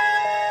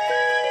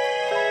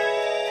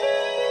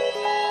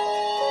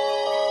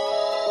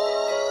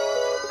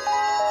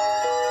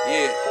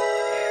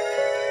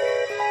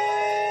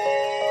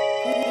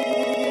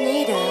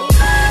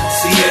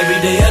 Every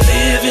day I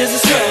live is a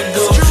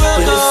struggle,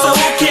 but it's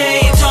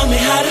okay. You taught me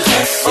how to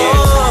hustle.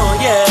 Oh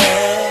yeah,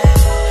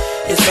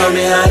 you taught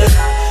me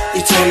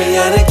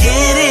how to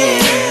get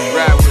it.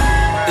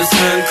 This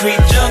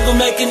concrete jungle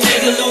make a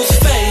nigga lose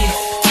faith,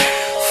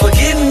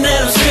 forgetting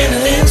that I'm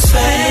spinning in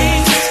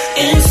space,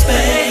 in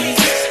space,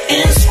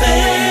 in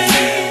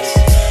space.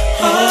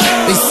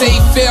 Oh. They say he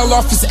fell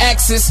off his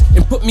axis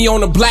and put me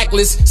on a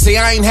blacklist. Say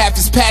I ain't half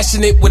as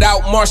passionate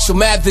without Marshall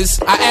Mathers.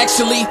 I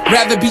actually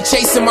rather be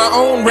chasing my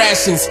own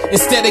rations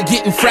instead of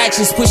getting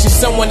fractions, pushing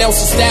someone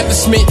else's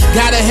establishment.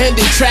 Got a hand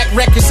in track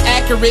records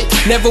accurate,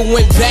 never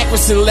went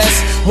backwards unless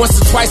once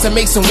or twice I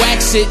make some whack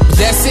shit. But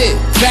that's it,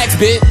 facts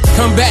bit,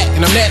 come back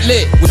and I'm that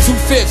lit with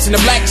 2/5 and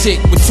a black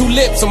chick with 2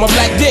 lips on my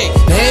black dick.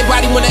 Now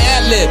everybody wanna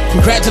ad-lib,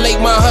 congratulate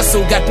my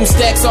hustle. Got them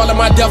stacks all in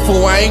my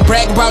duffel, I ain't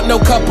bragging about no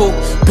couple.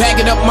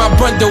 Bagging up my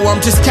bundle,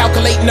 I'm just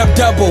calculating up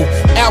double.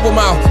 Album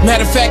out,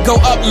 matter of fact, go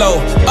up low.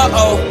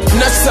 Uh-oh,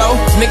 nuts so.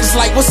 Niggas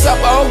like, what's up,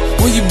 oh?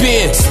 Where you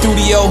been?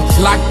 Studio,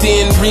 locked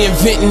in,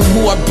 reinventing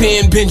who I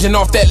been. Binging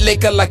off that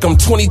liquor like I'm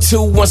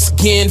 22 once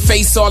again.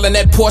 Face all in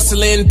that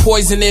porcelain,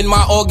 poisoning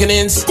my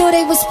organs. Still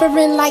they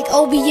whispering like,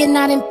 Obi, you're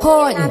not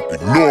important.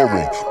 Ignore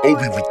them,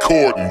 Obi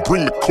recording,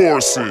 bring the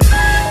chorus in.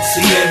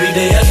 See, every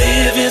day I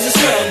live is a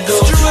struggle,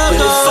 but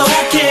it's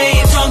okay.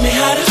 You taught me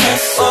how to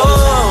hustle.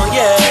 Oh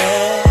yeah,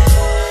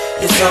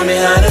 you taught me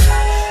how to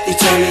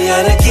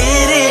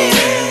get it.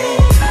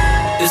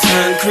 This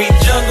concrete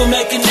jungle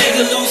make a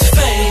nigga lose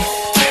faith,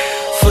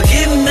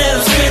 forgetting that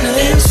I'm spinning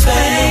in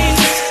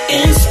space,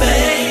 in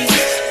space,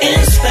 in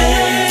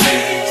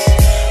space.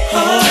 Oh.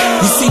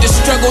 You see the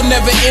struggle never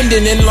never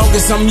ending. And long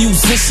as I'm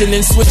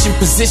musicianing, switching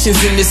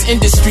positions in this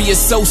industry is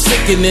so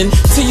sickening.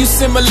 Till you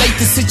simulate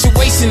the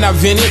situation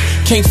I've in it.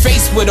 Can't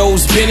face what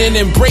O's been in,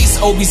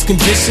 embrace Obi's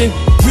condition.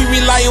 We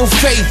rely on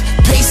faith,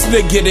 pace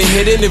to get a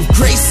hit in. If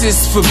grace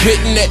is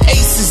forbidden, that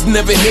ace is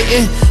never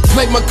hitting.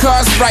 Play my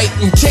cards right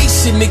in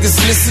case you niggas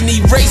listen.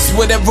 Erase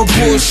whatever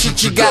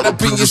bullshit you got up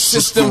in your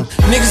system.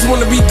 Niggas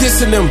wanna be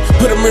dissing them,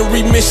 put them in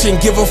remission.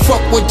 Give a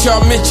fuck what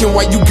y'all mention.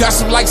 While you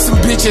gossip like some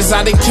bitches,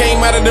 I done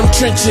came out of them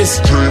trenches.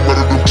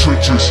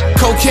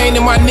 Cocaine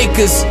in my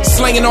knickers,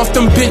 slanging off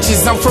them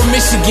benches. I'm from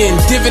Michigan,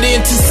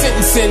 dividend to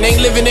sentencing.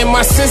 Ain't living in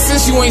my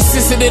senses, you ain't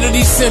sensitive to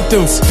these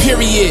symptoms.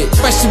 Period.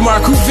 Question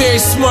mark, who very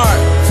smart?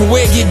 From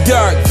where it get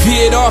dark,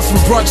 veered off and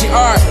brought your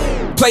art.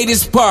 Play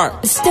this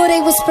part. Still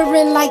they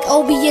whispering like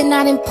Obi, you're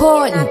not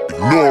important.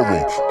 Ignore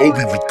 'em,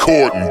 Obi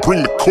recording,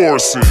 bring the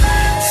chorus in.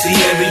 See,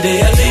 every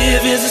day I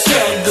live is a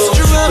struggle.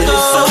 But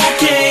it's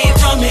okay, you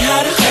taught me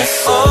how to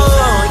hustle.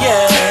 Oh,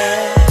 yeah.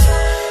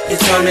 You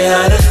taught me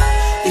how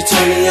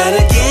to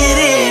get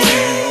it.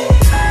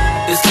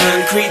 This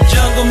concrete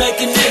jungle make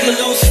a nigga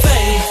lose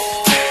faith.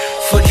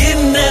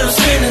 Forgetting that I'm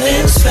spinning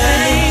in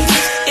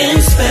space,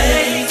 in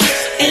space,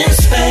 in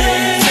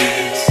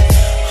space.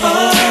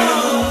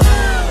 Oh.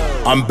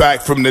 I'm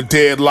back from the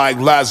dead like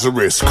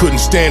Lazarus. Couldn't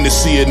stand to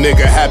see a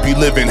nigga happy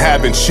living,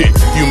 having shit.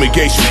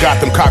 Fumigation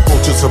got them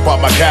cockroaches about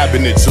my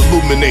cabinets.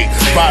 Illuminate,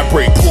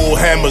 vibrate, pull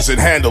hammers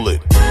and handle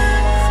it.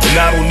 And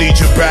I don't need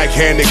your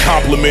backhanded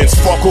compliments.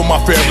 Fuck on my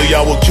family,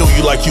 I will kill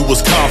you like you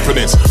was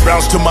confidence.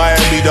 Rounds to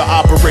Miami to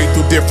operate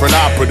through different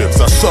operatives.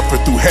 I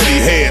suffered through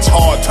heady heads,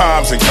 hard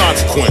times and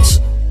consequence.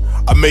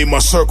 I made my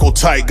circle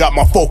tight, got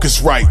my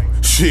focus right.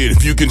 Shit,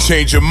 if you can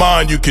change your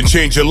mind, you can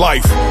change your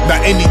life.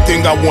 Not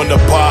anything I wanna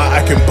buy,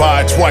 I can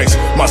buy twice.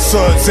 My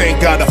sons ain't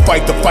gotta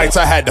fight the fights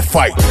I had to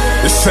fight.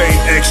 The same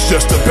X,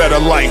 just a better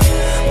life.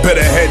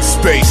 Better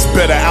headspace,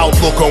 better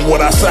outlook on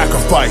what I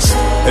sacrificed.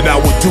 And I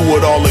would do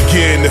it all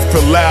again if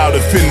allowed.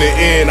 If in the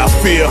end I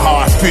feel how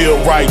I feel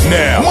right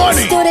now.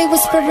 Money! Still they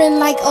whispering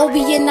like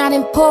Obi, you're not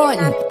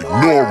important.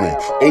 Ignore 'em,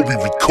 Obi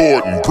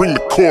recording, bring the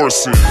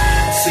chorus in.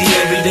 See,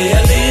 every day I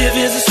live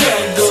is a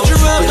struggle.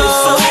 But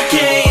it's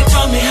okay, you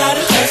taught me how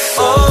to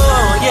hustle.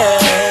 Oh,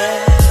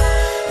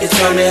 yeah. You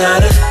taught me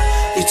how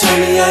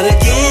to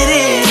get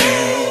it.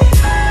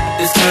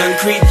 This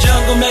concrete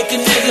jungle make a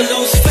nigga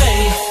lose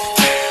faith.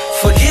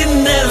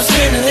 Forgetting that I'm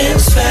spinning in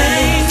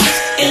space,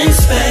 in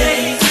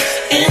space,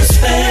 in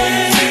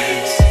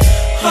space.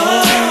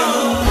 Oh.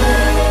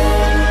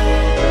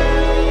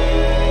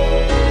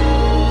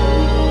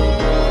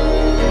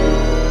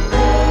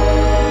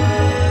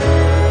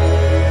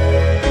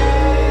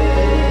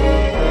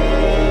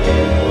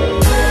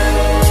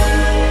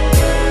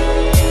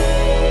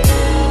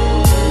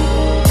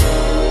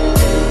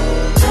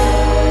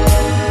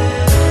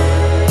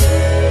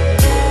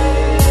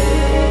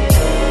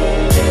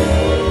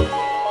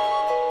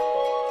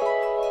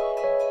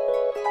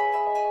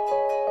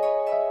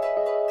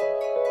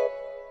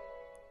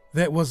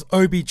 That was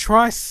Obi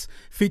Trice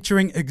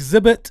featuring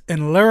Exhibit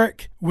and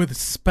Lyric with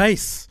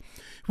Space,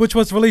 which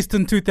was released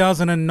in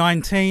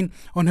 2019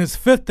 on his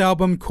fifth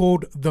album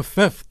called The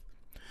Fifth.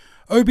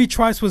 Obi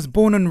Trice was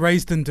born and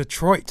raised in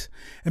Detroit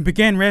and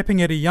began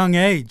rapping at a young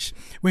age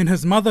when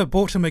his mother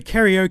bought him a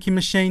karaoke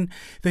machine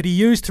that he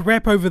used to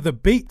rap over the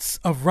beats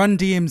of Run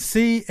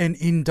DMC and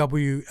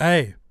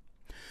NWA.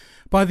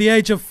 By the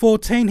age of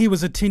 14, he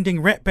was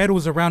attending rap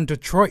battles around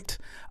Detroit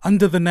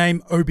under the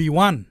name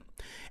Obi-Wan,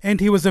 and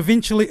he was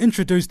eventually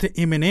introduced to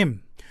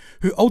Eminem,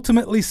 who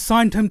ultimately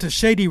signed him to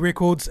Shady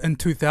Records in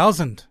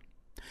 2000.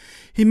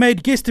 He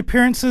made guest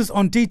appearances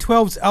on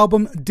D12's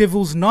album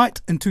Devil's Night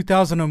in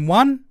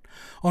 2001,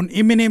 on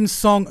Eminem's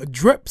song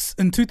Drips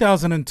in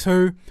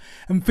 2002,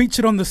 and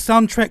featured on the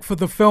soundtrack for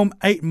the film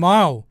 8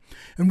 Mile,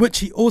 in which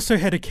he also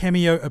had a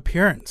cameo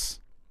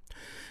appearance.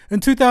 In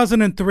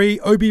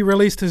 2003, Obi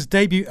released his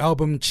debut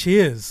album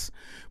Cheers,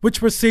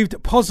 which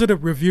received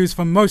positive reviews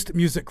from most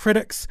music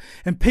critics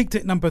and peaked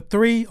at number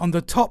 3 on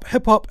the top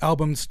hip-hop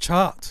albums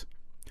chart.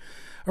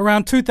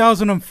 Around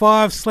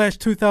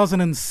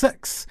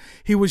 2005/2006,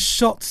 he was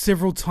shot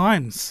several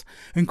times,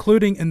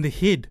 including in the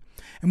head,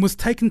 and was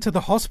taken to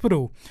the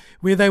hospital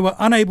where they were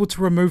unable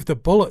to remove the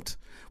bullet,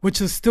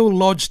 which is still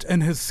lodged in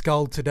his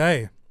skull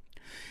today.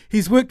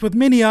 He's worked with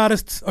many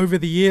artists over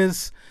the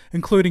years,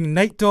 including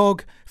Nate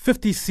Dogg,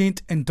 50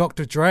 Cent and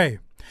Dr. Dre,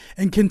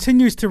 and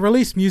continues to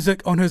release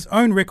music on his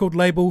own record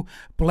label,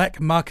 Black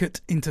Market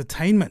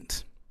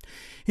Entertainment.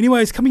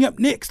 Anyways, coming up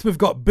next, we've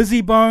got Busy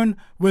Bone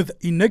with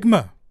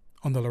Enigma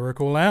on the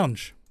Lyrical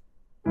Lounge.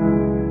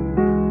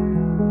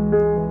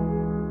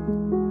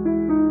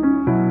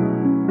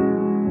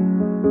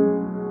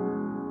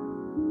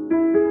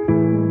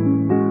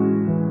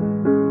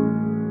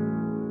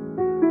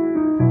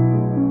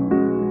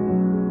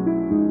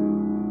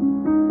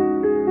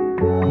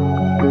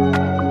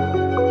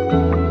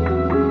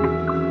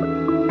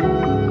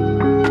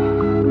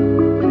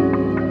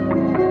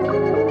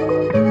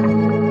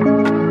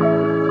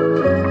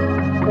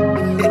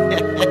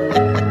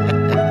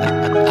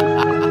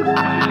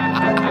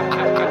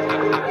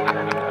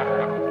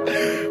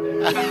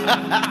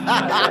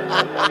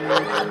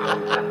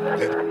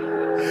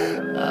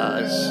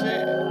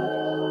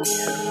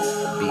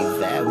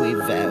 very,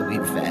 very,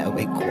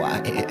 very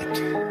quiet.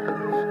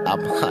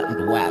 I'm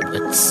hunting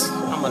rabbits.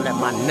 I'ma let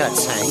my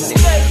nuts hang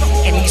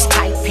there. In these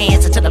tight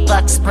pants until the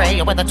butt spray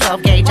or with a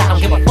 12 gauge, I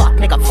don't give a fuck,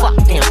 nigga, fuck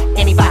them.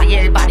 Anybody,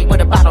 everybody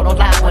with a bottle don't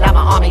lie without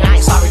my army. I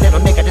ain't sorry, little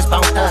nigga, this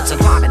bone thugs in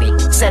harmony.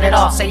 Set it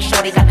off, say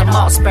shorty got the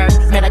moss spurt.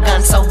 Man, a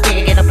gun so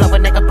big, it'll blow a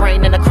nigga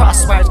brain in the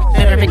crosswords.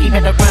 Little Ricky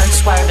with the run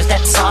swerve, is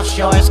that sauce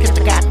yours? Kiss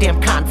the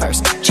goddamn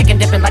Converse. Chicken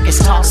dipping like it's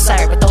tossed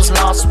serve, but those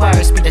lost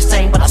words be the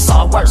same, but I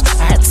saw worse.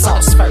 I had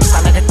sauce first,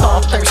 I let it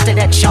fall, thirsted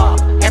at jaw.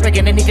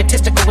 Arrogant and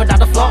egotistical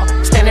without a flaw.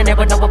 Standing there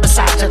with no one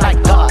beside you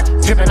like God.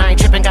 Drippin', I ain't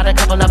trippin', got a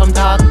couple of them,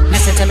 dog.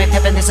 Listen to me,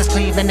 Pippin', this is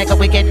Cleveland, nigga,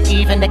 we get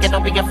even. Nigga,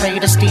 don't be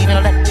afraid of Steven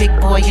or that big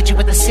boy hit you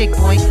with a sick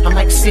boy. I'm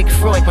like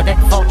Sigfried with that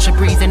vulture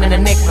breathing an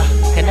enigma.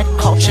 And that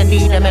culture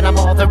need him, and I'm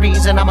all the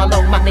reason I'm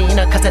alone, my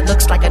Nina. Cause it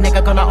looks like a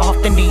nigga gonna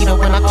often need her.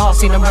 When I call,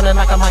 seen him running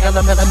like a mile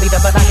a millimeter.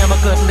 But I am a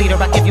good leader,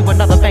 I give you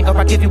another banger,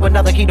 I give you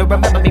another key to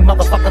remember me,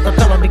 motherfucker. The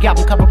felony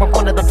album cover of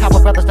one of the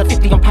Tower Brothers, the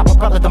 50 on Power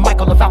Brothers, the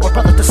Michael of our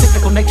brothers, the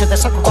cyclical nature that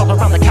circles all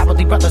around the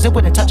Cavalier Brothers. It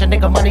wouldn't touch a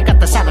nigga, money got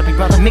the salary,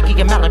 brother. Mickey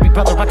and Mallory,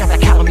 brother, I got the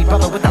calorie,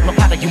 brother. Without no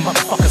powder, you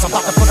motherfuckers, I'm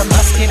about to put a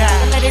musket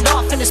out. Let it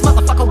off in this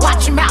motherfucker,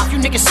 watch your mouth. You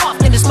niggas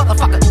soft in this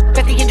motherfucker.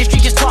 Bet the industry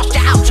just tossed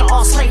you out. You're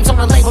all slaves on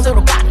the label,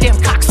 little goddamn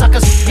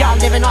cocksuckers. Y'all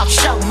living off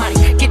show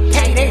money. Get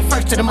paid every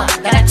first of the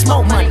month, that's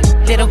more money.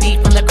 Little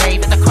beat from the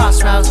grave at the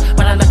crossroads.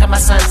 When I look at my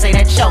son, say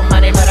that show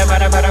money. Murder,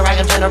 murder, murder, I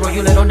am general.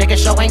 You little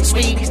niggas show ain't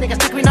sweet. These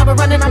niggas think we never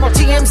running, I'm on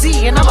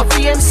TMZ. And I'm a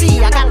free MC,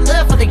 I got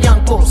love for the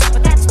young bulls.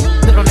 But that's me.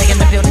 Little nigga in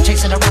the building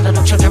chasing around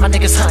little children, my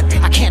niggas hunt.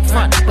 I can't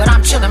front, but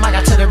I'm chillin', my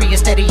artillery is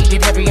steady.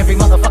 Eat every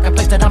motherfucking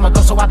place that I'ma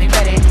go, so I'll be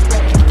ready.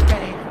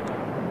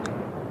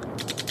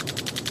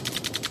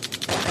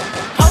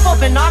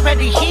 Been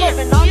already here.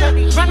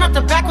 Run out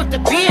the back with the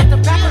beer.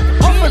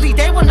 Hopefully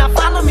they will not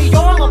follow me. Yo,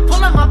 I'ma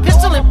pull out my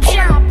pistol and pew.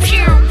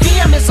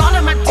 PM is all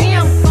in my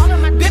DM.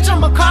 Bitch,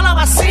 I'ma call how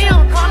I see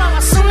him.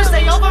 As soon as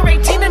they over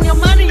 18 and your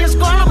money is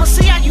gone, I'ma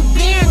see how you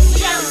been.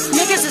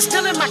 Niggas is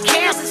still in my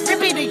camp.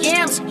 Rippy the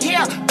yams,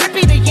 yeah,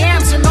 rippy the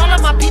yams. And all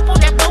of my people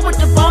that go with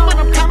the bomb when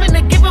I'm coming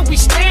to give it, we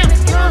stand.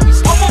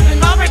 Hope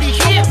been already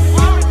here.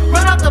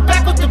 Run out the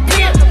back with the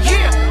beer,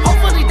 yeah.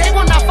 Hopefully they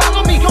will not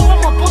follow me. Yo,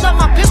 I'ma pull out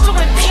my pistol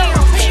and pew.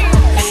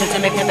 Listen to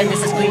me, Pippin',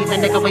 this is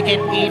Cleveland, nigga, we get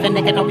even.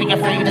 Nigga, don't be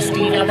afraid of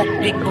Steve. Or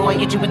that big boy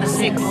hit you with a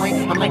sick boy.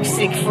 I'm like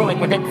Sigfried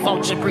with that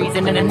vulture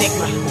breathing an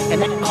enigma.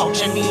 And that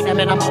culture need him,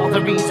 and I'm all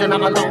the reason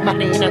I'm alone, my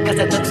Nina. Cause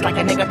it looks like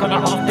a nigga gonna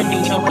off the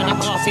needle. When I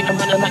call, see him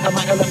running like a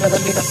mile a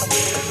millimeter.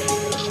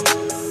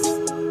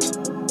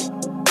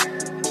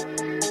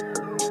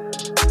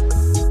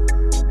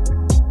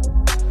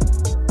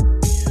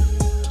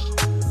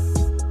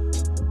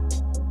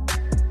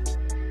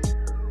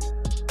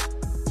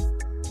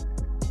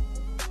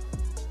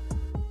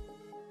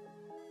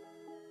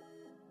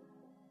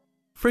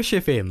 Fresh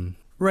FM,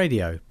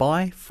 radio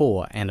by,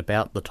 for and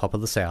about the top of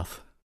the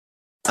South.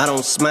 I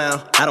don't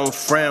smile, I don't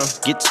frown,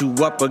 get too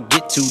up or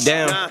get too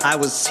down. I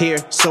was here,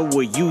 so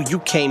were you, you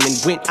came and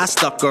went, I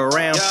stuck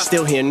around.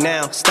 Still here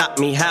now, stop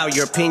me how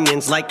your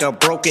opinion's like a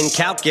broken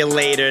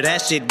calculator.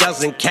 That shit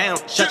doesn't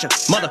count, shut your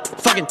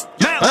motherfucking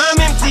mouth. I'm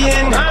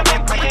emptying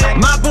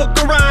my book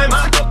of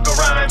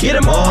rhymes, get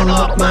them all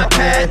off my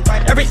pad,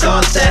 every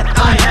thought that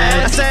I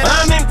had. I said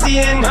I'm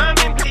emptying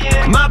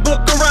my book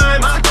of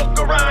rhymes,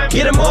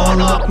 get them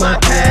all off my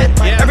pad,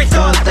 every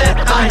thought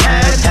that I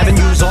had. Haven't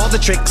used all the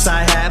tricks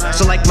I have,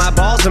 so like my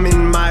balls, I'm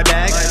in my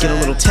bag. Get a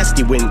little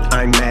testy when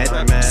I'm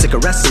mad. Sick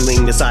of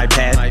wrestling this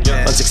iPad.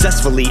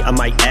 Unsuccessfully, I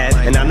might add.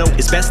 And I know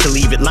it's best to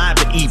leave it live,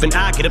 but even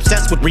I get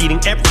obsessed with reading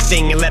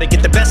everything and let it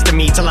get the best of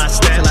me till I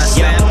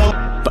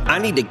snap. But I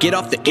need to get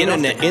off the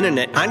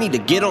internet. I need to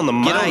get on the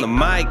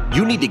mic.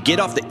 You need to get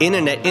off the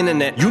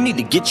internet. You need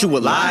to get you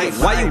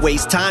alive. Why you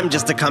waste time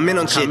just to come in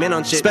on shit?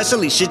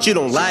 Especially shit you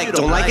don't like.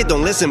 Don't like it,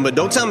 don't listen. But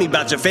don't tell me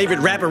about your favorite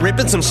rapper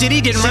ripping some shit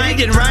he didn't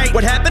write.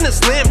 What happened to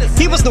Slim?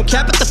 He was no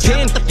cap at the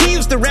pen. He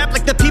used to rap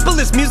like the people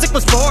his music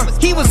was for.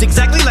 He was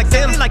exactly like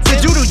them. The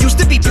dude who used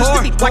to be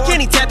poor. Why can't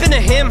he tap into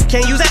him?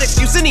 Can't use that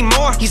excuse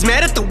anymore. He's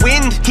mad at the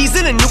wind. He's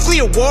in a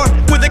nuclear war.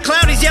 With a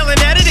cloud, he's yelling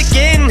at it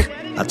again.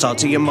 I talked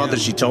to your mother,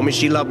 she told me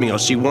she loved me. All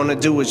she wanna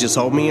do is just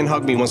hold me and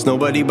hug me. Wants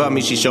nobody but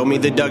me, she showed me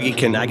the Dougie.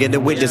 Can I get a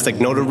witness like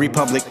no to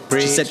Republic?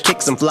 She said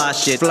kick some fly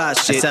shit. I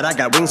said I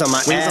got wings on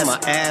my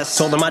ass.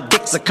 Told her my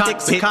dick's a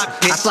cockpit.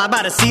 I fly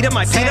by the seat of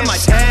my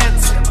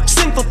pants.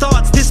 Sinful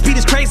thoughts, this beat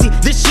is crazy.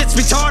 This shit's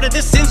retarded,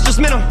 this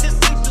instrumental.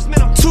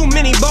 Too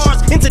many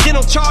bars,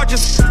 incidental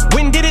charges.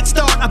 When did it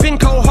start? I've been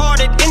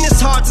cold-hearted in this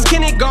heart since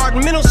kindergarten.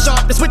 Mental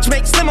sharpness, which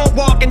makes limo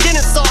walk and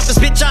dentist office.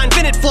 Bitch, I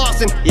invented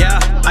flossing. Yeah,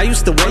 I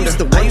used to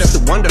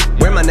wonder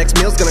where my next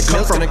meal's gonna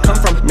come from.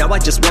 Now I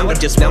just wonder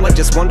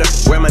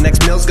where my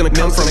next meal's gonna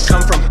come from.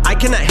 I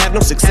cannot have no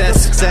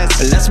success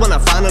unless when I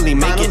finally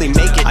make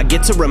it. I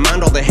get to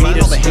remind all the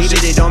haters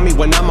shit it on me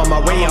when I'm on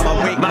my way.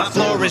 My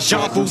floor is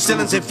awful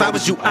ceilings. If I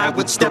was you, I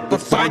would step or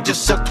find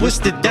yourself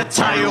twisted. That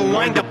tire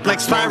wind up like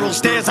spiral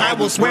stairs. I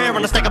will swear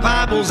on a stack of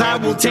Bibles. I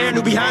will tear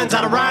new behinds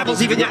out of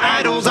rivals, even your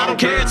idols. I don't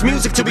care, it's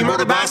music to be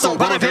murdered by soul.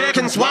 But if air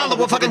can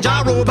swallow a fucking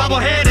gyro, a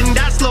bobblehead, and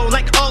die slow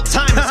like all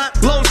time.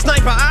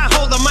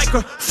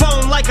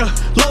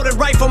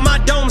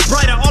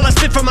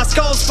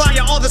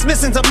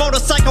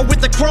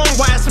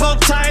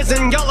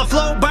 writers and y'all are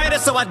flow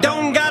biters, so I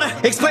don't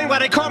gotta explain why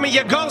they call me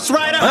a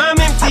ghostwriter. I'm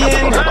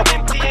emptying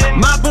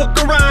my book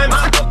of rhymes.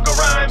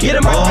 Get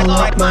them all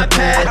off my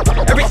pad.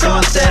 Every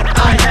thought that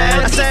I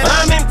had. I said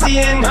I'm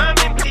emptying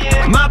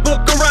my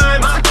book of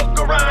rhymes.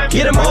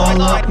 Get them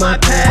all off my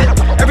pad.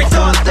 Every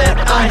thought that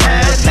I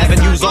had.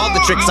 Haven't used all the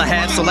tricks I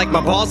have, so like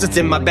my balls, it's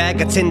in my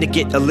bag. I tend to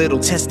get a little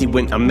testy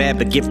when I'm mad,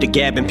 but gift to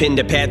gab and pin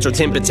to patch or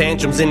temper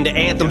tantrums into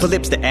anthems.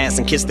 Lips to ass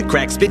and kiss the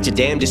crack. Spit your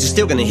damnedest, you're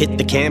still gonna hit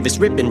the canvas.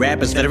 Ripping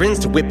rappers, veterans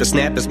to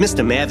whippersnappers.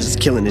 Mr. Mathers is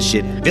killing this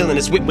shit.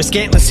 Villainous wit with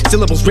scantless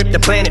syllables rip the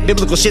planet.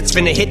 Biblical shit's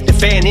finna hit the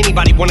fan.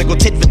 Anybody wanna go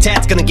tit for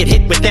tat's gonna get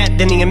hit with that.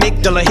 Then the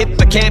amygdala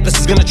hippocampus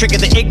is gonna trigger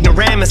the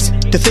ignoramus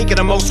to think of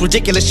the most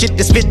ridiculous shit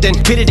to spit, then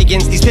pit it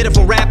against these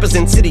pitiful rappers.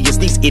 Insidious,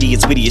 these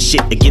idiots witty as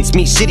shit against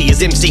me, shitty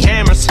as MC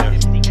Hammers.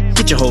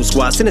 Get your whole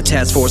squad, send a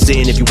task force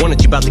in. If you want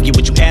it, you about to get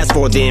what you asked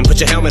for then.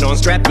 Put your helmet on,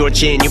 strap your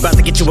chin. You about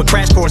to get you a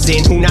crash course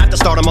in who not to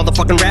start a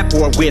motherfucking rap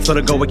war with or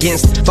to go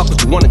against. Fuck what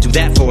you wanna do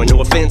that for,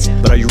 no offense.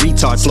 But are you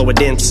retards, slow or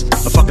dense?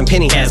 A fucking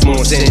penny has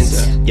more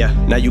sense. Yeah,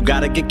 now you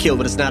gotta get killed,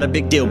 but it's not a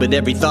big deal. But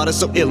every thought is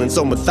so ill and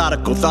so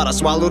methodical. Thought I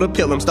swallowed a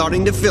pill, I'm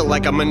starting to feel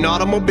like I'm an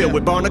automobile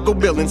with Barnacle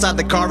Bill inside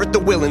the car at the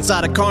wheel,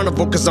 inside a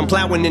carnival. Cause I'm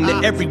plowing into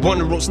every one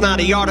of those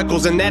snotty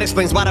articles. And that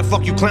explains why the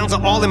fuck you clowns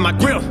are all in my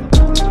grill.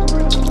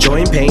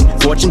 Joy and pain,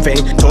 fortune,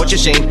 fame, torture,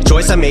 shame.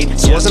 Choice I made,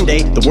 swore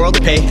someday the world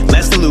to pay.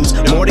 Less to lose,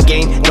 more to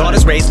gain.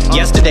 Daughters raised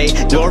yesterday,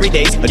 glory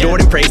days. Adored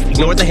and praised,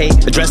 ignored the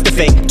hate. Addressed the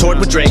fake, toured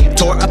with Dre.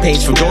 Tore a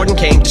page from Jordan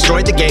Kane.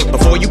 Destroyed the game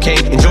before you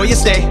came. Enjoy your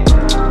stay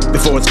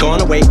before it's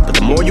gone away. But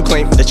the more you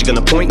claim that you're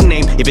gonna point and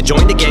name, if it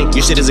joined the gang,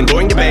 your shit isn't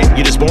going to bang.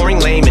 You're just boring,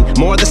 lame, and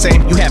more of the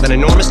same. You have an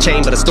enormous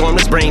chain, but a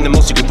stormless brain. The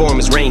most you can form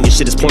is rain. Your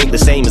shit is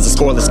pointless, same as a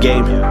scoreless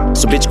game.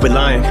 So bitch, quit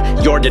lying.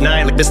 You're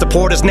denying like Mr.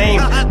 Porter's name.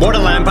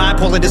 Borderline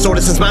bipolar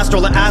disorder since my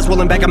stroller. Eyes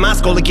rolling back at my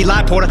skull like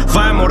Eli Porter.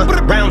 Fire motor,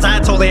 rounds I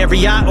told her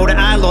every eye order.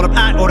 I load up,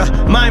 I order,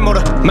 my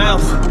motor,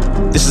 mouth.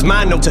 This is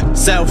my note to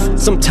self.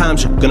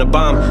 Sometimes you're gonna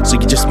bomb, so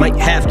you just might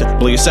have to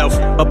blow yourself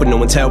up with no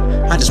one's help.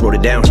 I just wrote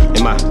it down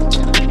in my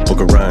book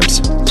of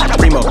rhymes.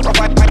 Primo,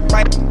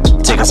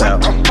 take us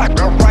out.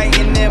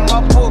 Writing in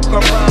my book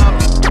of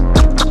rhymes.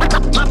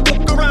 My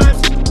book of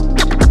rhymes.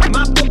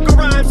 My book of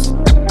rhymes.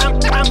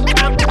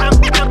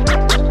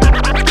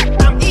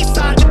 I'm east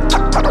side.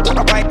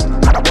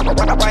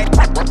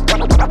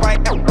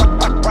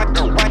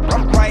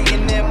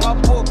 Writing in my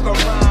book of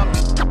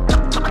rhymes. My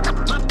book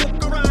of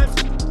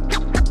rhymes.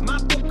 My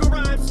book of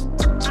rhymes.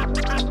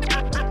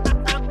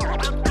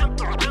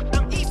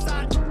 I'm east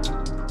side.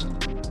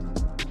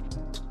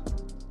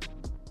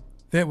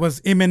 That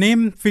was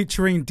Eminem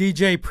featuring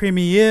DJ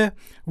Premier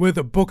with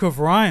a Book of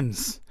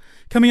Rhymes.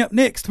 Coming up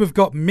next, we've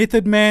got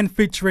Method Man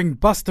featuring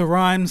Busta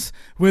Rhymes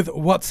with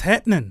What's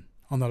Happening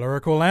on the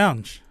Lyrical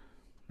Lounge.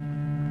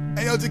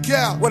 Hey, yo,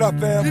 Jacal. What up,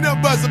 fam? You know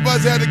Busta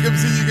had to come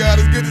see you guys.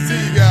 It's good to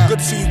see you guys. Good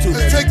to see you too,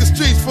 Let's baby. take the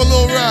streets for a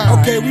little ride.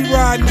 Okay, we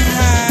riding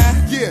high.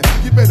 Yeah,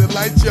 you better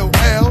light your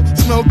L,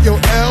 smoke your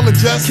L, and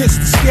just kiss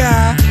the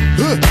sky.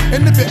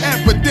 And if you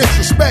act for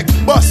disrespect,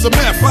 bust some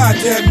F. Why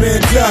that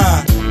man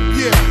die?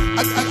 Yeah,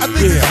 I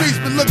think the streets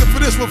been looking for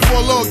this one for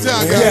a long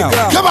time, guys.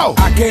 Yeah. Come on!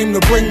 I came to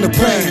bring the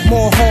pain,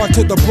 more hard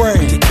to the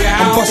brain.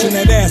 I'm busting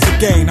that ass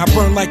again. I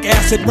burn like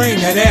acid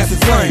rain, that ass is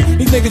flame.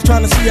 These niggas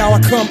trying to see how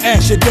I come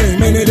ash your dame.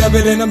 Ain't it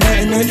evident I'm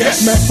hatting it?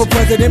 Yes. Meant for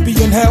president, be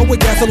in hell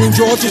with gasoline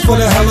George just for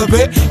the hell of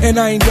it. And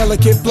I ain't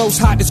delicate, blows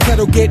hot, this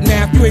kettle get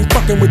napped. You ain't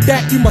fucking with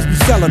that, you must be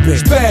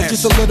celibate. Spaz,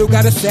 just a little,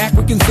 got a sack,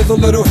 we can sizzle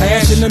a little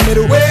hash in the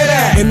middle. Where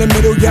that? In the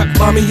middle, yep.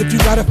 Mommy, if you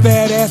got a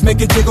fat ass,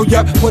 make it jiggle,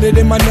 yep. Put it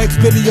in my next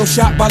video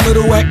shot by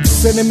Little X.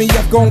 Sending me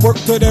up, gon' work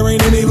till there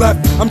ain't any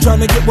left. I'm trying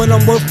to get what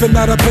I'm worth and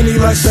not a penny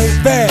less.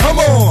 Ain't bad. Come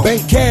on.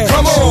 Bank cash.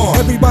 Come on.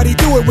 Everybody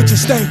do it with your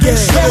stank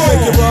ass.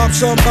 Make you rob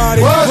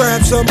somebody,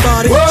 grab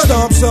somebody,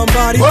 stomp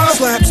somebody,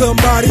 slap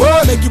somebody.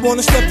 Make you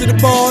wanna step to the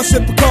bar,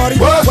 sip Bacardi.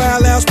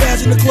 Wild out,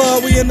 spaz in the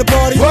club, we in the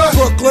party.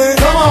 Brooklyn,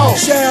 come on.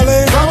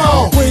 Shaolin, come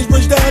on.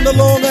 Queensbridge down to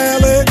Long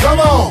Island, come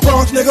on.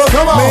 Bronx nigga,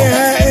 come on.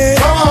 Manhattan,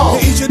 come on.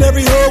 In each and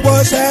every hood,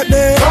 what's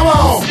happening? Come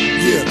on.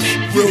 Yeah,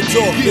 real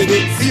talk, nigga.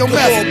 Hey, yo,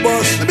 Matt,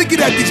 let me get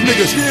at these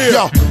niggas.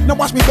 Yo, now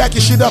watch me back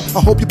your shit up.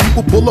 I hope your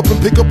people pull up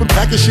and pick up and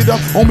pack your shit up.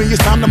 Homie,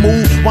 it's time to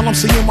move. While I'm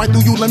seeing right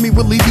through you, let me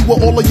relieve you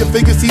with all of your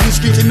figures. See the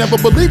streets and never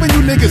believe in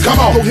you niggas. Come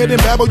on, go ahead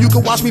and babble. You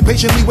can watch me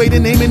patiently wait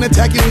and aim and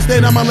attack you.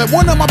 Instead, I'ma let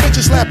one of my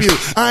bitches slap you.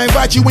 I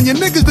invite you and your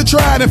niggas to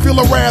try it and feel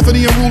the wrath of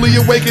the unruly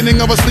awakening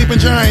of a sleeping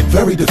giant.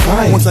 Very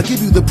defiant. Once I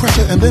give you the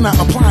pressure and then I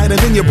apply it and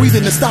then you're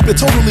breathing and stop it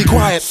totally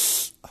quiet.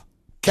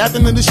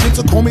 Captain of the ship,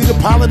 so call me the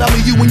pilot. I'll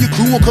leave you and your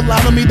crew will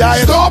collide on me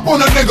diet. Stop on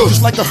the niggas!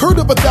 Just like a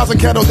herd of 1,000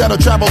 cattle that'll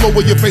travel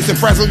over your face and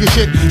frazzle your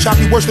shit. Chop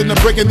you worse than a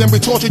brick and then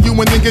we torture you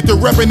and then get the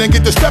reppin' and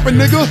get the steppin',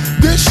 nigga.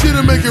 This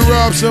shit'll make you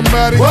rob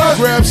somebody,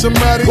 grab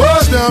somebody,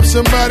 stomp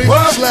somebody,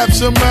 slap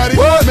somebody,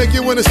 make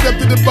you wanna step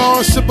to the bar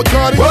and sip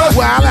Bacardi.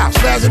 Wild out,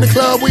 spaz in the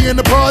club, we in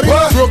the party.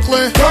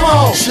 Brooklyn, come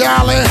on.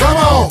 Shaolin, come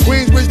on.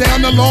 Queensbridge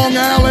down to Long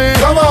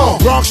Island, come on.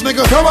 Bronx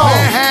nigga, come on.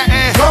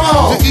 Manhattan, come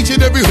on. To each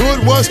and every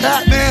hood, what's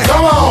happening?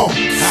 Come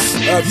on.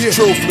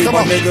 Truthfully, come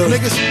my on, nigga.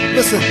 niggas,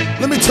 listen,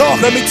 let me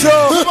talk. Let me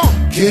talk. Come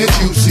on. Can't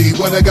you see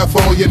what I got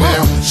for you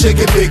now?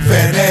 Shake a big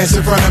fat ass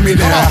in front of me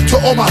now.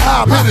 To all my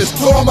high hitters,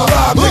 to all my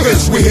live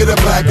niggas, we hit a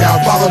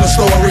blackout. Follow the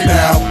story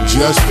now.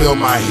 Just feel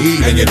my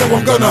heat, and you know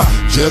I'm gonna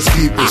just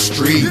keep it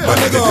street, my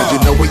nigga. Cause you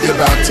know we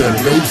about to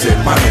lose it,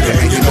 my nigga.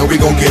 And you know we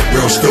gon' get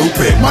real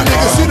stupid, my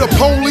nigga. See the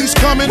police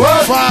coming,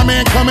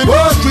 fireman coming,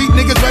 street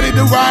niggas ready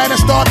to ride and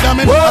start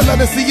dumbing. I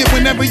love to see it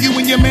whenever you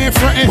and your man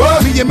frontin'.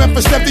 Me and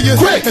Memphis step to you,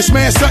 and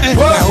smash something.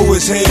 Now who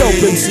is he? Dope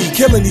MC,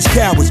 killing these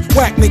cowards.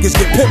 Whack niggas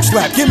get pimp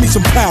slapped. Give me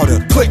some powder.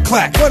 Click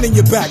clack, run in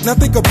your back. Now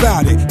think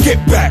about it. Get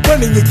back,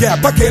 run in your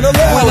gap. I can't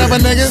allow whatever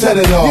it. Niggas, set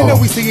it off. You know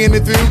we seeing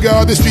it through,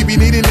 God. The street be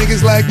needing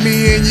niggas like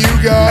me and you,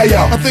 God. Hey,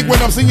 yo. I think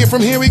when I'm seeing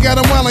from here, we got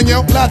them wildin',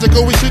 yo.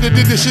 Logical, we shoulda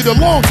did this shit a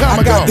long time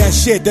ago. I got that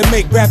shit that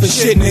make rappers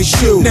shit in they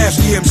shoes.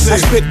 Nasty MC. I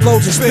spit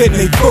flows and spit in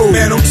they food.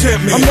 Man, don't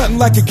tempt me. I'm nothing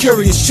like a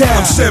curious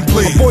child. I'm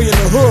simply a boy in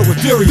the hood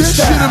with furious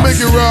this styles. shit'll make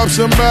you rob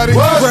somebody,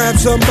 grab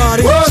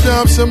somebody,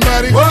 stomp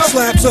somebody,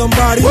 slap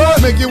somebody,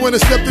 make you wanna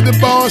step to the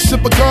bar and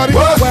sip a Cardi.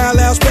 Wild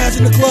out spaz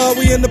in the club,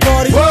 we in the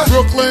party.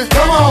 Brooklyn,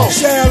 come on.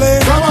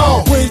 Shaolin, come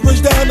on.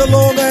 Queensbridge down to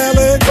Long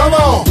Island, come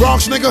on.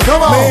 Bronx nigga,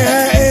 come on.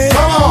 Manhattan,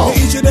 come on.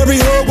 Each and every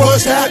hood,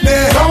 what's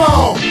happening? Come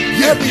on.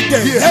 Every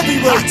day, heavy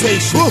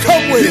rotation.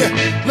 Come with it.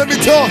 Let me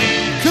talk.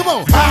 Come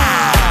on.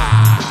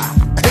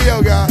 Hey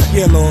yo, guys.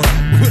 Yeah, Lord.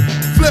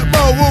 Flip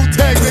mode,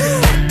 Wu-Tang, nigga.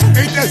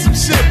 Ain't that some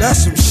shit?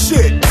 That's some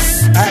shit.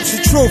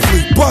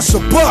 Absolutely. Bust a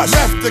bust.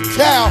 Left the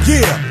cow.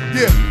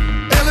 Yeah.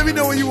 Hey, let me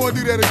know when you want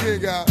to do that again,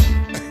 guys.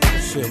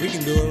 Shit, we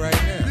can do it right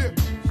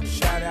now.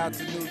 Shout out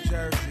to New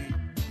Jersey.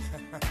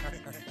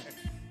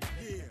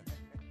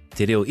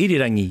 Te reo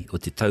irirangi o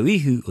te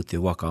tauihu o te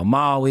waka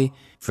Māui,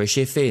 Fresh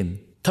FM,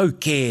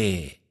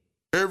 Tauke.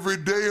 Every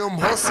day I'm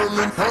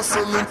hustling,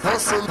 hustling,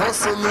 hustling,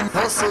 hustling,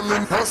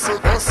 hustling,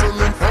 hustling,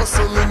 hustling,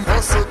 hustling,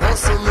 hustling,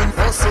 hustling,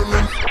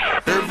 hustling.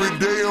 Every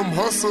day I'm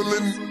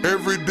hustling,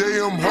 every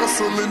day I'm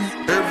hustling,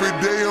 every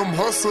day I'm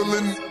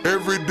hustling,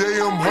 every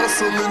day I'm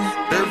hustling,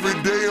 every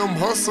day I'm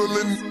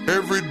hustling,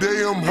 every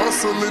day I'm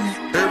hustling,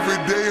 every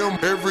day I'm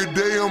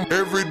hustling,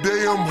 every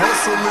day I'm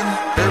hustling,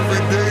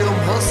 every day I'm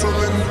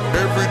hustling,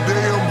 every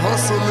day I'm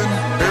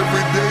hustling,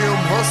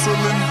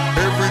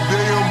 every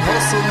day I'm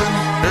hustling,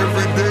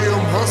 every day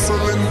I'm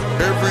hustling,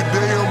 every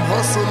day I'm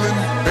hustling,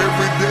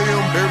 every day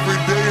I'm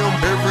hustling,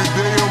 every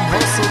day I'm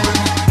hustling.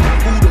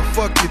 Who the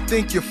fuck you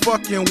think you're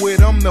fucking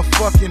with? I'm the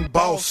fucking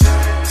boss.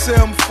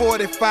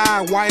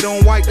 745, white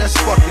on white, that's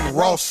fucking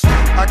Ross.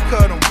 I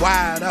cut them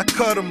wide, I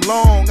cut them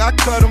long, I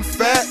cut them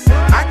fat.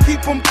 I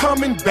keep them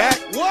coming back,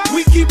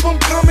 we keep them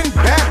coming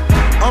back.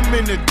 I'm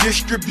in the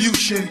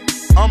distribution,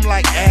 I'm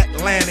like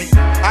Atlantic.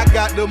 I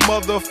got the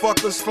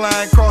motherfuckers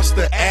flying across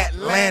the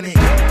Atlantic.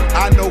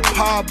 I know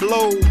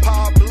Pablo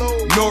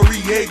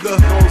Noriega,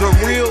 the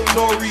real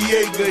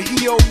Noriega.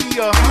 He owe me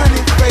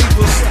 100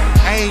 favors.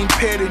 I ain't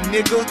petty,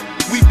 nigga.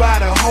 We buy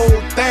the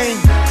whole thing.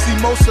 See,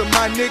 most of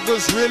my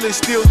niggas really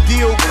still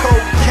deal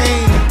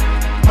cocaine.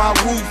 My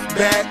roof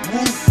back,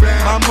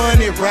 my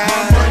money ride.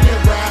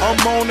 I'm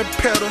on the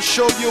pedal,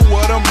 show you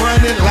what I'm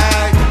running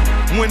like.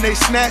 When they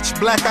snatch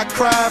black, I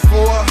cry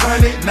for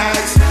 100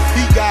 nights.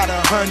 He got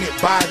 100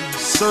 bodies,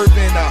 serving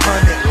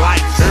 100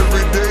 lives.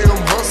 Every day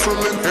I'm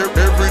hustling,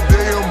 every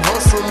day I'm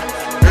hustling,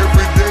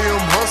 every day I'm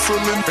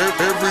hustling,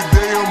 every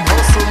day I'm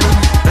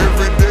hustling,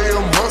 every day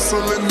I'm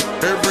hustling,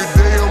 every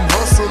day I'm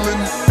hustling,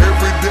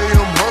 every day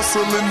I'm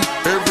hustling,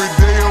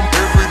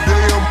 every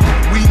day I'm.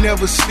 We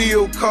never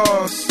steal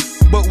cars,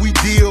 but we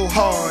deal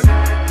hard.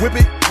 Whip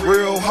it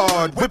real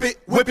hard, whip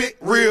it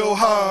real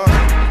hard.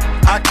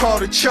 I call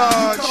the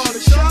charge,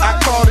 I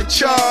call the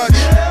charge.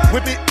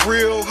 Whip it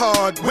real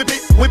hard, whip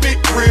it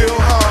real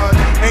hard.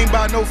 Ain't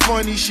by no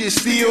funny shit,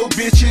 still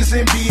bitches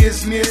in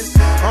business.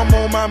 I'm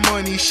on my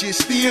money shit,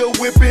 still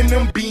whipping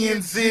them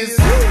Benzes.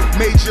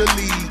 Major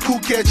League, who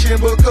catching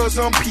because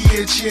I'm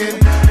pitching.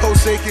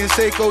 Jose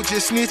Canseco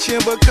just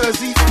snitching because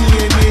he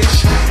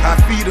finished. I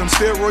feed them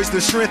steroids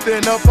to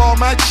strengthen up all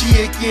my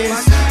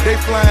chickens. They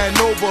flying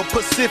over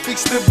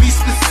Pacifics to be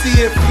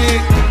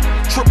specific.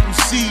 Triple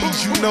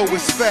C's, you know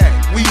it's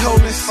fact. We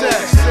holding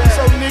sex,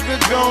 so nigga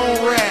gon'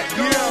 rap.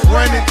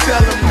 Run and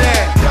tell them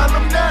that.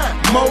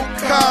 More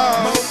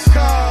cars,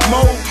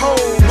 more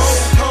hoes,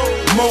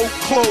 more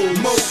clothes,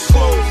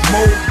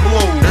 more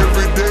blows.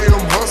 Every day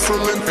I'm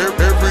hustling,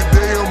 every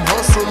day I'm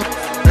hustling,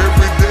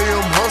 every day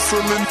I'm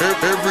hustling,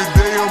 every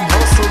day I'm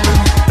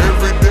hustling,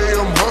 every day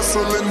I'm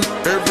hustling,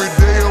 every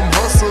day I'm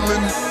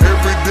hustling,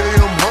 every day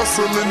I'm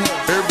hustling,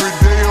 every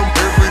day I'm.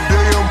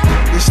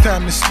 It's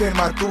time to spin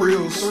my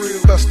thrills,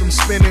 custom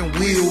spinning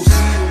wheels.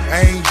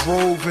 I ain't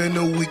drove in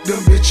a week, them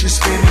bitches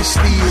spinning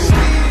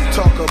steel.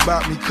 Talk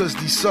about me, cause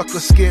these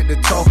suckers scared to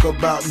talk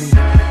about me.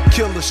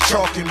 Killers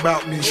talking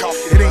about me,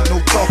 it ain't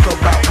no talk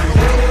about me.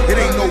 It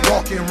ain't no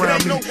walking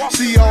around me.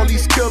 See all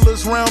these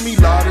killers around me,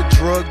 lot of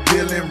drug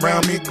dealing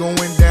around me,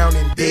 going down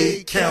in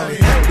Dade County.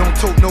 Don't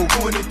talk no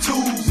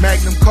 22s,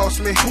 Magnum cost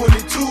me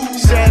 22.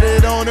 Sat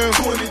it on them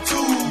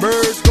 22,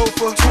 birds go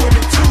for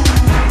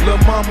 22. Lil'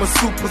 mama I'm a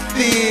super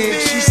thin.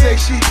 She say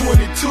she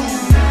 22.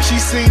 She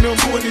seen them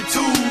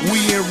 22.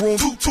 We in room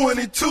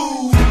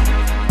 222.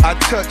 I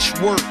touch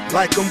work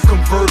like I'm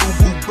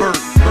convertible Burt.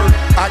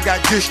 I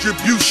got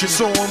distribution,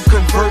 so I'm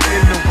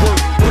converting to work.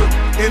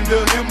 In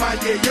the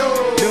MIA, yo.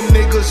 Them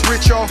niggas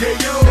rich off, yeah,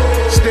 yo.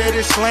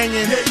 Steady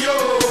slanging, yeah, yo.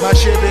 My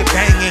shit be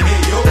banging,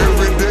 yeah, yo.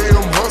 Every day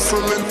I'm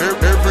hustling,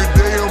 every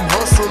day I'm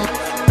hustling.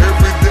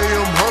 Every day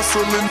I'm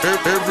hustling,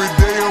 every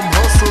day I'm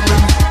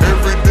hustling.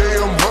 Every day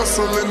I'm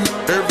hustling,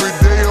 every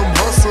day I'm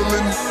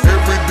hustling.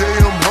 Every day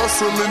I'm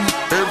hustling,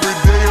 every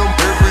day I'm.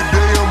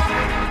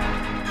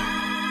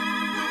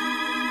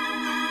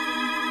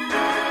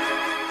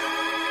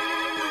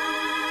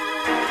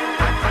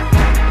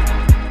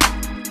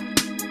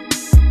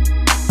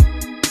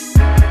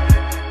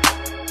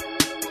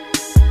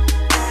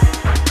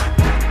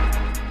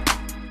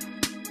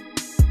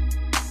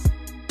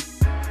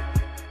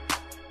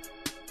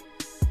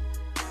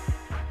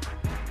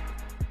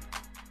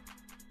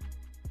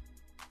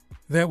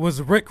 That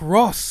was Rick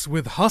Ross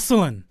with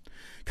Hustlin'.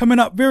 Coming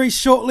up very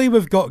shortly,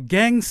 we've got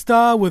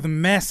Gangstar with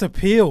Mass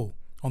Appeal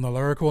on the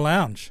Lyrical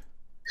Lounge.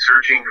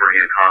 Searching for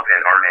Hip-Hop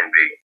and RnB.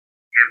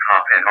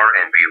 Hip-Hop and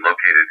RnB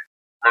located.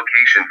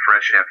 Location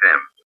Fresh FM.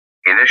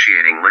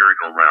 Initiating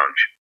Lyrical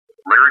Lounge.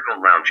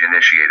 Lyrical Lounge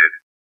initiated.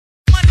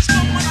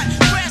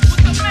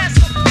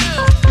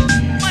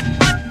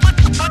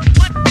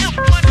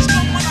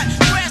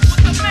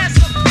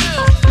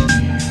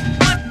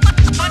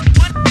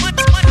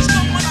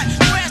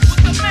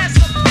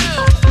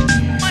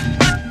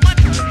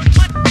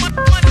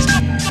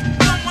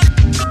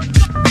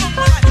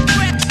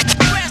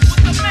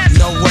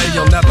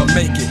 You'll never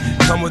make it.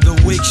 Come with the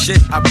weak shit,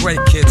 I break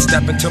it.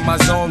 Step into my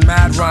zone,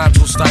 mad rhymes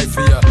will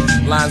stifle ya.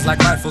 Lines like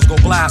rifles go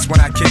blast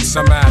when I kick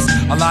some ass.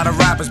 A lot of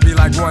rappers be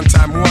like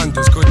one-time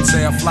wonders. Couldn't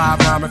say a fly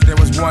rhyme if there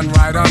was one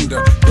right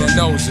under their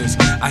noses.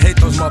 I hate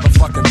those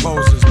motherfucking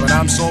posers, but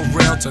I'm so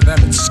real to them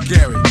it's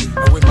scary.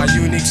 And with my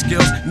unique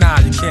skills, nah,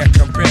 you can't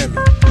compare me.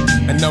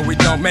 And no, we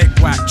don't make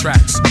whack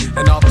tracks.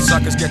 And all the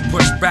suckers get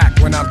pushed back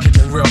when I'm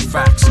kicking real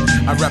facts.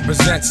 I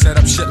represent, set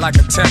up shit like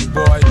a tent,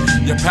 boy.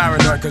 You're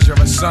paranoid cause you're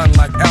a son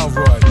like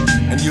Elroy.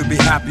 And you'd be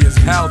happy as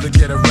hell to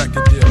get a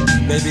record deal.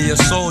 Maybe your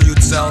soul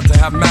you'd sell to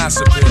have mass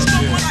appeal.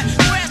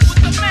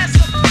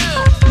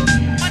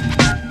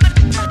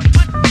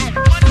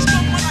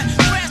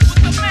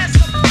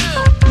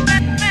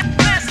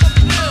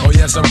 Oh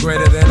yes, I'm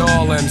greater than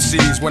all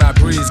MCs. When I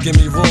breeze, give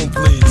me room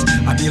please.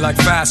 I be like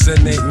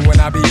fascinating when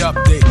I be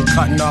updating.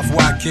 Cutting off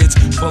white kids,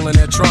 pulling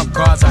their trump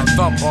cards. I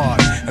thump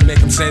hard and make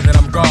them say that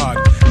I'm God.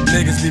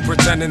 Niggas be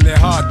pretending they're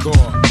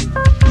hardcore.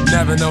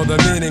 Never know the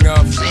meaning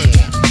of.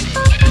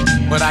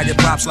 But I get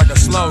props like a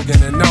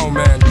slogan, and no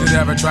man could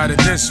ever try to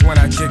diss when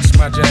I kicks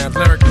my jams.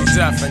 Lyrically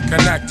deaf and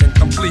connecting,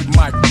 complete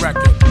mic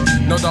record.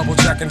 No double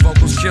checking,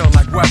 vocals kill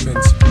like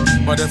weapons.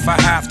 But if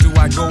I have to,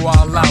 I go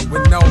all out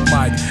with no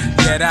mic.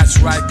 Yeah, that's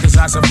right, cause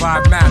I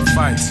survive mad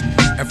fights.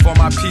 And for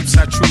my peeps,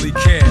 I truly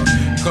care.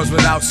 Cause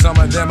without some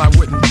of them, I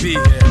wouldn't be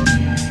here.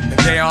 And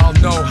they all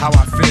know how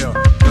I feel.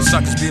 The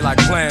suckers be like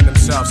playing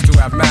themselves to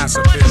have mass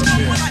appeal.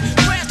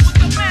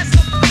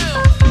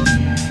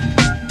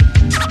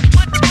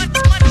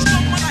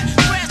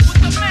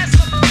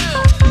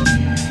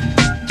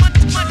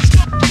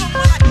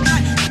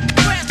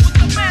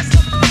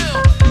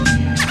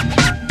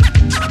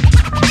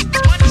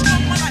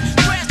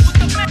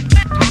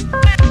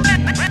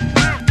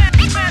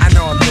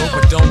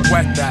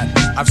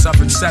 That. I've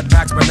suffered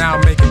setbacks, but now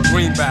I'm making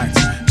greenbacks.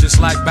 Just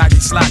like baggy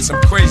slacks,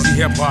 I'm crazy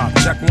hip-hop.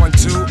 Check 1,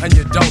 2, and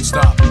you don't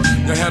stop.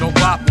 Your head'll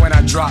bop when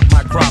I drop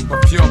my crop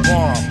of pure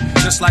bomb.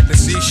 Just like the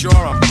seashore,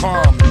 I'm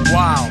calm and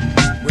wild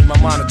with my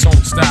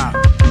monotone style.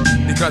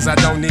 Because I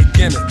don't need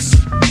gimmicks.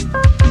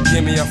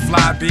 Give me a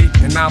fly beat,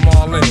 and I'm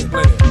all in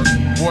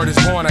it. Word is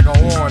born, I go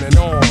on and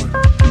on.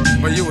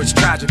 For you it's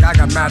tragic, I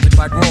got magic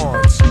like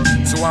wands.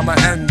 So I'ma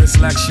end this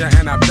lecture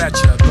and I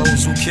betcha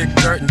those who kick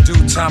dirt in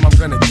due time I'm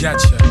gonna get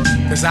ya.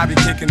 Cause I be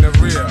kicking the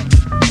real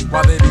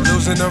while they be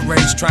losing the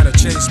race trying to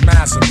chase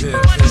mass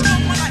appeal.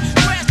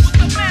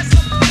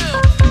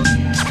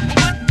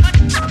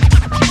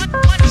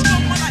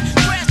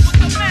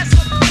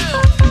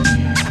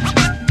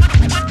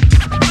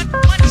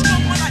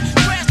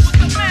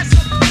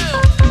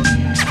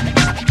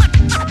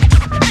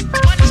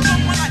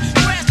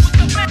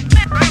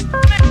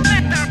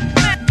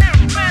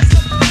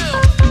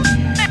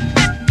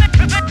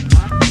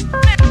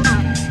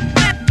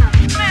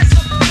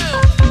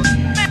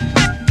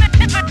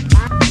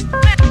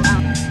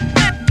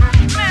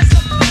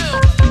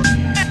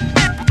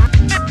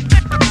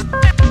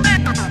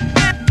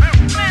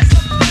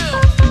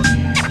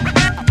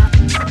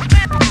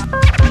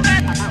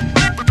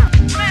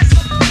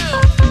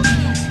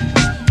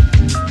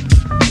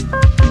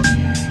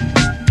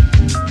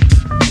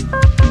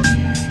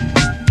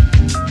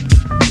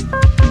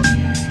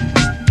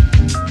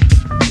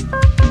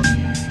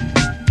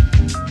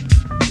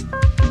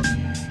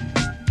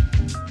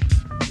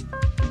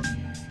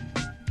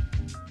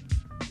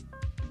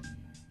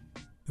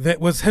 That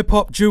was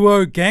hip-hop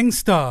duo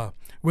Gangstar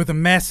with a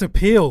Mass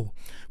Appeal.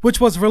 which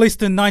was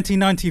released in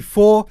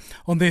 1994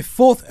 on their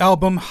fourth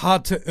album,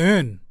 Hard to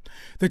Earn.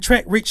 The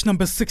track reached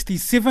number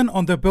 67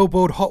 on the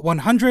Billboard Hot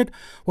 100,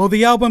 while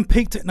the album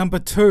peaked at number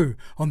 2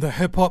 on the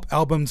Hip-Hop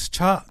Albums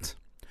chart.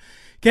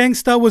 Gang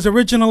Starr was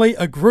originally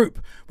a group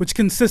which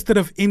consisted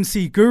of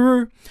MC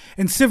Guru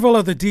and several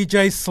other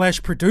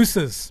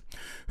DJs/producers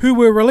who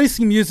were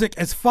releasing music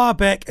as far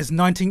back as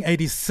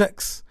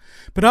 1986.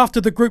 But after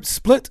the group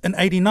split in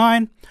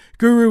 89,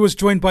 Guru was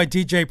joined by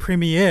DJ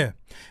Premier,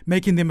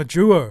 making them a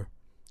duo.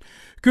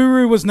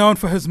 Guru was known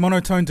for his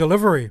monotone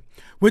delivery,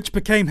 which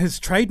became his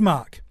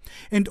trademark,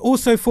 and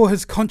also for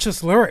his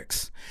conscious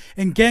lyrics,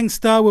 and Gang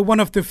Starr were one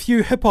of the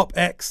few hip-hop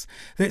acts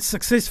that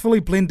successfully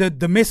blended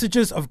the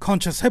messages of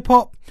conscious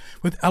hip-hop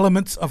with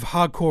elements of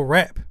hardcore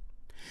rap.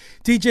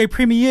 DJ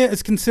Premier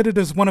is considered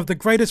as one of the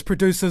greatest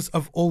producers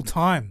of all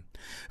time.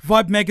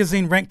 Vibe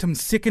magazine ranked him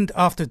second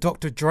after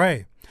Dr.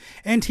 Dre,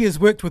 and he has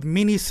worked with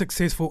many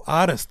successful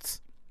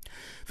artists.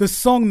 The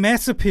song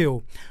Mass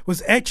Appeal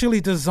was actually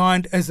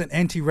designed as an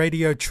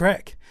anti-radio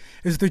track,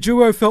 as the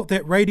duo felt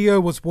that radio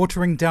was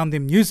watering down their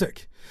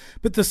music,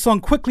 but the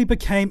song quickly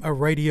became a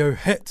radio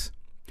hit.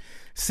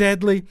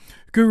 Sadly,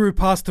 Guru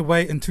passed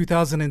away in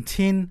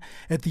 2010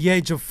 at the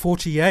age of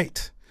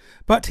 48,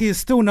 but he is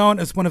still known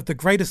as one of the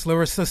greatest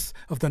lyricists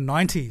of the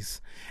 90s,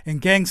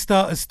 and Gang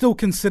Starr is still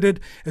considered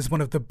as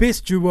one of the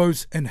best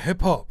duos in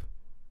hip-hop.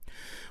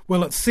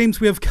 Well, it seems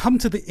we have come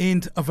to the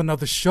end of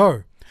another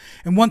show,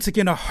 and once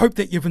again I hope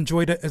that you've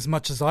enjoyed it as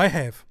much as I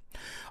have.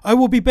 I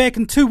will be back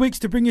in 2 weeks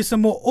to bring you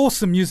some more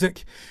awesome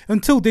music.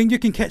 Until then, you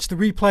can catch the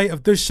replay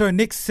of this show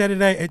next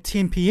Saturday at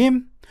 10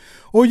 p.m,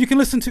 or you can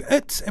listen to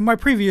it and my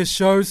previous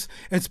shows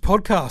as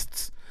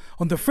podcasts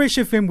on the Fresh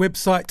FM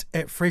website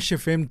at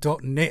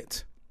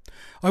freshfm.net.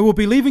 I will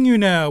be leaving you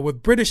now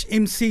with British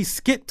MC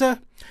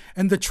Skepta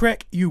and the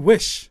track You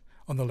Wish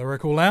on the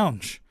Lyrical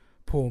Lounge.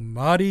 Pour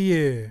Marty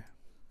Air.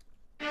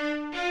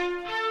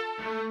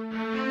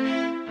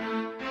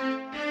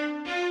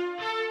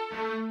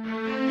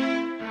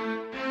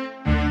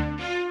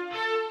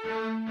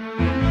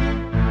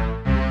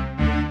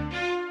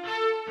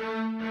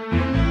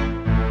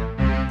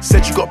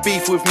 Said you got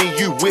beef with me,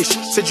 you wish.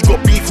 Said you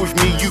got beef with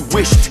me, you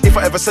wish. If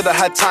I ever said I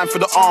had time for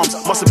the arms,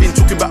 must have been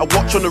talking about a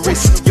watch on the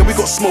wrist. Yeah, we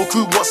got smoke,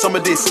 who wants some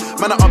of this?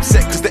 Man, I'm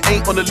upset cause they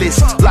ain't on the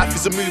list. Life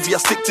is a movie, I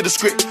stick to the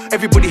script.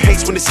 Everybody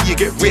hates when they see you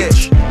get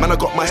rich. Man, I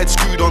got my head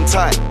screwed on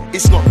tight.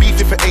 It's not beef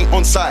if it ain't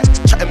on site.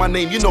 Chatting my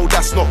name, you know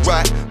that's not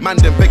right. Man,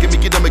 them begging me,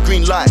 give them a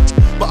green light.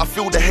 But I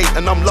feel the hate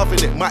and I'm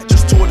loving it. Might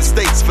just tour the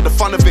States for the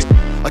fun of it.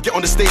 I get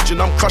on the stage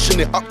and I'm crushing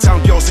it.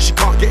 Uptown girl says she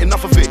can't get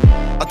enough of it.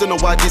 I don't know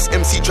why this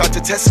MC tried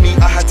to test me.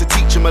 I had to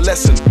teach him a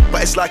lesson,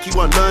 but it's like he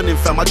weren't learning,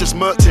 fam. I just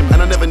murked him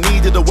and I never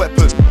needed a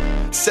weapon.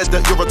 Said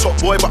that you're a top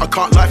boy, but I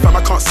can't lie, fam.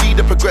 I can't see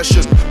the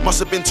progression. Must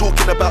have been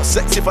talking about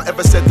sex if I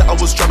ever said that I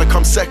was trying to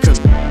come second.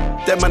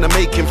 Them man are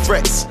making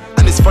threats,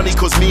 and it's funny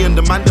cause me and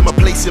the man them are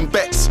placing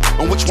bets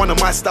on which one of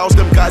my styles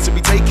them guys will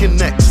be taking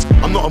next.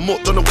 I'm not a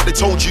mutt, don't know what they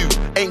told you.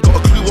 Ain't got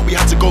a clue what we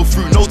had to go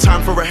through. No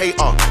time for a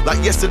hater,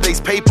 like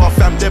yesterday's paper,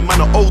 fam. Them man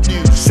are old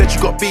news. Said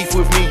you got beef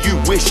with me, you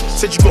wish.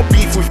 Said you got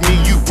beef with me,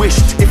 you wish.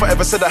 If I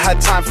ever said I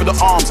had time for the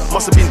arms,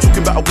 must have been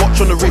talking about a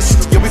watch on the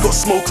wrist. Yeah, we got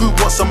smoke, who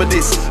wants some of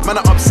this? Man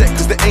are upset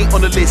cause they ain't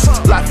on the list.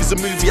 Life is a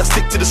movie, I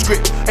stick to the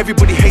script.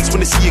 Everybody hates when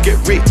they see you get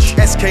rich.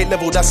 SK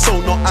level, that's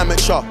so not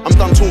amateur. I'm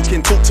done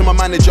talking, talk to my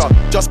manager.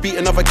 Just beat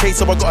another case,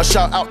 so I got a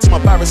shout out to my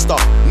barrister.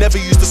 Never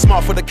used a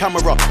smart for the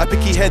camera. A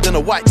picky head and a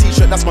white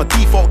t-shirt, that's my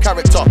default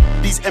character.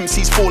 These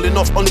MCs falling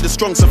off, only the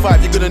strong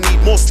survive. You're gonna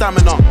need more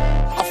stamina.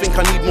 I think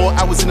I need more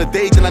hours in a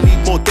day than I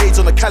need more days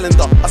on the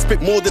calendar. I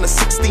spit more than a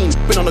 16,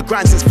 been on the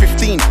grind since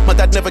 15. My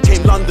dad never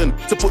came London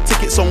to put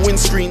tickets on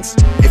windscreens.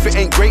 If it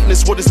ain't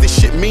greatness, what does this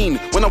shit mean?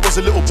 When I was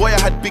a little boy I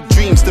had big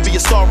dreams to be a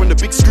star on the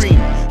big screen.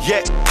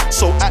 Yeah,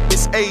 so at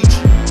this age,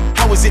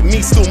 how is it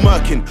me still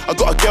murking? I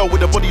got a girl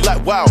with a body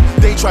like wow.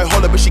 They try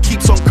holler but she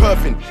keeps on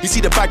curving. You see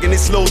the bag and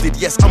it's loaded.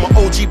 Yes, I'm an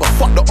OG but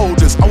fuck the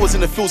olders. I was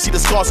in the field, see the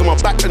scars on my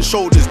back and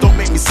shoulders. Don't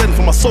make me send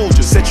for my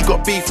soldiers. Said you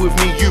got beef with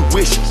me, you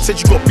wish. Said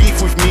you got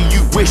beef with me,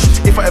 you wish.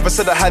 If I ever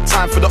said I had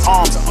time for the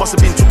arms, must have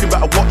been talking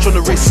about a watch on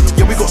the wrist.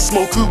 Yeah, we got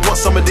smoke, who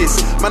wants some of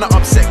this? Man are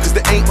upset cause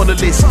they ain't on the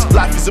list.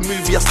 Life is a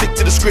movie, I stick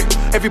to the script.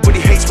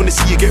 Everybody hates when they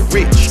see you get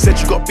rich. Said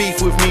you got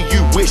beef with me,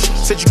 you wish.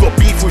 Said you got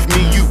beef with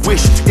me, you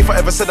wish. If I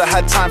ever said I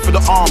had time for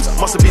the arms,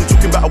 must have been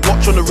talking about a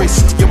watch on the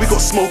wrist. Yeah, we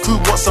got smoke, who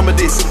wants some of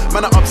this?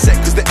 Man are upset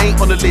cause they ain't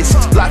on the list.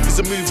 Life is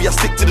a movie, I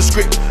stick to the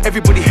script.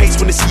 Everybody hates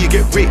when they see you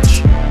get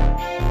rich.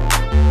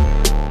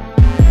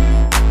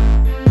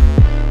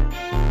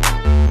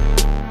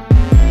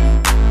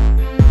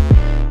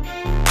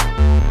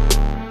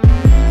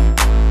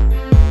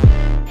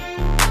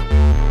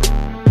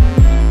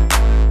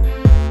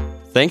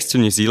 Thanks to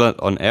New Zealand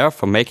On Air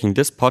for making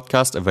this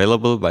podcast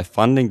available by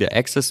funding the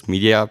Access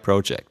Media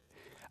project.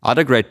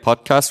 Other great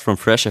podcasts from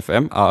Fresh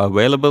FM are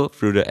available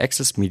through the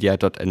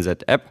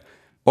accessmedia.nz app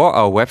or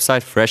our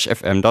website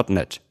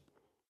freshfm.net.